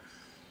point where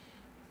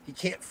he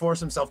can't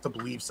force himself to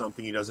believe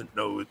something he doesn't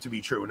know to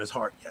be true in his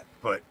heart yet.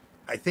 But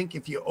I think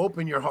if you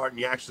open your heart and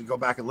you actually go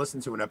back and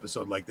listen to an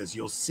episode like this,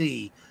 you'll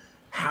see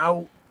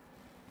how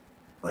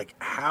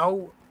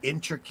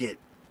intricate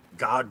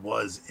God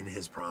was in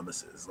his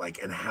promises,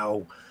 and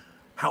how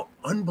how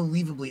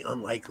unbelievably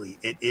unlikely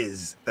it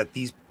is that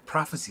these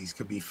prophecies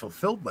could be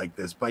fulfilled like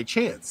this by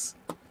chance.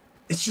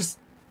 It's just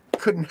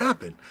couldn't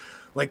happen.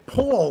 Like,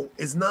 Paul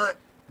is not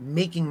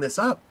making this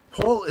up.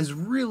 Paul is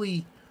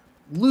really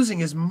losing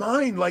his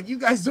mind. Like, you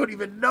guys don't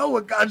even know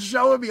what God's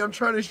showing me. I'm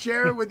trying to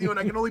share it with you, and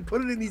I can only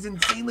put it in these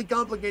insanely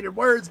complicated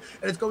words,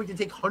 and it's going to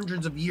take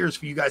hundreds of years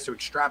for you guys to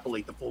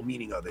extrapolate the full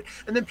meaning of it.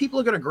 And then people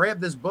are going to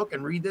grab this book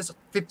and read this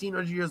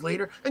 1,500 years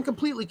later and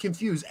completely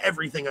confuse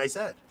everything I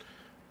said.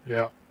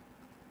 Yeah.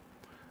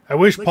 I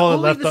wish Like,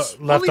 Paul had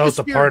left out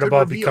the part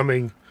about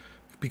becoming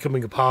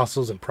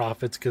apostles and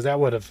prophets, because that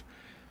would have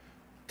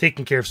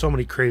taken care of so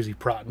many crazy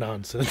prot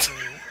nonsense.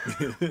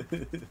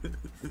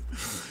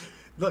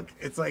 Look,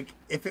 it's like,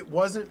 if it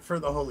wasn't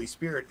for the Holy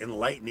Spirit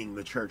enlightening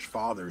the church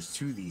fathers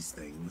to these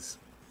things,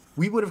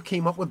 we would have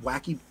came up with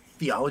wacky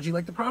theology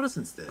like the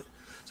Protestants did.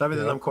 So I have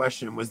a dumb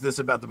question. Was this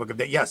about the book of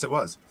Daniel? Yes, it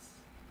was.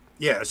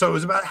 Yeah, so it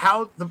was about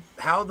how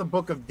the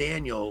book of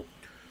Daniel,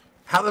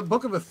 how the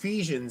book of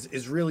Ephesians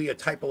is really a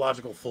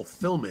typological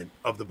fulfillment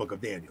of the book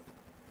of Daniel.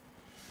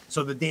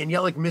 So the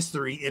Danielic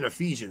mystery in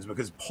Ephesians,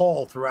 because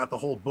Paul throughout the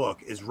whole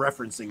book is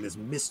referencing this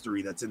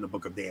mystery that's in the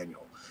book of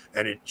Daniel.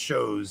 And it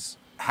shows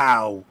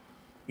how,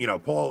 you know,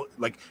 Paul,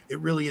 like, it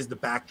really is the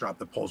backdrop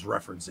that Paul's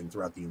referencing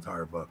throughout the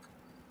entire book.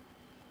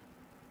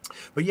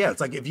 But yeah,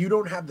 it's like, if you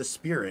don't have the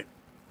Spirit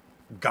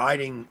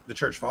guiding the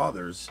church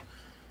fathers,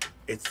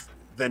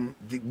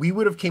 we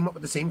would have came up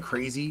with the same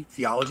crazy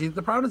theology that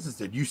the Protestants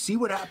did. You see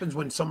what happens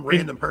when some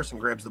random person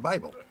grabs the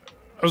Bible.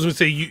 I was going to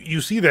say,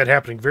 you see that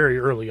happening very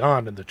early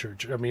on in the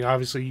church. I mean,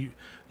 obviously,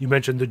 you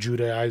mentioned the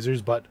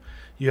Judaizers, but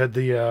you had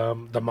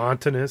the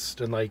Montanists,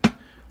 and, like,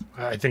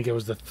 I think it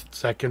was the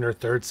 2nd or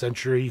 3rd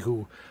century,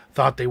 who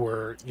thought they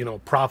were, you know,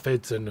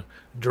 prophets and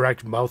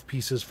direct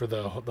mouthpieces for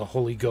the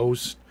Holy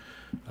Ghost,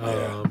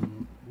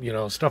 you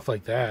know, stuff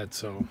like that.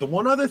 So the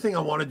one other thing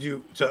I want to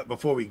do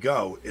before we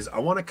go is I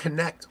want to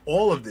connect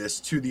all of this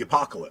to the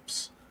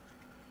apocalypse.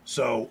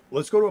 So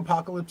let's go to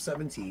Apocalypse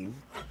 17.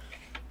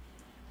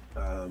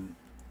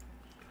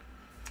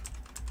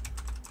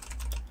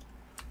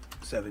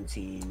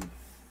 17.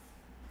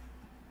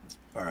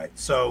 All right,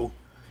 so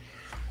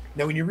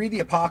now when you read the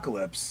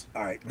Apocalypse,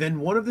 all right, then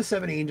one of the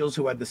 7 angels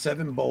who had the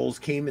 7 bowls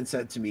came and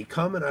said to me,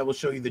 "Come, and I will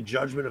show you the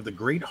judgment of the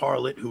great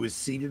harlot who is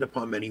seated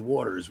upon many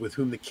waters, with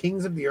whom the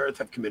kings of the earth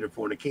have committed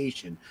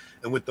fornication,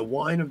 and with the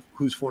wine of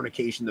whose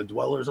fornication the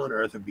dwellers on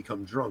earth have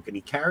become drunk." And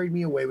he carried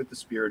me away with the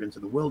Spirit into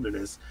the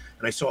wilderness,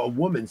 and I saw a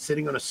woman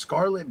sitting on a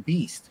scarlet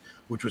beast,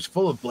 which was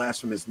full of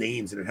blasphemous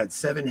names, and it had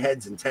 7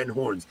 heads and 10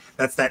 horns.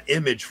 That's that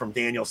image from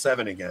Daniel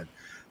 7 again.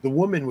 The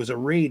woman was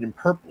arrayed in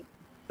purple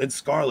and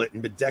scarlet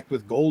and bedecked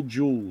with gold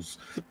jewels.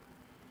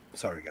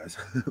 Sorry, guys.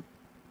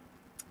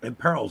 And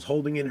pearls,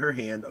 holding in her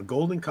hand a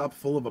golden cup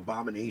full of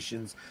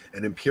abominations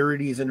and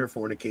impurities in her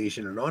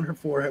fornication. And on her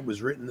forehead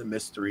was written the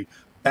mystery,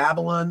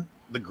 Babylon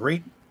the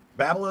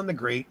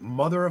Great,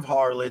 mother of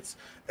harlots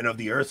and of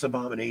the earth's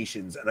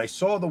abominations. And I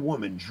saw the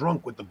woman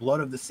drunk with the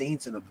blood of the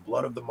saints and of the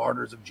blood of the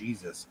martyrs of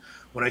Jesus.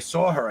 When I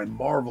saw her, I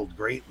marveled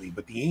greatly.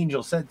 But the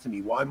angel said to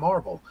me, "Why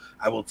marvel?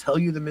 I will tell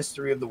you the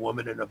mystery of the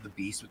woman and of the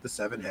beast with the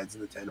 7 heads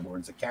and the 10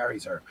 horns that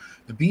carries her.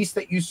 The beast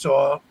that you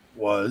saw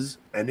was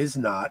and is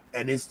not,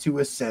 and is to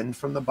ascend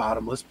from the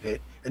bottomless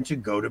pit and to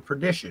go to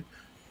perdition."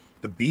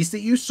 The beast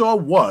that you saw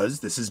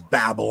was, this is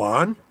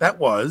Babylon, that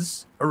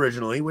was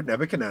originally with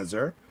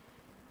Nebuchadnezzar,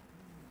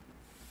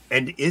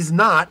 and is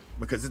not,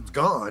 because it's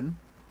gone,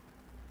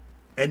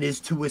 and is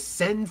to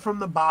ascend from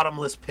the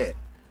bottomless pit.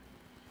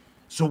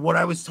 So what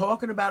I was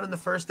talking about in the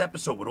first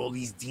episode, with all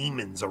these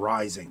demons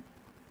arising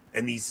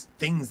and these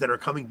things that are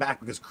coming back,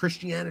 because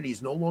Christianity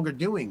is no longer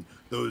doing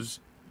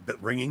those,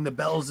 ringing the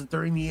bells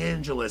during the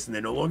Angelus, and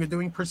they're no longer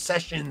doing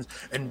processions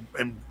and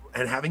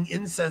having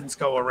incense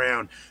go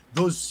around.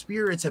 Those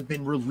spirits have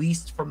been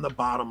released from the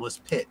bottomless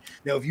pit.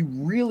 Now, if you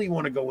really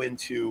want to go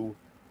into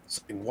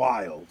something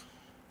wild,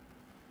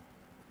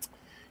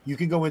 you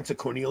could go into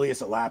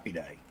Cornelius a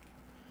Lapide,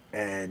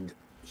 and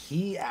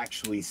he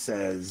actually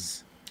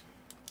says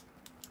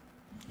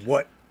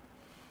what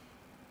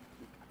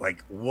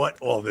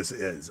all this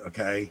is,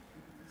 okay?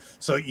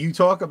 So you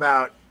talk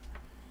about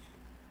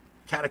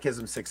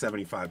Catechism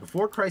 675.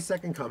 Before Christ's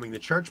second coming, the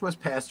church must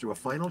pass through a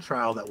final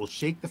trial that will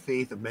shake the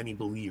faith of many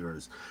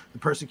believers. The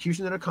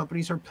persecution that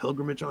accompanies her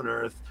pilgrimage on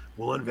earth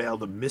will unveil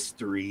the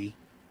mystery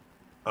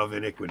of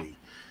iniquity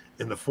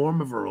in the form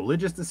of a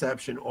religious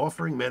deception,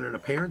 offering men an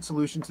apparent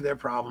solution to their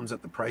problems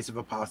at the price of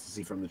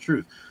apostasy from the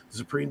truth. The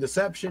supreme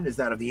deception is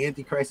that of the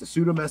Antichrist, a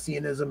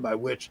pseudo-messianism by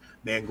which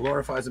man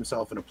glorifies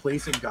himself in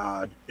place of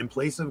God,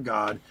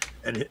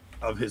 and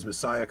of his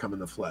Messiah come in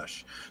the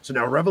flesh. So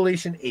now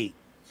Revelation 8.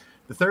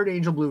 The third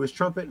angel blew his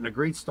trumpet, and a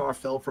great star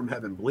fell from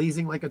heaven,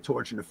 blazing like a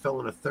torch, and it fell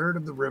on a third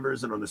of the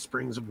rivers and on the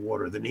springs of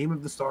water. The name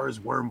of the star is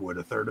Wormwood.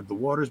 A third of the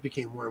waters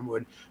became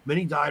wormwood.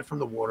 Many died from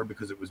the water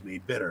because it was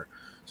made bitter.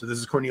 So this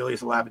is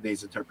Cornelius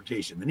Lapide's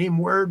interpretation. The name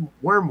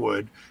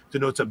Wormwood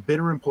denotes a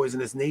bitter and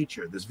poisonous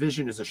nature. This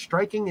vision is a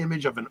striking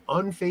image of an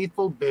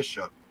unfaithful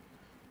bishop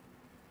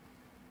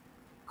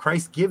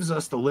Christ gives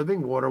us the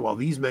living water, while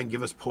these men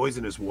give us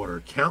poisonous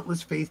water.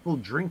 Countless faithful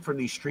drink from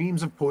these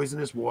streams of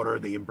poisonous water.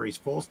 They embrace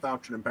false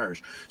doctrine and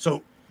perish.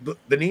 So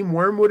the name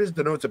wormwood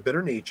denotes a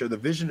bitter nature. The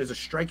vision is a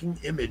striking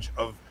image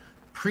of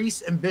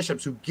priests and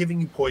bishops who giving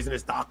you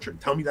poisonous doctrine.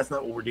 Tell me that's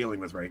not what we're dealing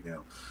with right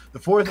now. The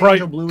fourth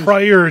angel blew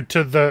prior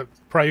to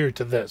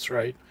this,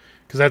 right?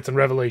 Because that's in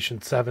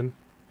Revelation 7.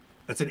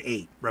 That's in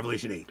 8,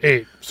 Revelation 8.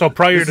 8. So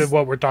prior to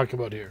what we're talking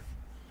about here.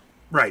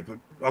 Right, but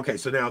okay,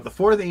 so now the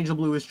fourth angel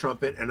blew his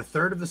trumpet, and a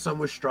third of the sun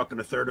was struck,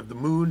 and a third of the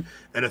moon,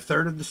 and a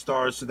third of the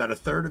stars, so that a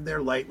third of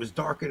their light was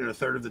darkened, and a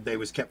third of the day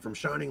was kept from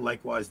shining,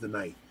 likewise the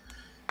night.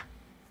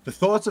 The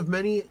thoughts of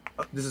many,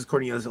 this is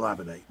Cornelius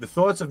Lapidate, the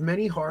thoughts of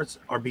many hearts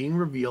are being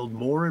revealed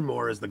more and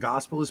more as the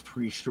gospel is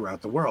preached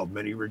throughout the world.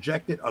 Many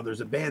reject it, others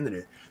abandon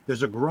it.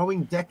 There's a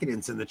growing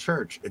decadence in the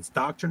church. Its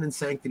doctrine and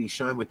sanctity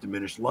shine with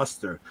diminished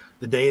luster.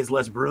 The day is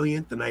less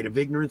brilliant, the night of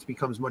ignorance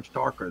becomes much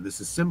darker.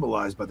 This is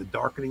symbolized by the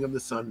darkening of the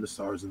sun, the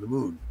stars, and the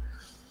moon.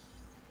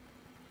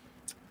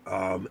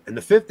 And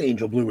the fifth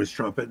angel blew his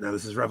trumpet. Now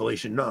this is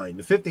Revelation 9.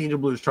 The fifth angel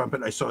blew his trumpet,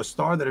 and I saw a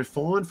star that had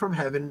fallen from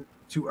heaven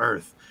to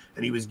earth,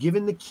 and he was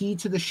given the key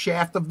to the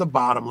shaft of the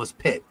bottomless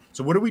pit.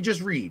 So what did we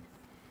just read?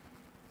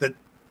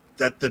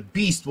 That the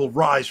beast will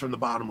rise from the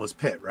bottomless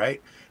pit,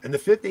 right? And the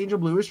fifth angel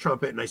blew his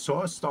trumpet, and I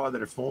saw a star that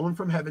had fallen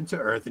from heaven to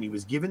earth, and he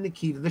was given the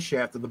key to the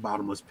shaft of the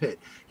bottomless pit.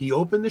 He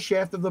opened the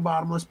shaft of the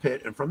bottomless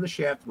pit, and from the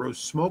shaft rose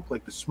smoke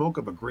like the smoke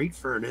of a great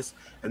furnace,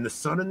 and the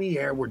sun and the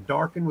air were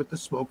darkened with the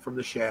smoke from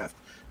the shaft.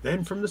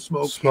 Then from the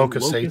smoke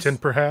of Satan,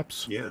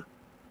 perhaps? Yeah.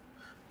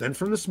 Then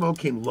from the smoke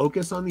came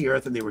locusts on the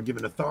earth, and they were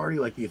given authority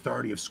like the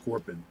authority of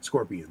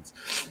scorpions.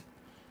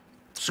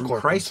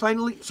 Christ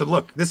finally... So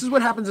look, this is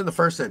what happens in the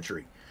first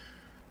century.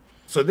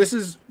 So this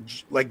is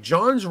like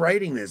John's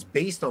writing this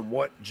based on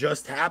what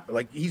just happened.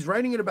 Like he's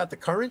writing it about the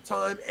current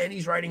time, and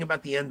he's writing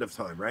about the end of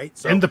time, right?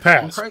 So in the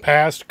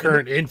past,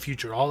 current, and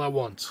future, all at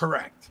once.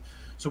 Correct.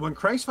 So when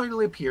Christ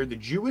finally appeared, the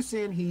Jewish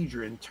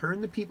Sanhedrin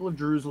turned the people of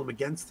Jerusalem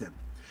against him.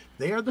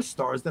 They are the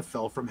stars that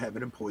fell from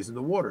heaven and poisoned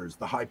the waters.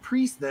 The high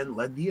priest then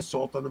led the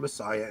assault on the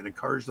Messiah and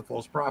encouraged the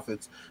false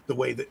prophets. The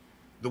way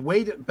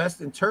to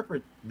best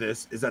interpret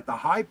this is that the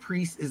high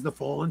priest is the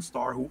fallen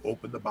star who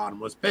opened the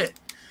bottomless pit.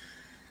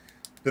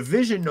 The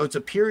vision notes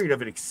a period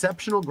of an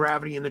exceptional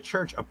gravity in the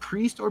church. A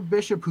priest or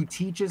bishop who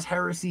teaches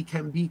heresy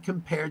can be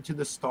compared to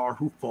the star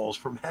who falls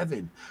from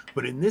heaven.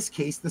 But in this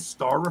case, the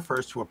star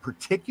refers to a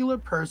particular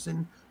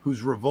person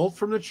whose revolt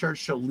from the church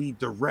shall lead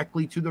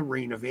directly to the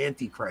reign of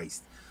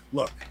Antichrist.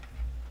 Look,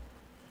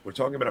 we're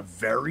talking about a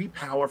very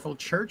powerful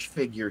church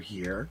figure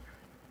here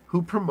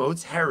who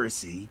promotes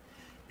heresy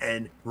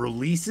and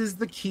releases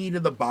the key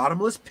to the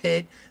bottomless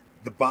pit.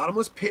 The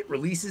bottomless pit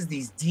releases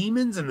these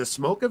demons and the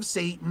smoke of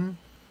Satan.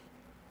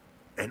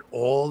 And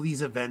all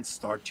these events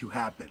start to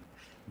happen.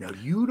 Now,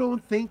 you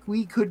don't think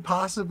we could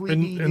possibly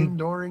be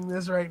enduring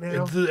this right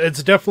now?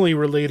 It's definitely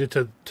related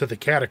to the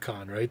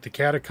catacon, right? The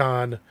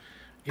catacon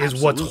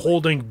is what's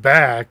holding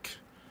back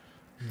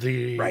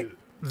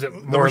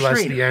more or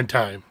less the end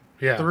time.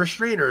 Yeah, the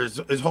restrainer is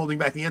holding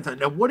back the end time.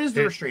 Now, what is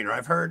the restrainer?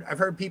 I've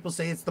heard people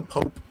say it's the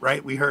Pope,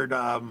 right? We heard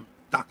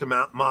Dr.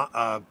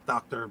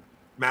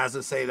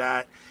 Mazza say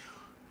that.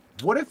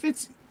 What if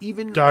it's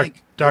even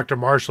Dr.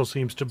 Marshall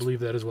seems to believe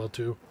that as well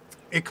too.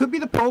 It could be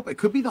the Pope. It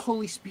could be the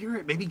Holy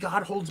Spirit. Maybe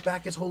God holds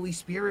back his Holy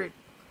Spirit,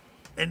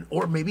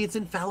 or maybe it's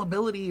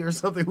infallibility or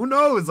something. Who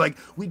knows? Like,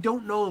 we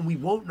don't know, and we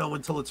won't know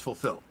until it's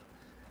fulfilled.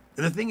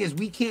 And the thing is,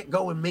 we can't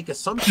go and make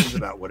assumptions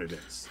about what it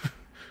is.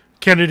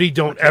 Kennedy,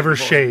 don't ever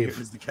shave.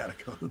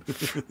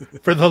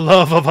 For the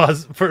love of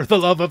us, for the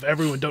love of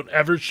everyone, don't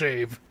ever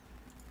shave.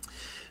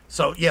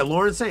 So, yeah,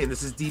 Lauren's saying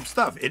this is deep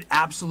stuff. It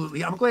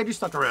absolutely... I'm glad you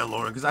stuck around,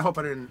 Lauren, because I hope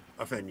I didn't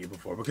offend you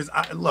before. Because,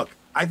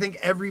 I think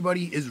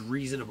everybody is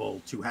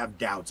reasonable to have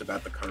doubts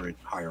about the current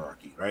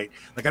hierarchy, right?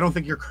 Like, I don't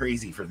think you're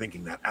crazy for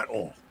thinking that at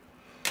all.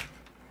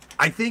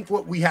 I think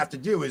what we have to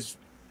do is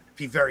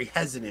be very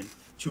hesitant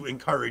to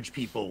encourage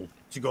people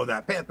to go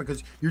that path,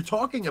 because you're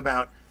talking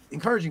about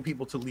encouraging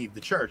people to leave the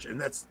church. And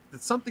that's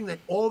something that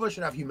all of us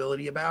should have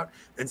humility about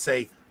and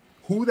say,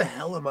 who the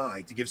hell am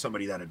I to give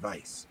somebody that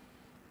advice?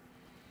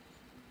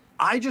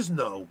 I just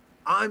know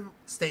I'm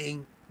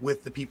staying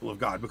with the people of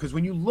God, because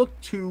when you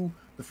look to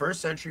the first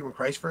century when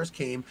Christ first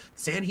came,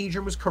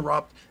 Sanhedrin was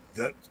corrupt.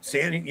 The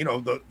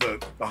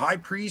high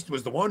priest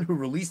was the one who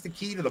released the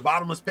key to the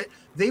bottomless pit.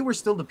 They were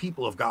still the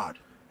people of God.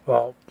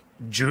 Well,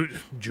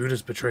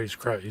 Judas betrays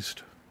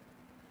Christ.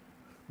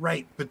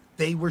 Right, but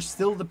they were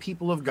still the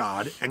people of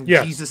God, and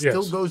Jesus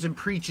still goes and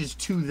preaches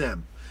to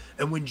them.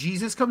 And when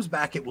Jesus comes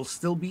back, it will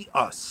still be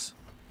us.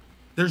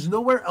 There's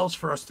nowhere else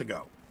for us to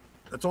go.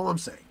 That's all I'm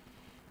saying.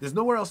 There's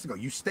nowhere else to go.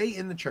 You stay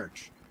in the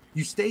church.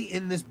 You stay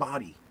in this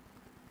body.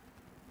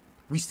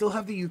 We still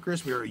have the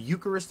Eucharist. We are a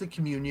Eucharistic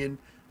communion.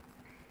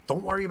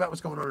 Don't worry about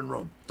what's going on in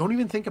Rome. Don't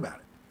even think about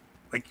it.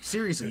 Like,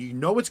 seriously, you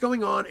know what's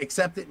going on,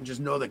 accept it, and just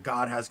know that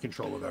God has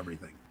control of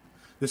everything.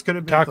 This could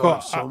have been thought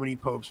of so many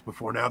popes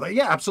before now.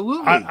 Yeah,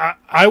 absolutely.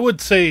 I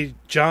would say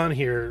John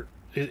here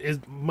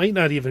it might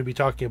not even be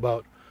talking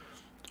about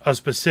a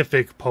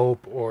specific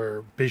pope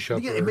or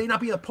bishop, Yeah, it may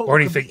not be a pope, or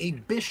it could anything. be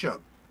a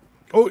bishop.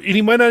 Oh, and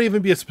he might not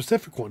even be a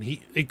specific one.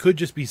 It could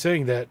just be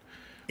saying that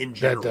In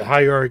general, the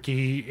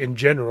hierarchy in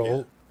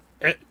general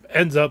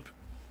ends up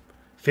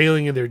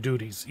failing in their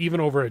duties, even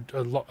over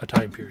a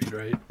time period,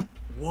 right?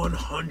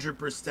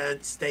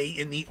 100% stay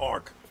in the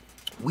ark.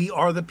 We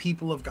are the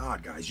people of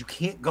God, guys. You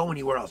can't go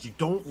anywhere else. You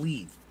don't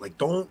leave. Like,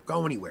 don't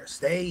go anywhere.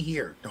 Stay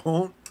here.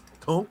 Don't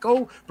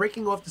go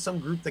breaking off to some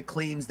group that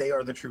claims they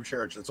are the true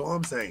church. That's all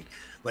I'm saying.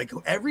 Like,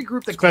 every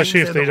group that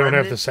especially claims if they don't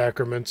remnant, have the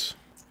sacraments.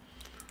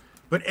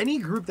 But any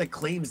group that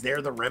claims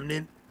they're the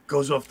remnant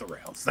goes off the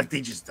rails. Like,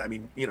 they just, I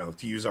mean, you know,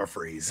 to use our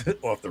phrase,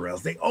 off the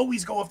rails. They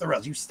always go off the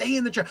rails. You stay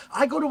in the church.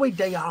 I go to a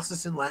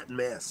diocesan Latin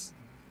mass.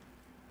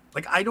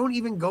 Like, I don't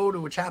even go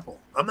to a chapel.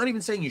 I'm not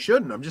even saying you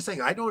shouldn't. I'm just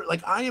saying I don't.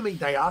 Like, I am a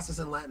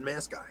diocesan Latin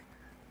mass guy.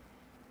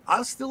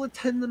 I'll still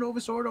attend the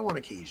Novus Ordo on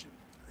occasion.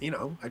 You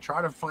know, I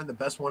try to find the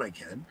best one I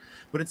can.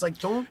 But it's like,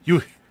 don't...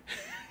 You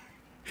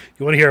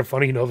want to hear a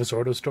funny Novus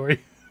Ordo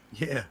story?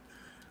 Yeah.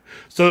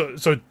 So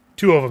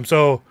two of them.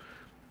 So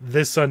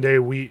this Sunday,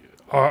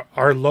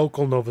 our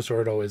local Novus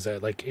Ordo is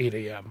at like 8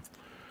 a.m.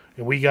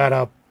 And we got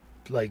up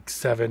like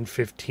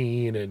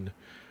 7:15, and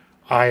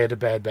I had a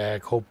bad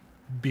back, Hope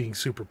being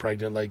super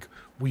pregnant. Like,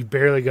 we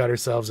barely got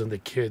ourselves and the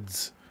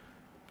kids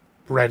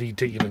ready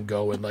to even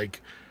go. And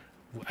like,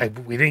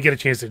 we didn't get a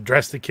chance to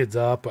dress the kids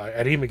up. I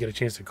didn't even get a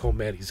chance to comb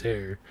Maddie's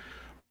hair.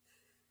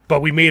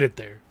 But we made it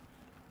there.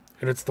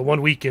 And it's the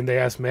one weekend they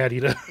asked Maddie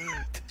to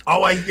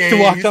to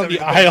walk down the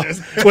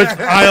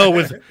aisle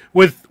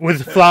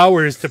with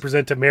flowers to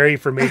present to Mary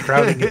for May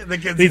crowning.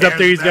 He's up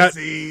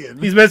there.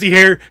 He's messy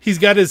hair. He's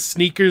got his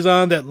sneakers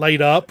on that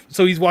light up.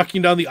 So he's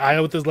walking down the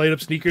aisle with his light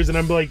up sneakers, and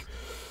I'm like,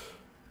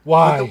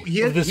 why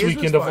this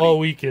weekend of all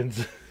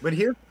weekends? But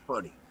here's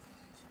funny.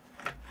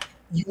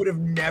 You would have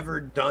never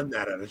done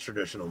that at a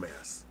traditional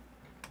mass.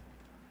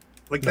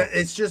 Like, that,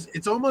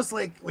 it's almost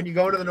like when you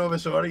go to the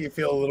Novus Ordo, you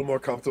feel a little more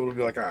comfortable to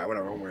be like, all right,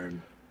 whatever, I'm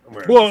wearing.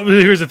 Well,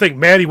 here's the thing.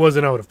 Maddie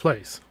wasn't out of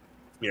place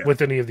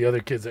with any of the other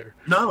kids there.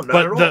 No,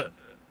 not at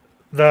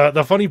all.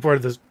 The funny part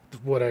of this,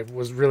 what I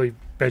was really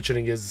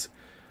mentioning is,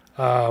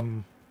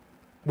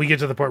 we get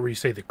to the part where you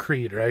say the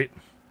creed, right?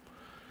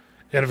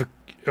 And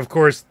of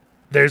course,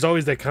 there's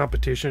always that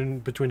competition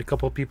between a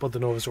couple of people at the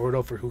Novus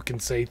Ordo for who can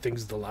say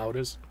things the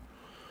loudest.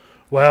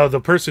 Well,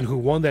 the person who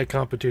won that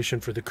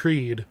competition for the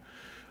creed,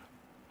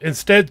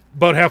 instead,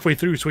 about halfway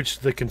through, switched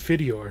to the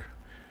Confiteor,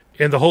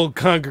 and the whole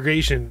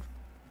congregation,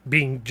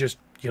 being just,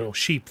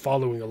 sheep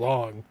following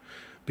along,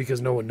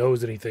 because no one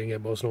knows anything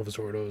at most Novus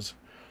Ordos,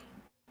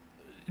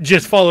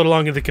 just followed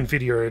along in the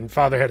Confiteor, and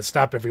Father had to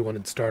stop everyone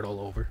and start all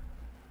over.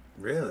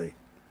 Really?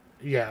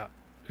 Yeah.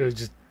 It was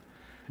just...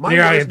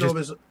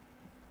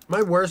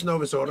 My worst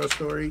Novus Ordo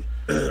story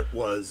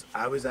was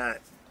I was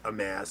at a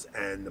mass,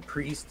 and the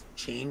priest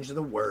changed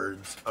the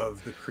words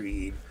of the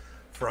creed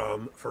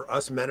from "for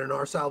us men in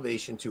our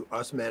salvation" to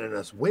 "us men and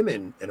us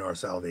women in our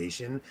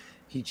salvation."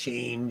 He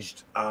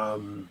changed a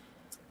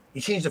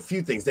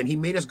few things. Then he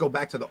made us go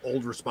back to the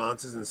old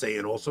responses and say,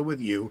 "and also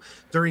with you."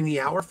 During the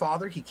Our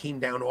Father, he came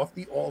down off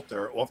the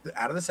altar,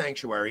 out of the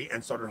sanctuary,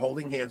 and started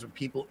holding hands with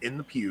people in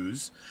the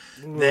pews.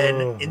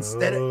 Then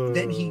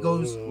then he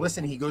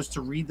goes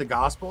to read the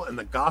gospel, and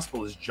the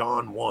gospel is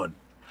John 1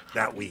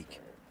 that week.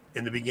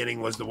 In the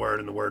beginning was the Word,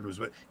 and the Word was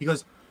with. He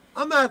goes,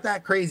 I'm not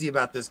that crazy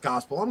about this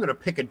gospel. I'm going to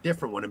pick a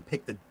different one and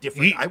pick the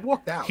different. I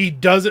walked out. He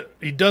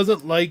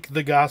doesn't like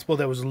the gospel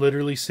that was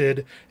literally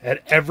said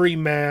at every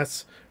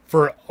mass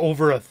for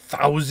over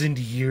 1,000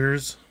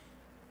 years.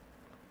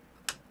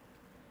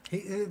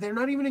 They're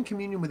not even in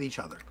communion with each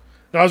other.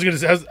 No, I was going to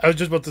say.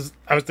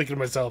 I was thinking to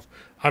myself,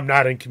 I'm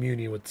not in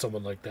communion with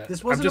someone like that.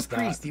 This wasn't a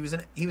priest. He was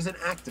an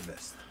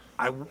activist.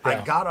 I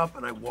got up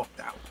and I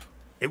walked out.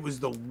 It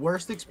was the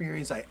worst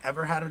experience I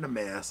ever had at a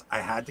mass. I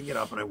had to get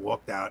up and I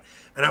walked out.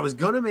 And I was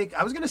gonna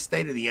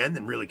stay to the end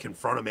and really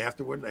confront him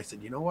afterward. And I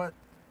said, you know what?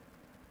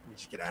 Let me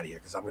just get out of here,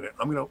 because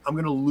I'm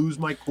gonna lose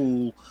my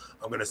cool.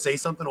 I'm gonna say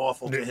something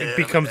awful to him. It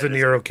becomes a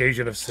near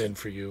occasion of sin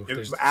for you.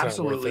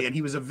 Absolutely. And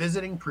he was a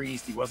visiting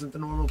priest. He wasn't the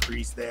normal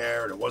priest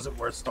there, and it wasn't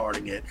worth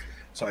starting it.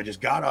 So I just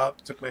got up,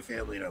 took my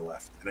family, and I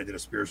left. And I did a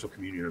spiritual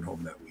communion at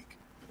home that week.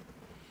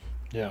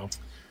 Yeah.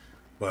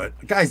 But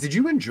guys, did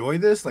you enjoy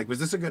this? Like, was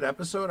this a good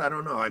episode? I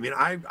don't know. I mean,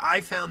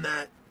 I found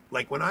that,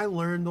 like, when I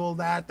learned all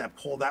that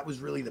was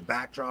really the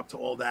backdrop to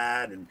all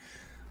that. And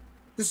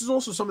this is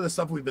also some of the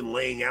stuff we've been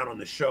laying out on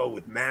the show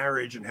with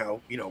marriage and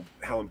how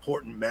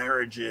important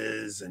marriage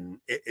is. And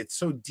it's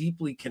so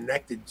deeply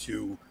connected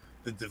to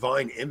the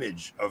divine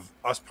image of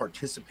us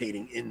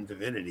participating in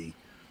divinity.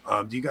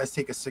 Do you guys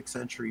take a 6th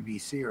century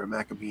BC or a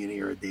Maccabean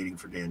era dating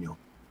for Daniel?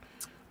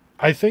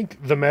 I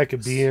think the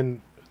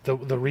Maccabean... The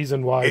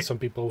reason why some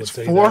people would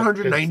say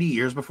 490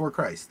 years before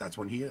Christ. That's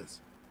when he is.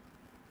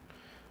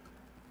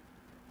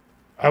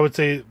 I would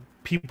say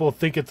people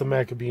think it's the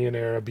Maccabean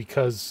era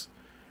because,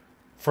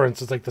 for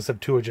instance, like the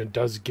Septuagint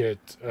does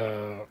get,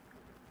 the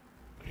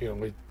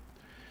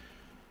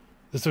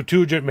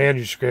Septuagint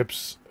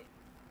manuscripts,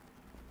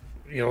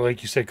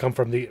 like you said, come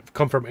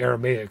from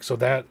Aramaic. So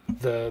that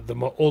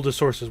the oldest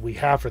sources we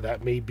have for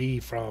that may be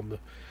from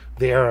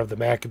the era of the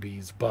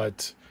Maccabees,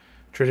 but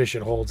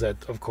tradition holds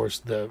that, of course,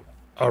 the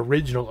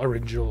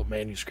original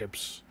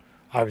manuscripts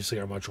obviously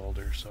are much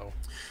older.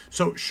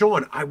 So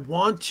Sean,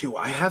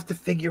 I have to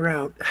figure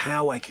out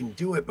how I can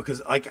do it,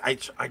 because like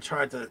I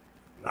tried to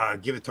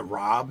give it to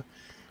Rob,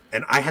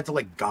 and I had to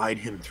like guide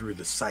him through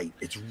the site.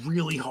 It's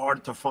really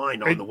hard to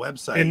find on the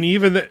website, and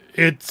even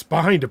it's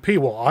behind a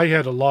paywall. I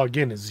had to log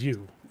in as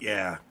you.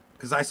 Yeah,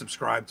 because I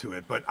subscribe to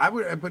it, but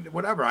but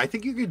whatever. I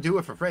think you could do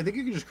it for free. I think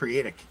you could just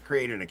create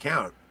an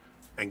account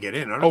and get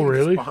in. I don't think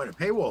really? It's behind a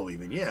paywall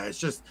even. Yeah, it's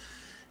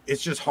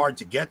just hard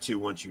to get to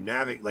once you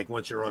navigate, like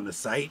once you're on the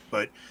site.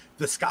 But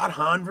the Scott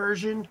Hahn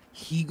version,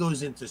 he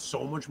goes into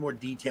so much more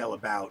detail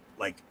about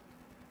like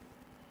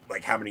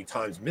how many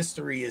times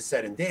mystery is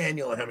said in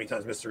Daniel and how many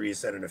times mystery is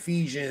said in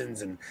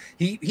Ephesians, and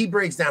he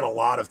breaks down a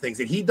lot of things.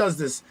 And he does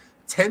this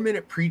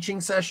 10-minute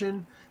preaching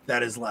session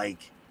that is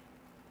like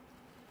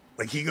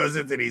he goes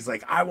into it, he's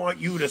like, I want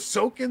you to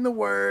soak in the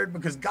word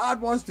because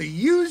God wants to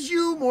use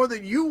you more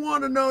than you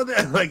want to know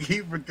that. Like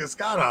because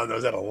Scott Hahn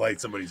knows how to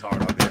light somebody's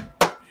heart up there.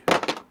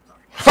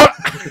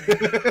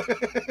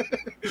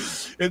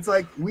 It's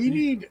like we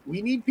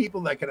need people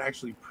that can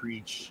actually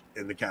preach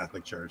in the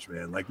Catholic Church,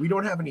 man. Like we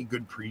don't have any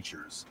good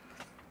preachers,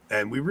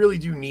 and we really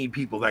do need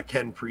people that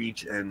can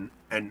preach and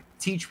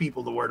teach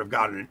people the word of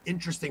God in an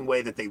interesting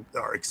way that they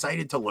are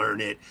excited to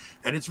learn it.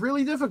 And it's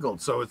really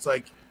difficult. So it's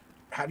like,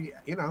 how do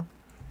you know?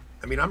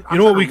 I mean, I'm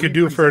what we could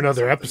do for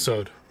another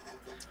episode?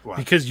 What?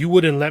 Because you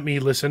wouldn't let me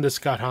listen to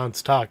Scott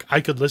Hahn's talk.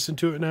 I could listen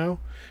to it now,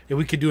 and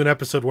we could do an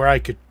episode where I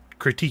could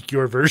critique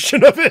your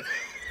version of it.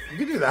 We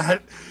could do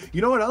that.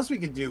 You know what else we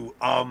could do?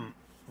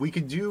 We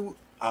could do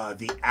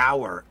the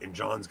hour in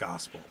John's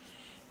Gospel.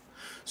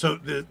 So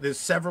there's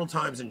several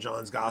times in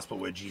John's Gospel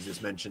where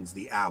Jesus mentions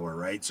the hour,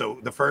 right? So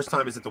the first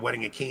time is at the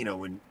wedding at Cana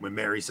when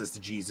Mary says to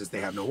Jesus, they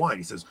have no wine.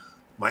 He says,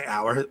 my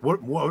hour,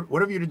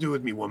 what have you to do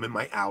with me, woman?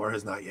 My hour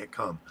has not yet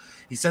come.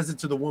 He says it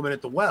to the woman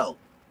at the well.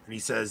 And he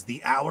says,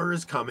 the hour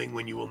is coming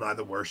when you will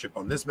neither worship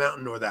on this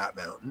mountain nor that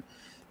mountain.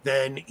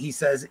 Then he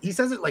says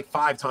it like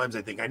 5 times,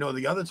 I think. I know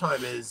the other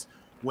time is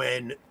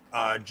when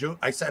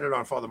I said it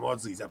on Father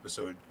Maudsley's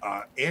episode.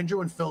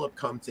 Andrew and Philip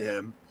come to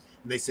him,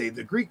 and they say,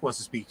 the Greek wants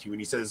to speak to you.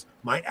 And he says,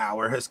 my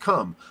hour has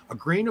come. A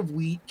grain of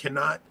wheat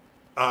cannot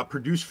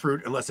produce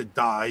fruit unless it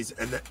dies,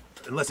 and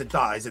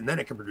then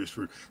it can produce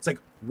fruit. It's like,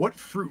 what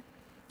fruit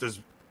does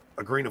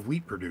a grain of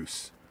wheat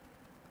produce?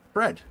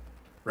 Bread,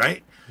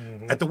 right?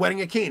 Mm-hmm. At the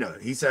wedding at Cana,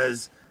 he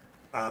says,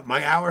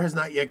 my hour has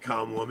not yet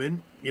come,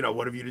 woman.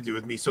 What have you to do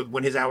with me? So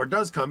when his hour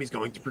does come, he's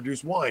going to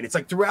produce wine. It's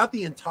like throughout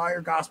the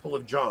entire Gospel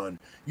of John,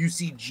 you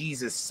see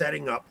Jesus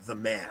setting up the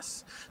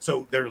Mass.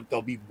 So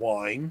there'll be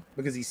wine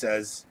because he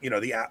says,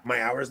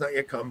 my hour has not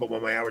yet come, but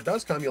when my hour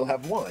does come, you'll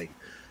have wine.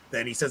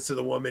 Then he says to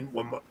the woman,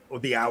 when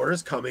the hour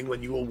is coming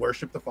when you will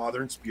worship the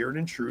Father in spirit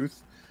and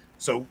truth.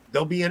 So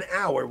there'll be an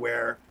hour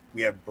where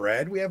we have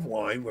bread, we have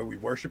wine, where we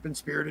worship in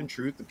spirit and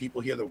truth. The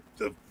people hear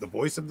the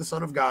voice of the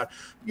Son of God.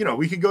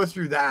 We could go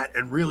through that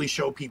and really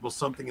show people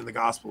something in the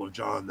Gospel of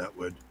John that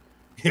would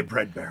hit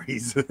bread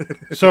berries.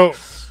 So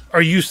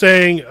are you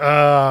saying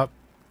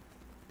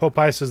Pope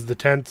Pius is the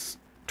 10th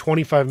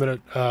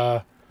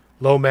 25-minute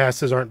low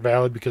masses aren't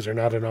valid because they're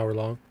not an hour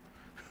long?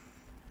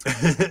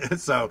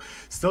 So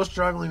still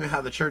struggling with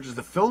how the church is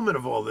the fulfillment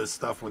of all this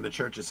stuff when the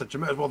church is such a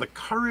mess. Well, the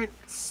current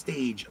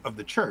stage of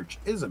the church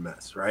is a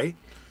mess, right?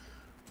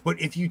 But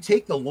if you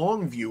take the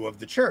long view of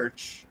the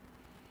church,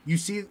 you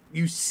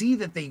see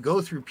that they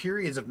go through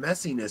periods of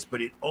messiness,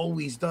 but it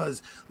always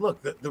does.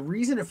 Look, the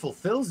reason it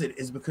fulfills it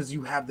is because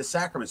you have the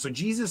sacraments. So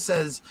Jesus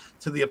says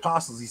to the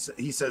apostles,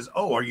 he says,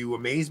 oh, are you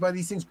amazed by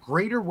these things?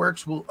 Greater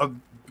works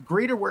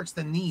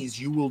than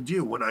these you will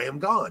do when I am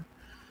gone.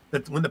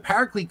 That when the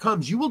Paraclete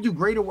comes, you will do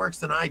greater works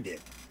than I did.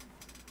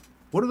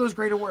 What are those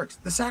greater works?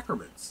 The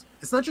sacraments.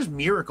 It's not just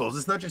miracles.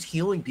 It's not just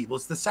healing people.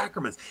 It's the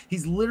sacraments.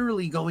 He's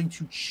literally going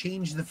to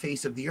change the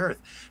face of the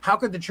earth. How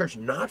could the church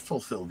not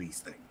fulfill these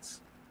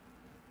things?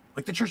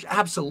 Like the church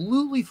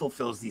absolutely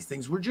fulfills these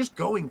things. We're just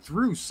going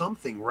through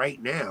something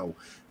right now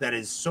that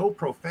is so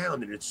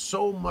profound, and it's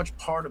so much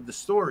part of the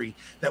story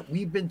that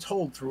we've been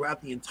told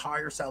throughout the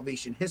entire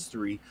salvation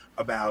history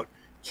about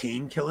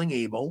Cain killing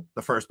Abel,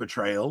 the first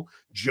betrayal,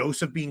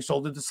 Joseph being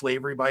sold into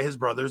slavery by his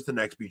brothers, the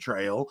next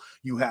betrayal.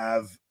 You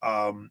have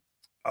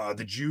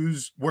the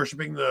Jews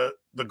worshiping the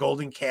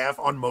golden calf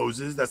on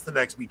Moses. That's the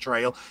next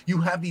betrayal.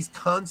 You have these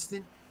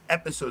constant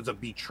episodes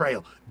of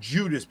betrayal.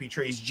 Judas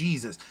betrays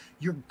Jesus.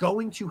 You're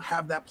going to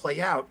have that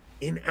play out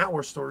in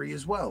our story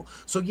as well.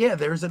 So yeah,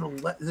 there's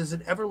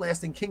an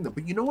everlasting kingdom.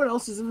 But you know what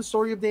else is in the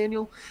story of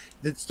Daniel?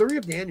 The story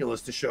of Daniel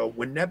is to show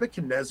when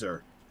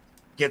Nebuchadnezzar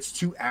gets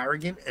too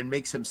arrogant and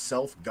makes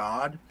himself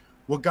God,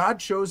 what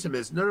God shows him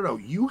is, no,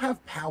 you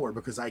have power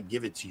because I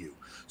give it to you.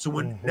 So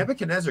when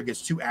Nebuchadnezzar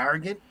gets too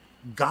arrogant,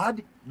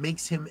 God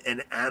makes him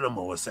an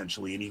animal,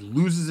 essentially, and he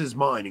loses his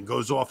mind and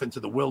goes off into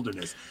the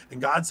wilderness.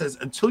 And God says,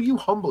 until you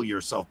humble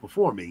yourself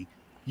before me,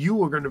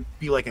 you are going to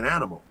be like an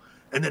animal.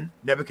 And then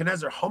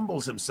Nebuchadnezzar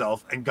humbles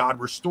himself and God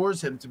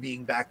restores him to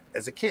being back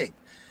as a king.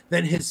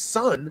 Then his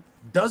son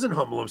doesn't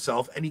humble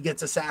himself and he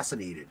gets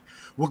assassinated.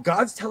 What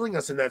God's telling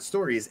us in that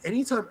story is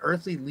anytime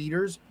earthly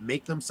leaders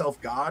make themselves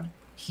God,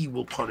 he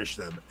will punish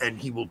them and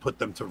he will put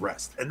them to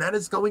rest. And that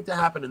is going to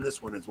happen in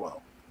this one as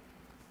well.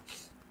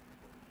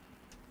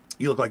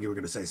 You look like you were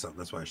going to say something.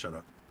 That's why I shut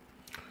up.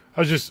 I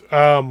was just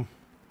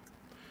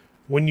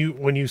when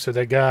you said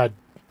that God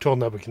told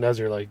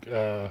Nebuchadnezzar, like,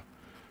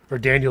 or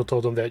Daniel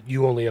told him that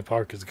you only have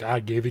power because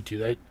God gave it to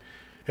you. That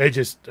it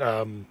just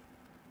death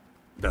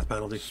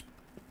penalty.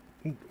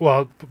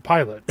 Well,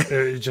 Pilate.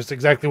 It's just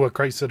exactly what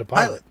Christ said to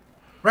Pilate.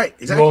 Right.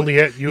 Exactly.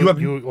 You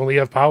only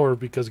have power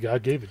because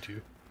God gave it to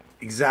you.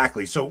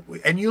 Exactly. So,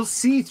 and you'll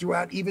see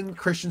throughout even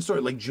Christian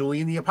story, like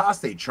Julian the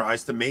Apostate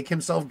tries to make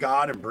himself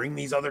God and bring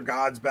these other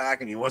gods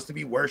back, and he wants to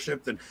be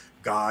worshipped, and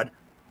God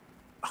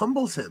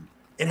humbles him.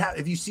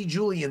 If you see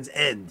Julian's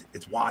end,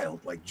 it's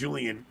wild. Like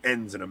Julian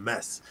ends in a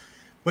mess,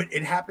 but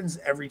it happens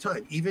every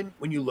time. Even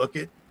when you look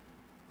at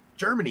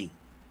Germany,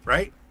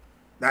 right?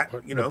 That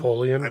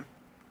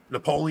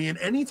Napoleon.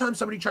 Anytime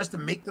somebody tries to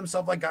make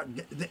themselves like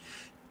God,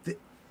 the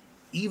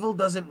evil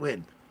doesn't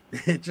win.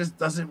 It just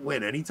doesn't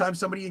win. Anytime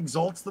somebody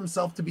exalts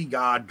themselves to be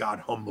God, God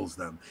humbles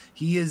them.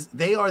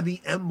 They are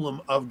the emblem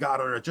of God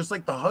on earth, just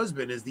like the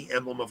husband is the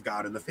emblem of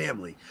God in the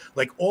family.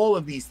 Like all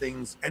of these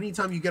things,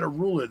 anytime you get a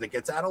ruler that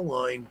gets out of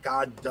line,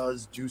 God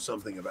does do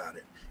something about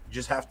it. You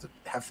just have to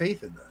have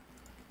faith in that.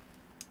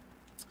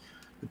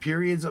 The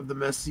periods of the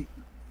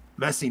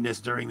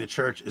messiness during the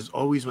church is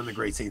always when the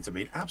great saints are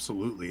made.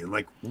 Absolutely. And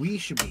like, we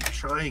should be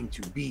trying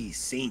to be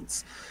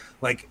saints.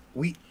 Like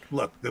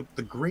look,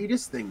 the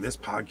greatest thing this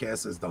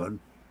podcast has done,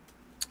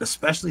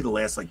 especially the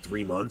last like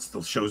 3 months,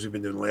 the shows we've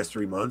been doing the last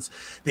 3 months,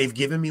 they've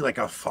given me like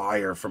a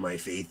fire for my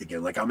faith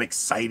again. Like I'm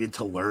excited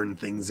to learn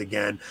things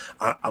again.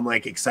 I'm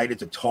like excited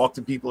to talk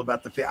to people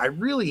about the faith. I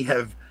really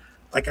have,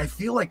 like, I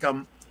feel like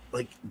I'm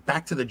like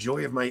back to the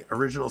joy of my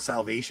original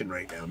salvation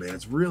right now, man.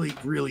 It's really,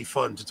 really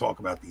fun to talk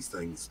about these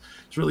things.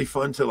 It's really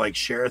fun to like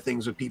share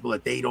things with people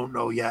that they don't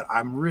know yet.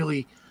 I'm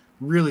really,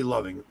 really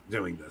loving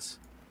doing this.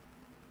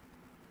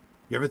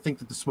 You ever think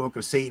that the smoke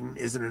of Satan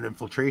isn't an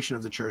infiltration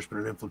of the church, but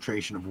an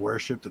infiltration of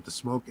worship, that the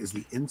smoke is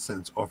the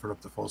incense offered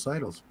up to false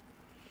idols?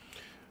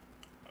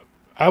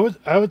 I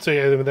would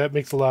say, I mean, that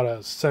makes a lot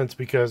of sense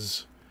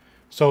because,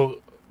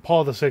 so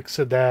Paul VI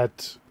said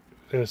that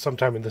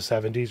sometime in the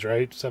 70s,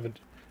 right?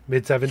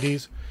 Mid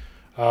 70s.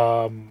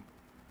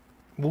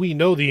 We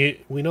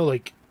know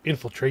like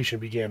infiltration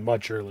began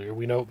much earlier.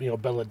 We know,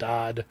 Bella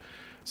Dodd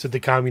said the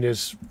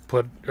communists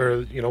put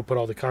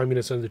all the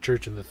communists in the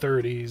church in the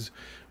 30s.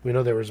 We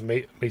know there was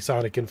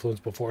Masonic influence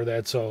before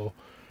that. So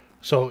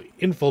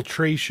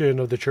infiltration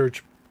of the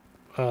church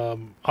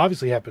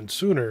obviously happened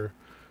sooner.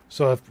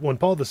 So when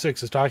Paul VI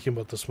is talking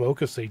about the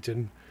smoke of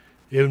Satan,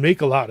 it would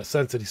make a lot of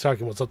sense that he's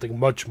talking about something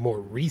much more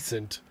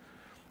recent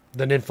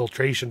than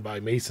infiltration by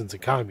Masons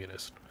and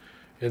communists.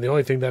 And the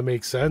only thing that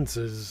makes sense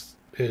is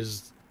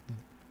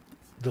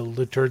the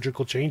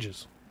liturgical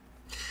changes.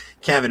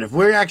 Kevin, if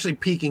we're actually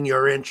piquing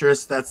your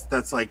interest,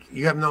 that's like,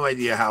 you have no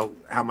idea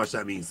how much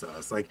that means to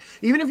us. Like,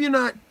 even if you're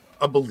not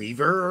a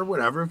believer or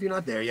whatever, if you're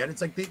not there yet,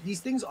 it's like these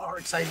things are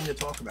exciting to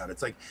talk about.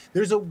 It's like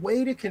there's a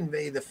way to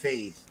convey the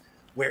faith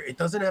where it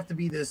doesn't have to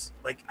be this,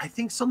 like, I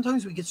think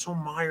sometimes we get so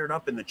mired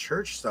up in the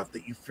church stuff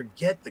that you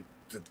forget the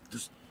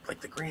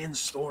grand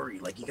story.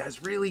 Like, you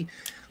guys really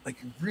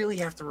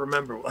have to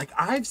remember, like,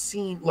 I've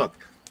seen,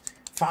 look,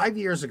 5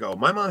 years ago,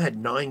 my mom had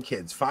 9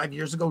 kids. 5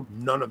 years ago,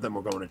 none of them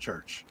were going to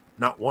church.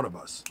 Not one of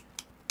us.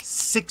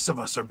 6 of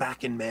us are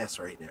back in mass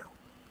right now.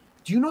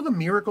 Do you know the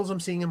miracles I'm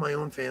seeing in my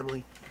own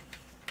family?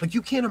 Like,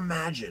 you can't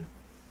imagine.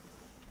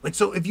 Like,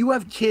 so if you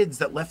have kids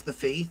that left the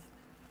faith,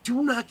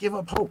 do not give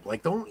up hope.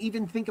 Like, don't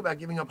even think about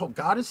giving up hope.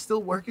 God is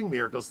still working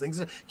miracles.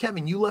 Things.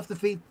 Kevin, you left the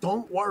faith.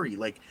 Don't worry.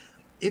 Like,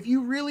 if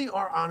you really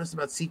are honest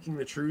about seeking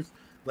the truth,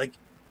 like,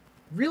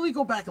 really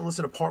go back and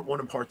listen to part 1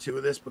 and part 2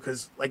 of this,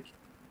 because like,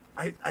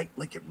 I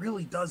like, it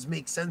really does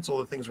make sense, all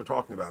the things we're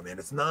talking about, man.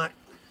 It's not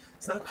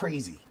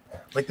crazy.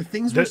 Like, the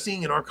things we're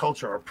seeing in our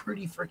culture are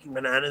pretty freaking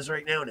bananas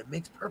right now, and it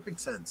makes perfect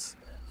sense.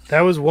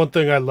 That was one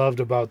thing I loved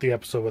about the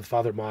episode with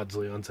Father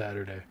Maudsley on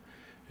Saturday.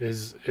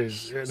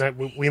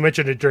 We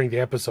mentioned it during the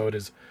episode,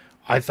 is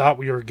I thought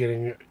we were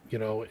getting,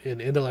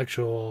 an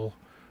intellectual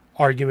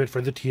argument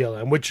for the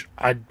TLM, which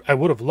I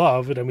would have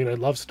loved. I mean, I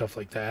love stuff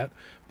like that,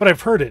 but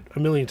I've heard it a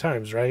million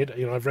times, right?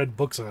 I've read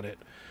books on it.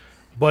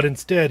 But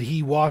instead,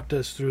 he walked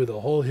us through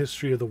the whole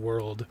history of the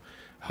world,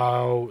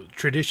 how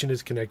tradition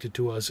is connected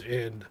to us,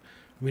 and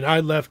I mean, I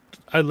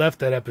left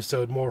that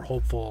episode more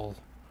hopeful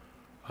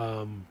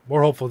than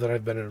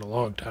I've been in a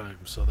long time.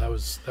 So that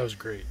was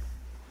great.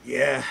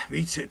 Yeah,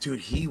 me too, dude.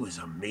 He was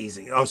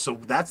amazing. Oh, so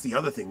that's the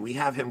other thing. We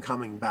have him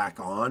coming back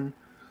on.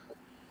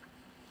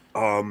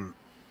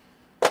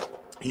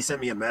 He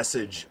sent me a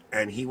message,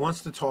 and he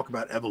wants to talk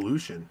about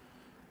evolution.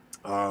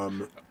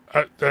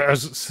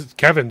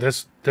 Kevin,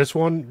 this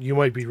one, you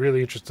might be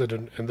really interested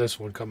in this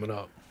one coming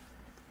up.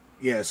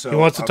 Yeah, so he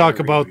wants to talk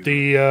about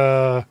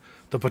the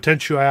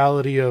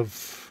potentiality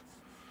of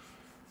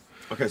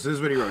Okay, so this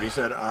is what he wrote. He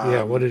said,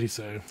 yeah, what did he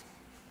say?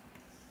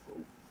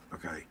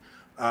 Okay.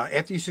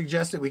 After you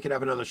suggested we could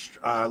have another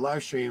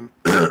live stream,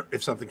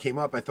 if something came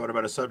up, I thought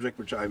about a subject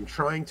which I'm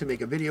trying to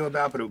make a video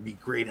about, but it would be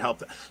great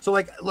help. So,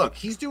 like, look,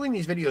 he's doing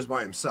these videos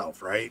by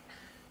himself, right?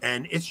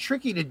 And it's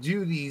tricky to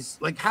do these.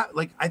 Like,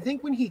 I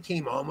think when he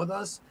came on with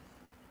us,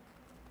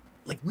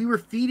 like, we were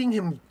feeding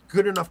him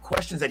good enough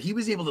questions that he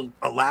was able to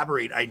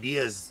elaborate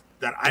ideas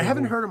that I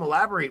haven't heard him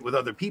elaborate with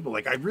other people.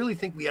 Like, I really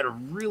think we had a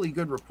really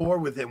good rapport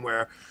with him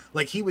where,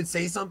 like, he would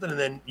say something and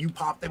then you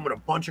popped in with a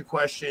bunch of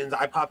questions.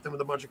 I popped in with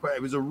a bunch of questions.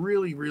 It was a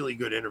really, really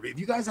good interview. If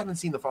you guys haven't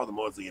seen the Father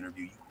Maudsley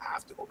interview, you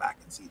have to go back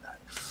and see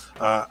that.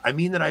 I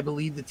mean that I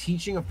believe the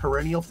teaching of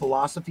perennial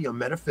philosophy on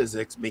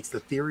metaphysics makes the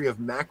theory of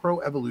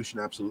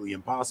macroevolution absolutely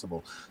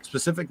impossible.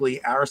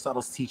 Specifically,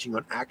 Aristotle's teaching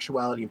on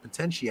actuality and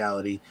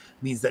potentiality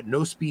means that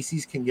no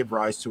species can give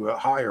rise to a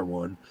higher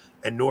one,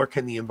 and nor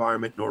can the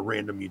environment nor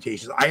random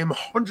mutations. I am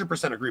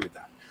 100% agree with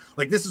that.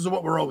 Like, this is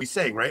what we're always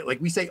saying, right?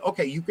 Like, we say,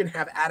 okay, you can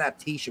have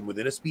adaptation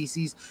within a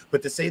species,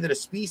 but to say that a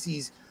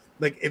species,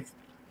 like, if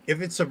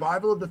it's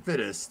survival of the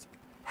fittest,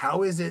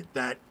 how is it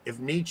that if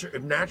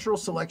natural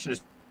selection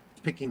is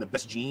picking the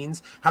best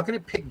genes, how can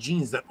it pick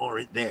genes that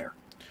aren't there?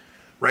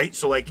 Right?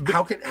 So, like,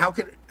 how can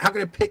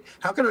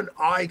an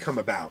eye come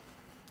about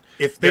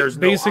if there's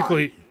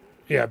basically no eye?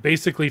 Yeah,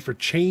 basically for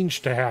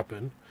change to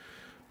happen,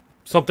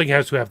 something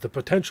has to have the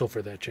potential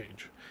for that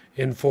change.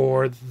 And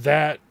for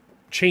that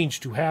change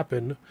to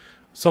happen,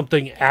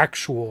 something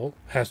actual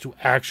has to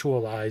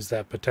actualize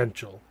that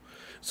potential.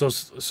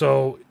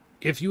 So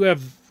if you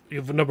have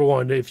number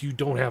one, if you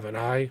don't have an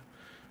eye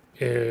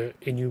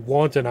and you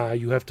want an eye,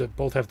 you have to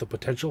both have the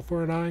potential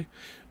for an eye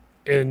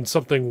and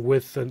something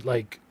with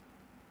like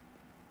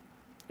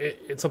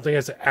something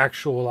has to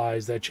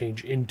actualize that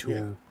change into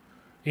an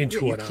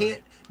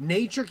eye.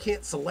 Nature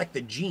can't select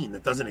a gene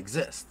that doesn't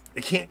exist.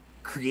 It can't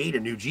create a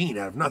new gene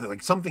out of nothing.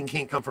 Like, something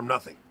can't come from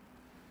nothing.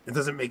 It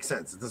doesn't make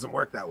sense. It doesn't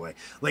work that way.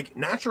 Like,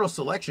 natural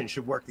selection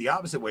should work the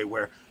opposite way,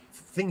 where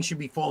things should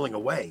be falling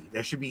away.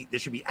 There should be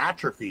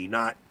atrophy,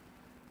 not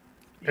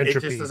entropy.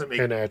 It just doesn't make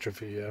and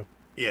atrophy.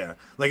 Yeah,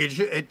 like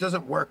it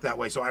doesn't work that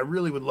way. So I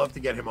really would love to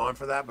get him on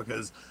for that,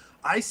 because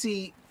I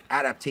see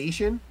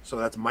adaptation. So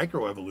that's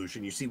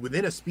microevolution. You see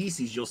within a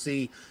species, you'll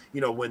see,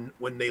 you know, when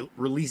they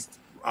released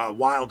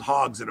wild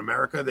hogs in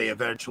America, they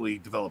eventually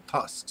developed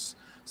tusks,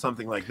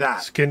 something like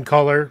that. Skin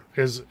color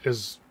is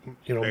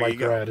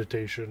micro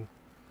adaptation,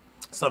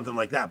 something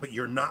like that. But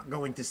you're not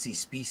going to see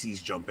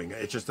species jumping.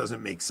 It just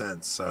doesn't make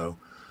sense. So,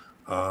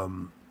 what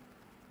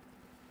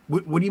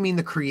do you mean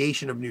the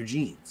creation of new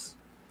genes?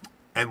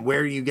 And where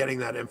are you getting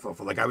that info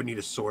from? Like, I would need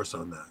a source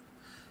on that.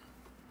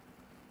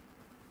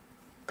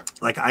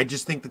 Like, I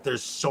just think that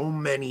there's so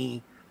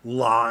many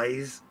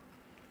lies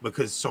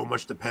because so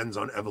much depends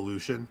on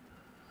evolution.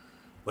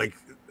 Like,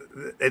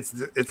 it's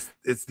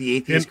the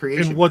atheist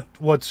creation. And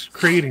what's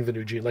creating the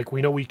new gene? Like,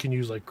 we know we can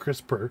use like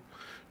CRISPR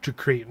to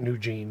create new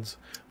genes,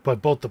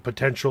 but both the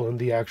potential and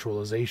the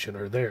actualization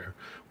are there.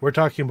 We're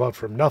talking about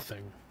from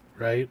nothing,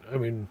 right? I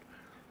mean,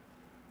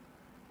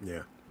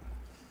 yeah,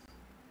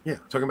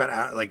 talking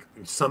about like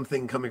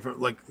something coming from,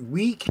 like,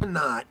 we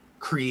cannot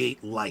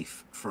create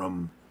life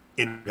from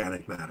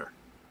inorganic matter.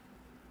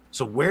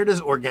 So where does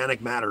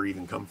organic matter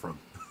even come from?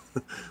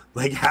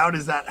 Like, how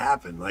does that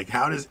happen? Like,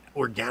 how does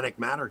organic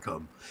matter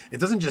come? It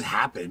doesn't just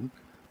happen.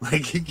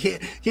 Like, you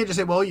can't just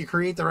say, well, you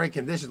create the right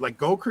conditions. Like,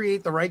 go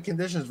create the right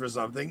conditions for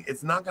something.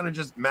 It's not going to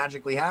just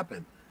magically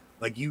happen.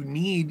 Like, you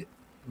need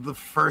the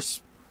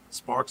first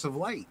sparks of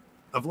life.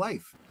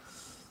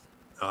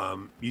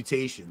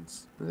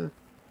 Mutations.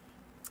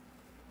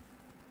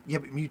 Yeah,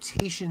 but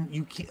mutation,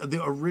 you can't,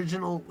 the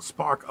original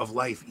spark of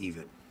life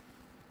even.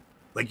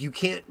 Like, you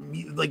can't,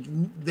 like,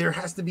 there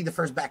has to be the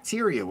first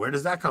bacteria. Where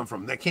does that come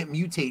from? That can't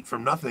mutate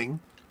from nothing.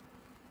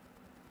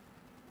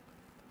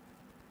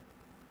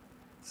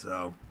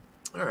 So,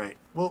 all right.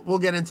 We'll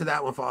get into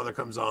that when Father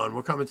comes on.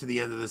 We're coming to the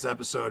end of this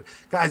episode.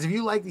 Guys, if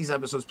you like these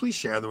episodes, please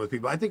share them with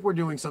people. I think we're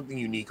doing something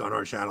unique on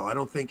our channel. I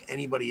don't think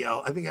anybody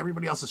else, I think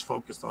everybody else is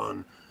focused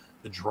on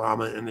the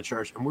drama in the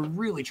church, and we're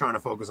really trying to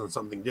focus on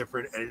something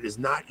different, and it is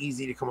not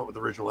easy to come up with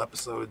original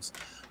episodes.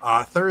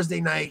 Thursday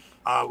night,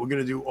 we're going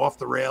to do Off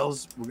the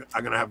Rails.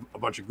 I'm going to have a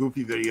bunch of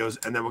goofy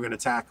videos, and then we're going to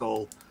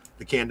tackle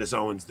the Candace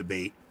Owens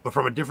debate, but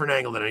from a different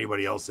angle than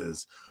anybody else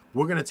is.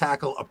 We're going to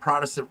tackle a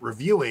Protestant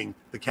reviewing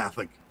the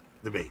Catholic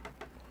debate.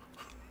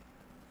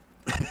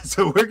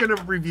 So we're going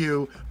to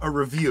review a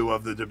review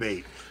of the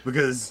debate,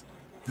 because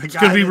it's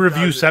going to be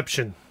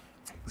reviewception.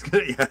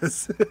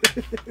 Yes.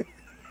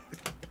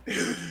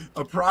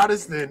 A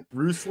Protestant,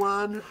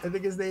 Ruslan, I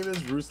think his name is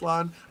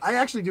Ruslan. I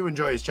actually do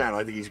enjoy his channel.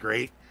 I think he's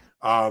great.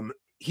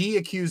 He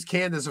accused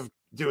Candace of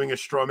doing a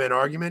straw man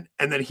argument,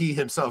 and then he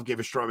himself gave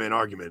a straw man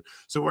argument.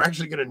 So we're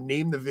actually going to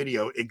name the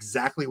video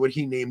exactly what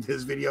he named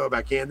his video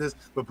about Candace,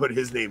 but put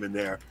his name in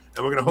there.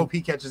 And we're going to hope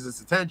he catches his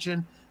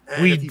attention.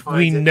 And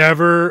we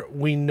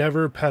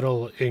never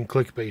peddle in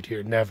clickbait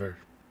here. Never.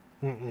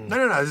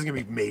 No. This is going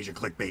to be major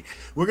clickbait.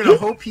 We're going to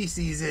hope he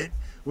sees it.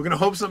 We're going to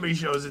hope somebody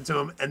shows it to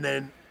him, and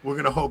then we're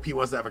gonna hope he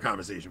wants to have a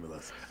conversation with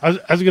us. I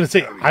was gonna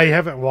say I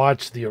haven't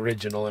watched the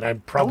original, and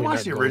I'm probably Don't watch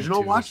not the going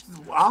original.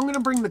 to. I'm gonna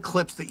bring the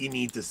clips that you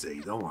need to see.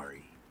 Don't worry.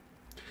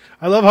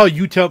 I love how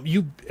you tell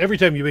you every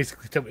time you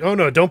basically tell me, "Oh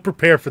no, don't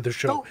prepare for the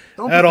show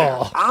don't at prepare.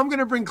 all." I'm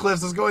gonna bring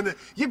clips. Let's go in.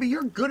 Yeah, but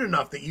you're good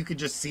enough that you could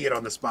just see it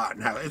on the spot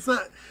and have it. It's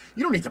not.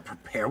 You don't need to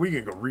prepare. We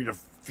can go read a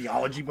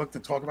theology book to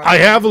talk about. I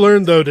have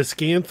learned though to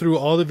scan through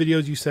all the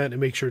videos you sent and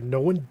make sure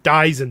no one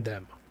dies in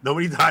them.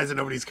 Nobody dies and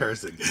nobody's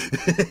cursing.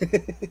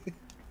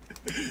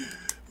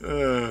 All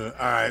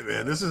right,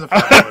 man. This is a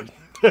fun one.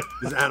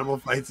 Is animal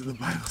fights in the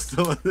Bible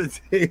still on the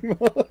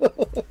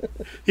table?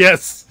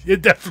 Yes,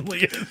 it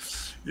definitely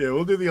is. Yeah,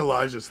 we'll do the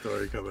Elijah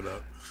story coming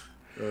up.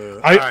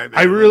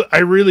 I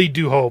really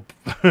do hope.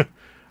 I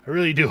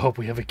really do hope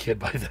we have a kid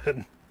by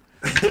then.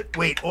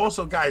 Wait,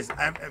 also, guys,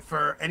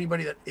 for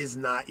anybody that is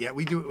not yet,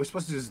 we're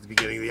supposed to do this at the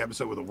beginning of the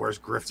episode with the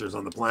worst grifters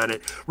on the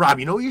planet. Rob,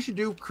 you know what you should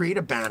do? Create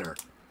a banner.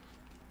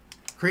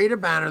 Create a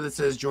banner that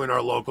says join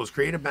our locals.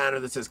 Create a banner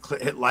that says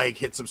hit like,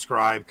 hit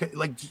subscribe.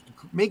 Like,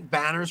 make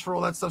banners for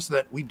all that stuff so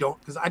that we don't,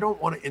 because I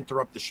don't want to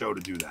interrupt the show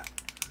to do that.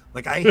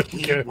 Like, I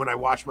hate when I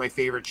watch my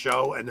favorite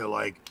show and they're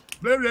like,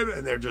 blah, blah, blah,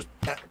 and they're just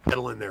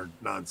peddling their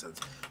nonsense.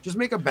 Just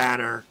make a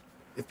banner.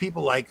 If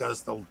people like us,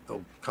 they'll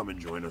come and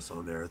join us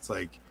on there. It's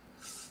like,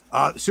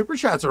 super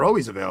chats are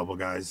always available,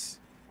 guys.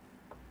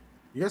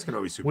 You guys can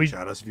always super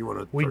chat us if you want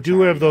to. We do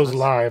have those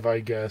live,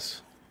 I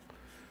guess.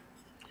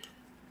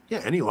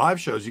 Yeah, any live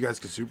shows, you guys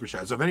can super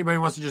chat. So if anybody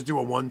wants to just do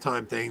a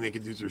one-time thing, they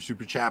can do through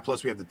super chat.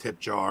 Plus, we have the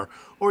tip jar,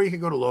 or you can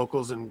go to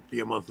locals and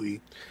be a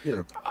monthly,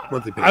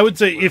 monthly. I would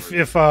say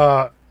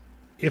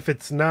if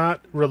it's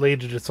not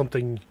related to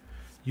something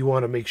you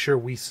want to make sure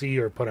we see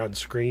or put on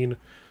screen,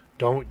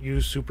 don't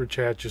use super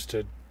chat just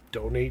to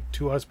donate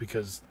to us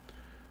because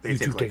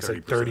YouTube takes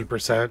like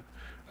 30%.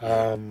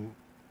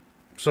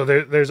 So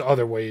there's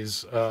other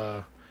ways.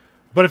 But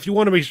if you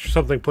want to make sure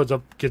something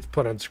gets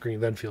put on screen,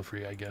 then feel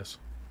free, I guess.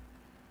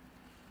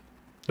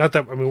 Not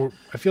that, I mean,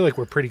 I feel like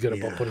we're pretty good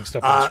about putting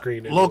stuff on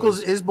screen. Locals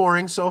is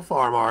boring so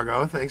far,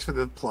 Margot. Thanks for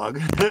the plug.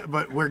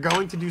 But we're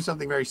going to do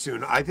something very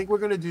soon. I think we're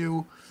going to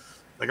do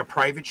like a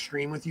private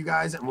stream with you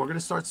guys, and we're going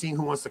to start seeing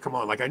who wants to come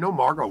on. Like, I know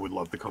Margot would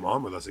love to come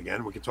on with us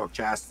again. We could talk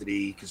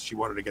chastity because she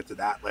wanted to get to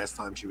that last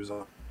time she was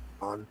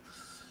on.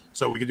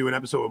 So we could do an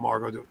episode with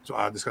Margot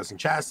discussing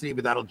chastity,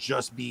 but that'll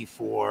just be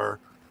for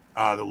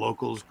the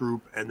locals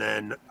group. And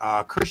then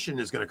Christian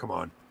is going to come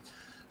on.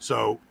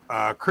 So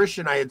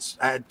Christian, I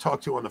had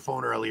talked to on the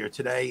phone earlier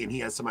today, and he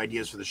has some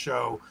ideas for the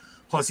show.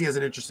 Plus, he has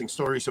an interesting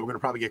story, so we're going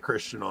to probably get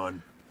Christian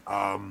on.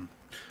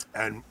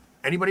 And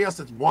anybody else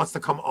that wants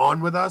to come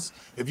on with us,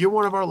 if you're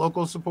one of our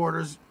local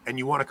supporters and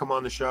you want to come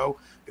on the show,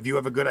 if you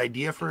have a good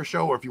idea for a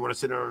show, or if you want to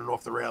sit on and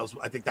off the rails,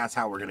 I think that's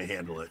how we're going to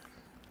handle it.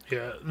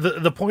 Yeah,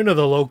 the point of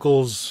the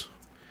locals,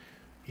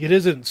 it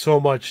isn't so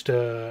much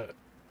to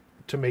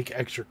make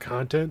extra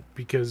content,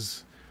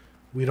 because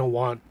we don't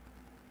want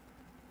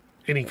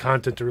any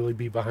content to really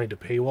be behind a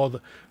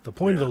paywall. The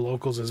point of the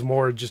locals is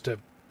more just to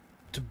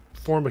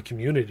form a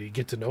community,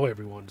 get to know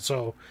everyone.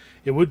 So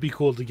it would be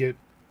cool to get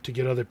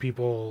other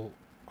people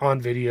on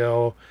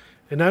video,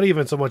 and not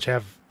even so much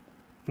have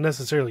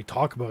necessarily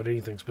talk about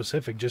anything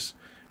specific, just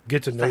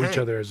get to know each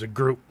other as a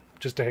group,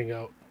 just to hang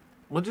out.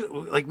 We'll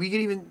do, like, we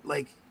could even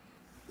like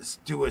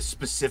do a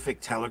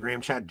specific Telegram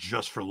chat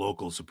just for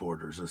local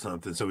supporters or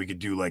something, so we could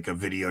do like a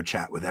video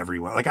chat with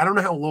everyone. Like, I don't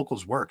know how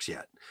locals works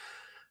yet.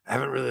 I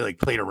haven't really like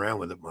played around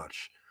with it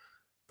much,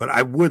 but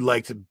I would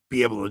like to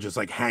be able to just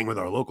like hang with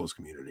our locals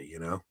community, you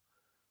know,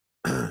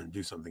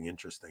 do something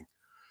interesting.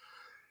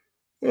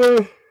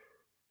 Man,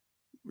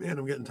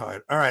 I'm getting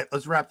tired. All right,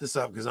 let's wrap this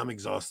up because I'm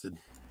exhausted.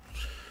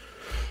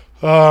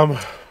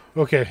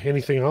 Okay.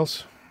 Anything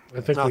else? I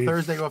think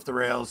Thursday off the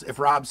rails. If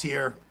Rob's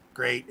here,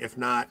 great. If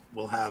not,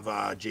 we'll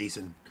have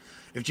Jason.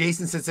 If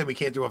Jason sits in, we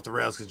can't do off the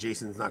rails because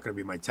Jason's not going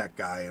to be my tech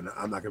guy, and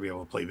I'm not going to be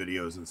able to play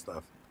videos and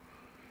stuff.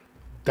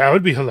 That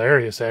would be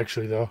hilarious,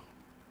 actually, though.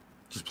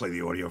 Just play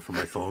the audio from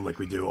my phone like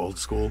we do old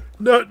school.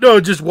 No,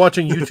 just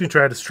watching you two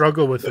try to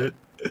struggle with it.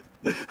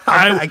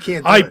 I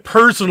can't. I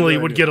personally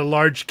would get a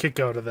large kick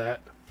out of that.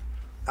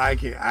 I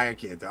can't.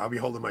 I'll be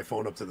holding my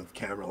phone up to the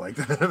camera like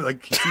that.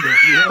 Like,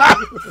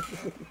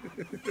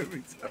 it'd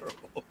be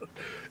terrible.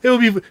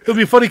 It'll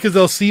be funny because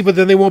they'll see, but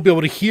then they won't be able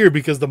to hear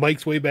because the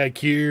mic's way back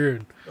here.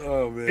 And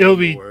oh man,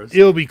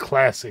 it'll be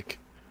classic,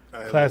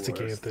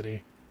 classic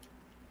Anthony.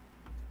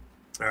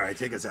 All right,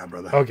 take us out,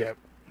 brother. Okay.